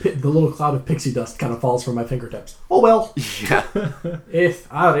 The little cloud of pixie dust kind of falls from my fingertips. Oh well. Yeah.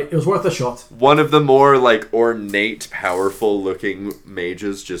 It was worth a shot. One of the more like ornate, powerful looking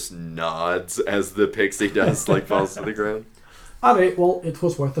mages just nods as the pixie dust like falls to the ground. Alright, well, it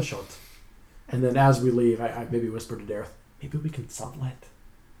was worth a shot. And then as we leave, I maybe whisper to Dareth, maybe we can sublet.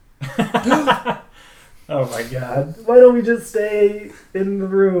 Oh my god. Why don't we just stay in the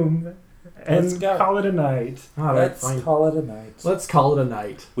room and Let's go. call it a night? Alright, Let's fine. call it a night. Let's call it a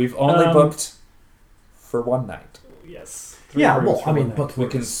night. We've only booked for one night. Yes. Yeah, rooms well, for I mean, one night. but We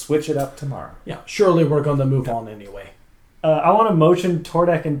can switch it up tomorrow. yeah, surely we're going to move on anyway. I want to motion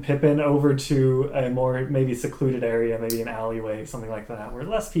Tordek and Pippin over to a more maybe secluded area, maybe an alleyway, something like that, where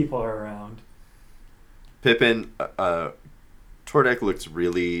less people are around. Pippin Tordek looks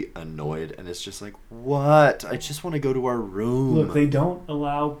really annoyed and is just like, what? I just want to go to our room. Look, they don't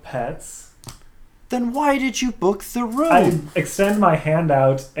allow pets. Then why did you book the room? I extend my hand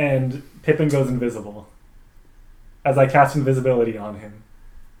out and Pippin goes invisible as I cast invisibility on him.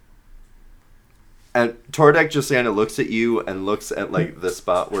 And Tordek just kind of looks at you and looks at like the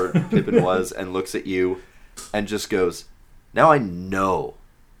spot where Pippin was and looks at you and just goes, now I know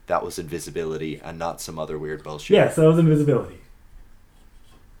that was invisibility and not some other weird bullshit. Yes, that was invisibility.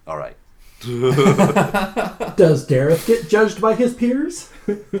 All right. Does Dareth get judged by his peers?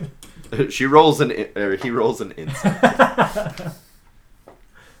 He rolls an insight.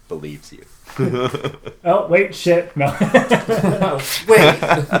 Believes you. Oh, wait, shit. No. Wait.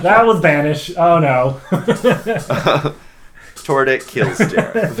 That was Banish. Oh, no. Tordek kills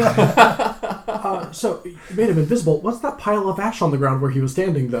Dareth. So, you made him invisible. What's that pile of ash on the ground where he was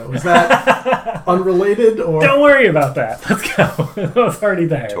standing, though? Is that unrelated? Or Don't worry about that. Let's go. It was already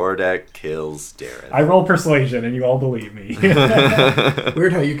there. Tordek kills Dareth. I roll persuasion, and you all believe me.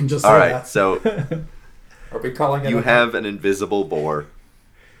 Weird how you can just say All right, that. so Are we calling it? you have an invisible boar.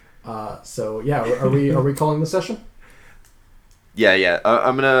 So yeah, are we calling the session? Yeah.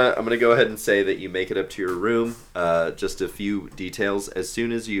 I'm gonna go ahead and say that you make it up to your room. Just a few details. As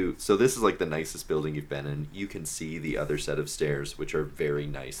soon as you, so this is like the nicest building you've been in. You can see the other set of stairs, which are very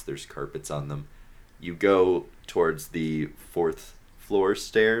nice. There's carpets on them. You go towards the 4th floor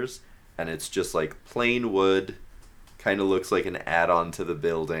stairs, and it's just like plain wood. Kind of looks like an add-on to the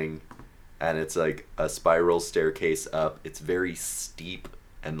building, and it's like a spiral staircase up. It's very steep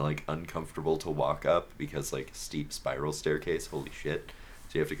and like uncomfortable to walk up because like steep spiral staircase, holy shit.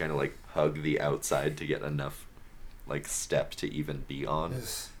 So you have to kind of like hug the outside to get enough like step to even be on.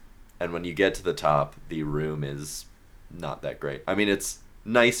 Yes. And when you get to the top, the room is not that great. I mean, it's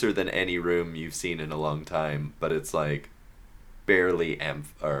nicer than any room you've seen in a long time, but it's like barely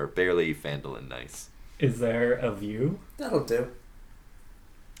Phandalin nice. Is there a view? That'll do.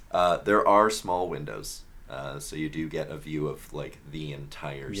 There are small windows. So you do get a view of like the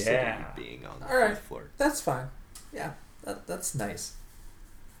entire city being on the 4th floor. That's fine. Yeah, that's nice.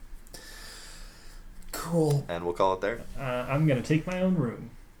 Cool. And we'll call it there. I'm going to take my own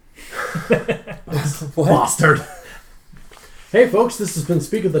room. What? Bastard. Hey folks, this has been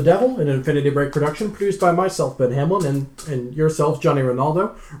Speak of the Devil, an Infinity Break production produced by myself, Ben Hamlin, and yourself, Johnny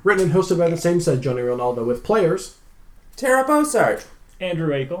Ronaldo. Written and hosted by the same said Johnny Ronaldo, with players Tara Bosart.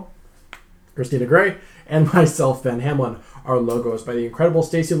 Andrew Akel. Christina Gray, and myself, Ben Hamlin. Our logo is by the incredible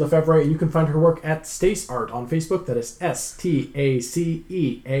Stacey Lefevre, and you can find her work at Stace Art on Facebook. That is STACEART.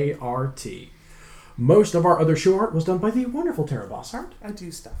 Most of our other show art was done by the wonderful Tara Bossart. I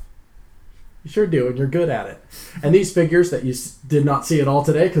do stuff. You sure do, and you're good at it. And these figures that you did not see at all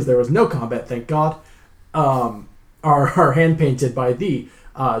today, because there was no combat, thank God, are hand-painted by the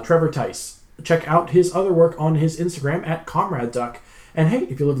Trevor Tice. Check out his other work on his Instagram at Comrade Duck. And hey,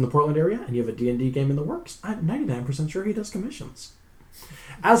 if you live in the Portland area and you have a D&D game in the works, I'm 99% sure he does commissions.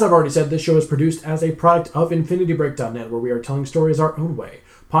 As I've already said, this show is produced as a product of InfinityBreak.net, where we are telling stories our own way.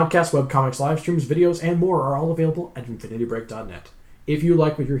 Podcasts, webcomics, live streams, videos, and more are all available at InfinityBreak.net. If you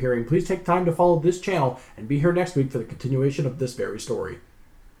like what you're hearing, please take time to follow this channel and be here next week for the continuation of this very story.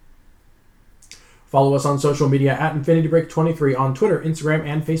 Follow us on social media at InfinityBreak23 on Twitter, Instagram,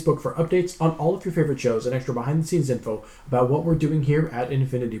 and Facebook for updates on all of your favorite shows and extra behind-the-scenes info about what we're doing here at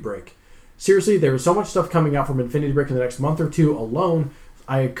Infinity Break. Seriously, there is so much stuff coming out from Infinity Break in the next month or two alone.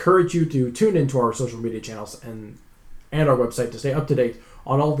 I encourage you to tune into our social media channels and our website to stay up to date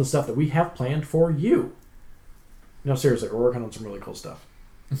on all the stuff that we have planned for you. No, seriously, we're working on some really cool stuff.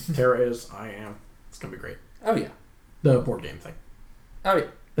 Tara is, I am. It's going to be great. Oh, yeah. The board game thing. Oh, yeah.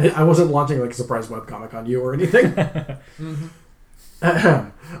 I wasn't launching like a surprise webcomic on you or anything. Mm-hmm. We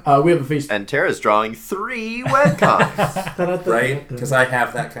have a Facebook. And Tara's drawing 3 webcomics. Right? Because I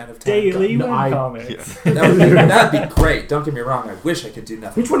have that kind of time. Daily No, webcomics. Yeah. That'd be great. Don't get me wrong. I wish I could do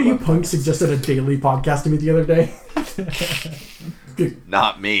nothing. Which one of you but punks webcomics. suggested a daily podcast to me the other day?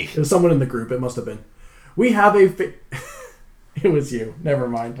 Not me. It was someone in the group. It must have been. We have a... It was you. Never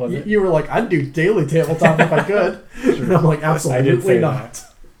mind. Was it? You were like, I'd do daily tabletop if I could. And I'm like, absolutely I did say not. that.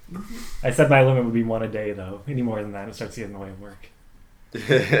 I said my limit would be 1 a day, though. Any more than that, it starts getting in the way of work.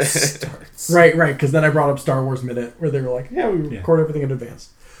 Starts. Right, because then I brought up Star Wars Minute, where they were like, yeah, we record everything in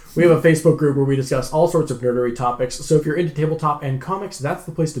advance. We have a Facebook group where we discuss all sorts of nerdery topics, so if you're into tabletop and comics, that's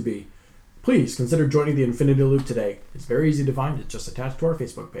the place to be. Please consider joining the Infinity Loop today. It's very easy to find. It's just attached to our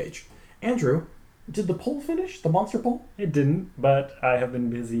Facebook page. Andrew, Did the poll finish? The monster poll? It didn't, but I have been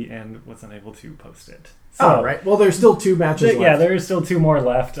busy and was unable to post it. So, Oh, right. Well, there's still 2 matches left. Yeah, there are still 2 more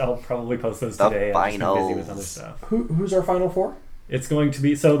left. I'll probably post those The today. I'm just been busy with finals. other stuff. Who's our final 4? It's going to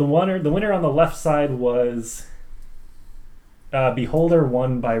be so the winner on the left side was Beholder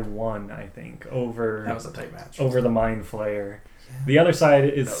 1-1, I think, over That was a tight match. over the Mind Flayer. The other side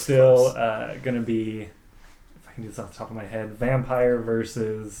is still going to be, if I can do this off the top of my head, Vampire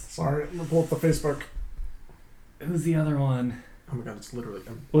versus... Sorry, I'm going to pull up the Facebook. Who's the other one? Oh my god, it's literally...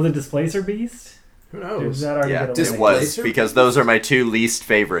 Was it Displacer Beast? Who Did knows? that already Yeah, get it eliminated? was, because those are my 2 least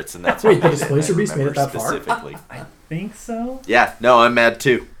favorites, and that's Wait, what the Displacer I Beast made it remember that far? specifically. I think so. Yeah, no, I'm mad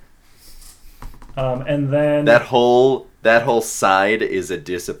too. And then... That whole side is a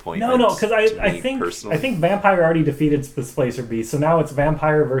disappointment. No, because to I me think personally. I think Vampire already defeated Displacer Beast, so now it's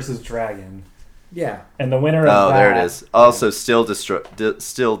Vampire versus Dragon, Yeah. and the winner of Oh, that, there it is. Also, still disappointed.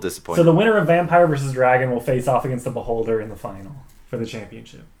 So the winner of Vampire versus Dragon will face off against the Beholder in the final for the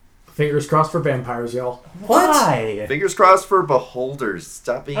championship. Fingers crossed for vampires, y'all. Why? Fingers crossed for Beholders.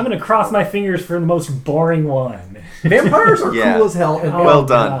 Stop being... I'm gonna cross my fingers for the most boring one. Vampires are Yeah. cool as hell. And Well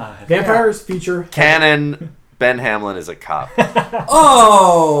done. God. Vampires feature... Canon, Ben Hamlin is a cop.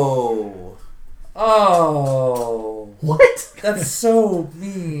 Oh! Oh! What? That's so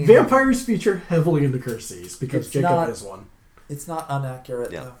mean. Vampires feature heavily in the curse seas because It's Jacob not- is one. It's not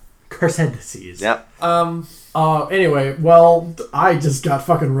inaccurate, Yeah. though. Curse seas. Yep. Anyway, well, I just got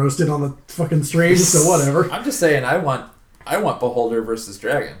fucking roasted on the fucking stream, so whatever. I'm just saying, I want Beholder versus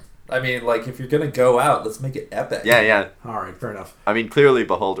Dragon. I mean, like, if you're gonna go out, let's make it epic. Yeah. Alright, fair enough. I mean, clearly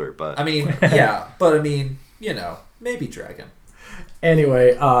Beholder, but... I mean, yeah, but I mean, maybe Dragon.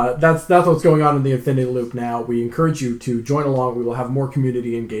 Anyway, that's what's going on in the Infinity Loop now. We encourage you to join along. We will have more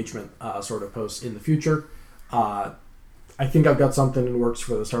community engagement sort of posts in the future. I think I've got something in works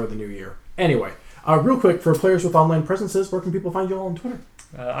for the start of the new year. Anyway, real quick, for players with online presences, where can people find you all on Twitter?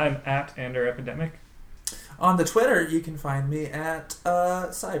 I'm at Ander Epidemic. On the Twitter, you can find me at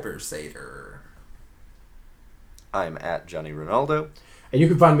CyberSatyr. I'm at Johnny Ronaldo. And you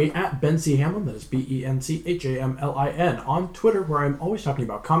can find me at Ben C. Hamlin, that is BenChamlin, on Twitter, where I'm always talking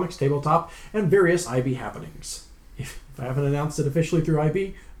about comics, tabletop, and various IB happenings. If I haven't announced it officially through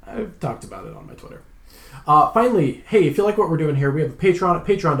IB, I've talked about it on my Twitter. Finally, hey, if you like what we're doing here, we have a Patreon at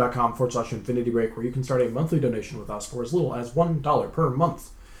patreon.com/InfinityBreak, where you can start a monthly donation with us for as little as $1 per month.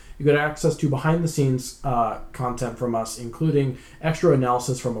 You get access to behind-the-scenes content from us, including extra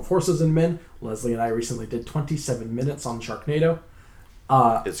analysis from Of Horses and Men. Leslie and I recently did 27 minutes on Sharknado.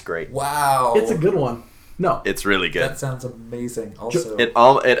 It's great. Wow. It's a good one. No. It's really good. That sounds amazing. Also,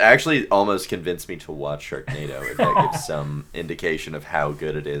 It actually almost convinced me to watch Sharknado. If that gives some indication of how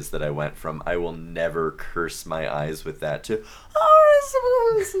good it is, that I went from I will never curse my eyes with that to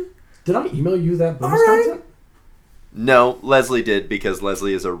Did I email you that bonus All right. content? No, Leslie did, because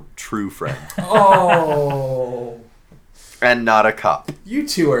Leslie is a true friend oh, and not a cop. you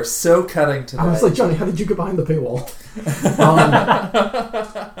two are so cutting today. I was like, Johnny, how did you get behind the paywall?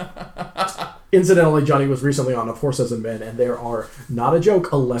 Incidentally, Johnny was recently on Of Horses and Men, and there are, not a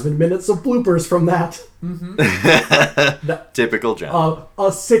joke, 11 minutes of bloopers from that. Typical John.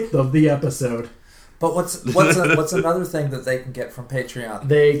 A sixth of the episode. But what's another thing that they can get from Patreon?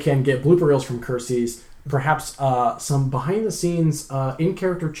 They can get blooper reels from Cursies, perhaps some behind-the-scenes,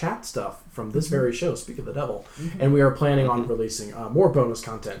 in-character chat stuff from this very show, Speak of the Devil. And we are planning on releasing more bonus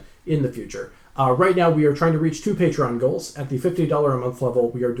content in the future. Right now, we are trying to reach 2 Patreon goals. At the $50 a month level,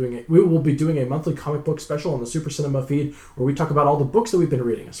 we will be doing a monthly comic book special on the Super Cinema feed, where we talk about all the books that we've been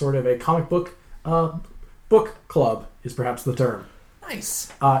reading. Sort of a comic book book club is perhaps the term.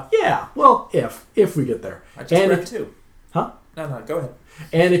 Nice. Yeah, well, if we get there. I just read 2. Huh? No, go ahead.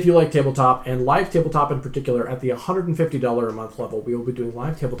 And if you like tabletop, and live tabletop in particular, at the $150 a month level, we will be doing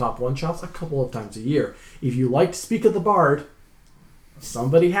live tabletop one-shots a couple of times a year. If you liked Speak of the Bard,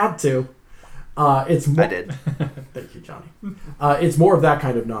 somebody had to. It's more... I did. Thank you, Johnny. It's more of that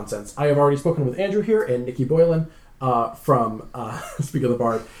kind of nonsense. I have already spoken with Andrew here and Nikki Boylan from Speak of the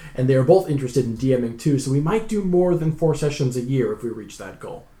Bard, and they are both interested in DMing too, so we might do more than 4 sessions a year if we reach that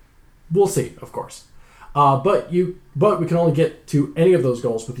goal. We'll see, of course. But we can only get to any of those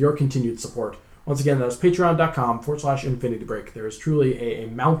goals with your continued support. Once again, that's patreon.com/InfinityBreak. There is truly a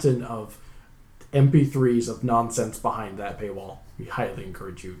mountain of MP3s of nonsense behind that paywall. We highly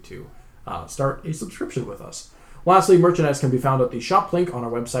encourage you to start a subscription with us. Lastly, merchandise can be found at the shop link on our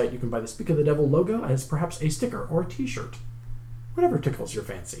website. You can buy the Speak of the Devil logo as perhaps a sticker or a t-shirt. Whatever tickles your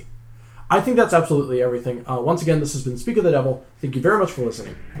fancy. I think that's absolutely everything. Once again, this has been Speak of the Devil. Thank you very much for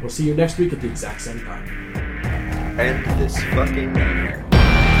listening. We'll see you next week at the exact same time. And this fucking...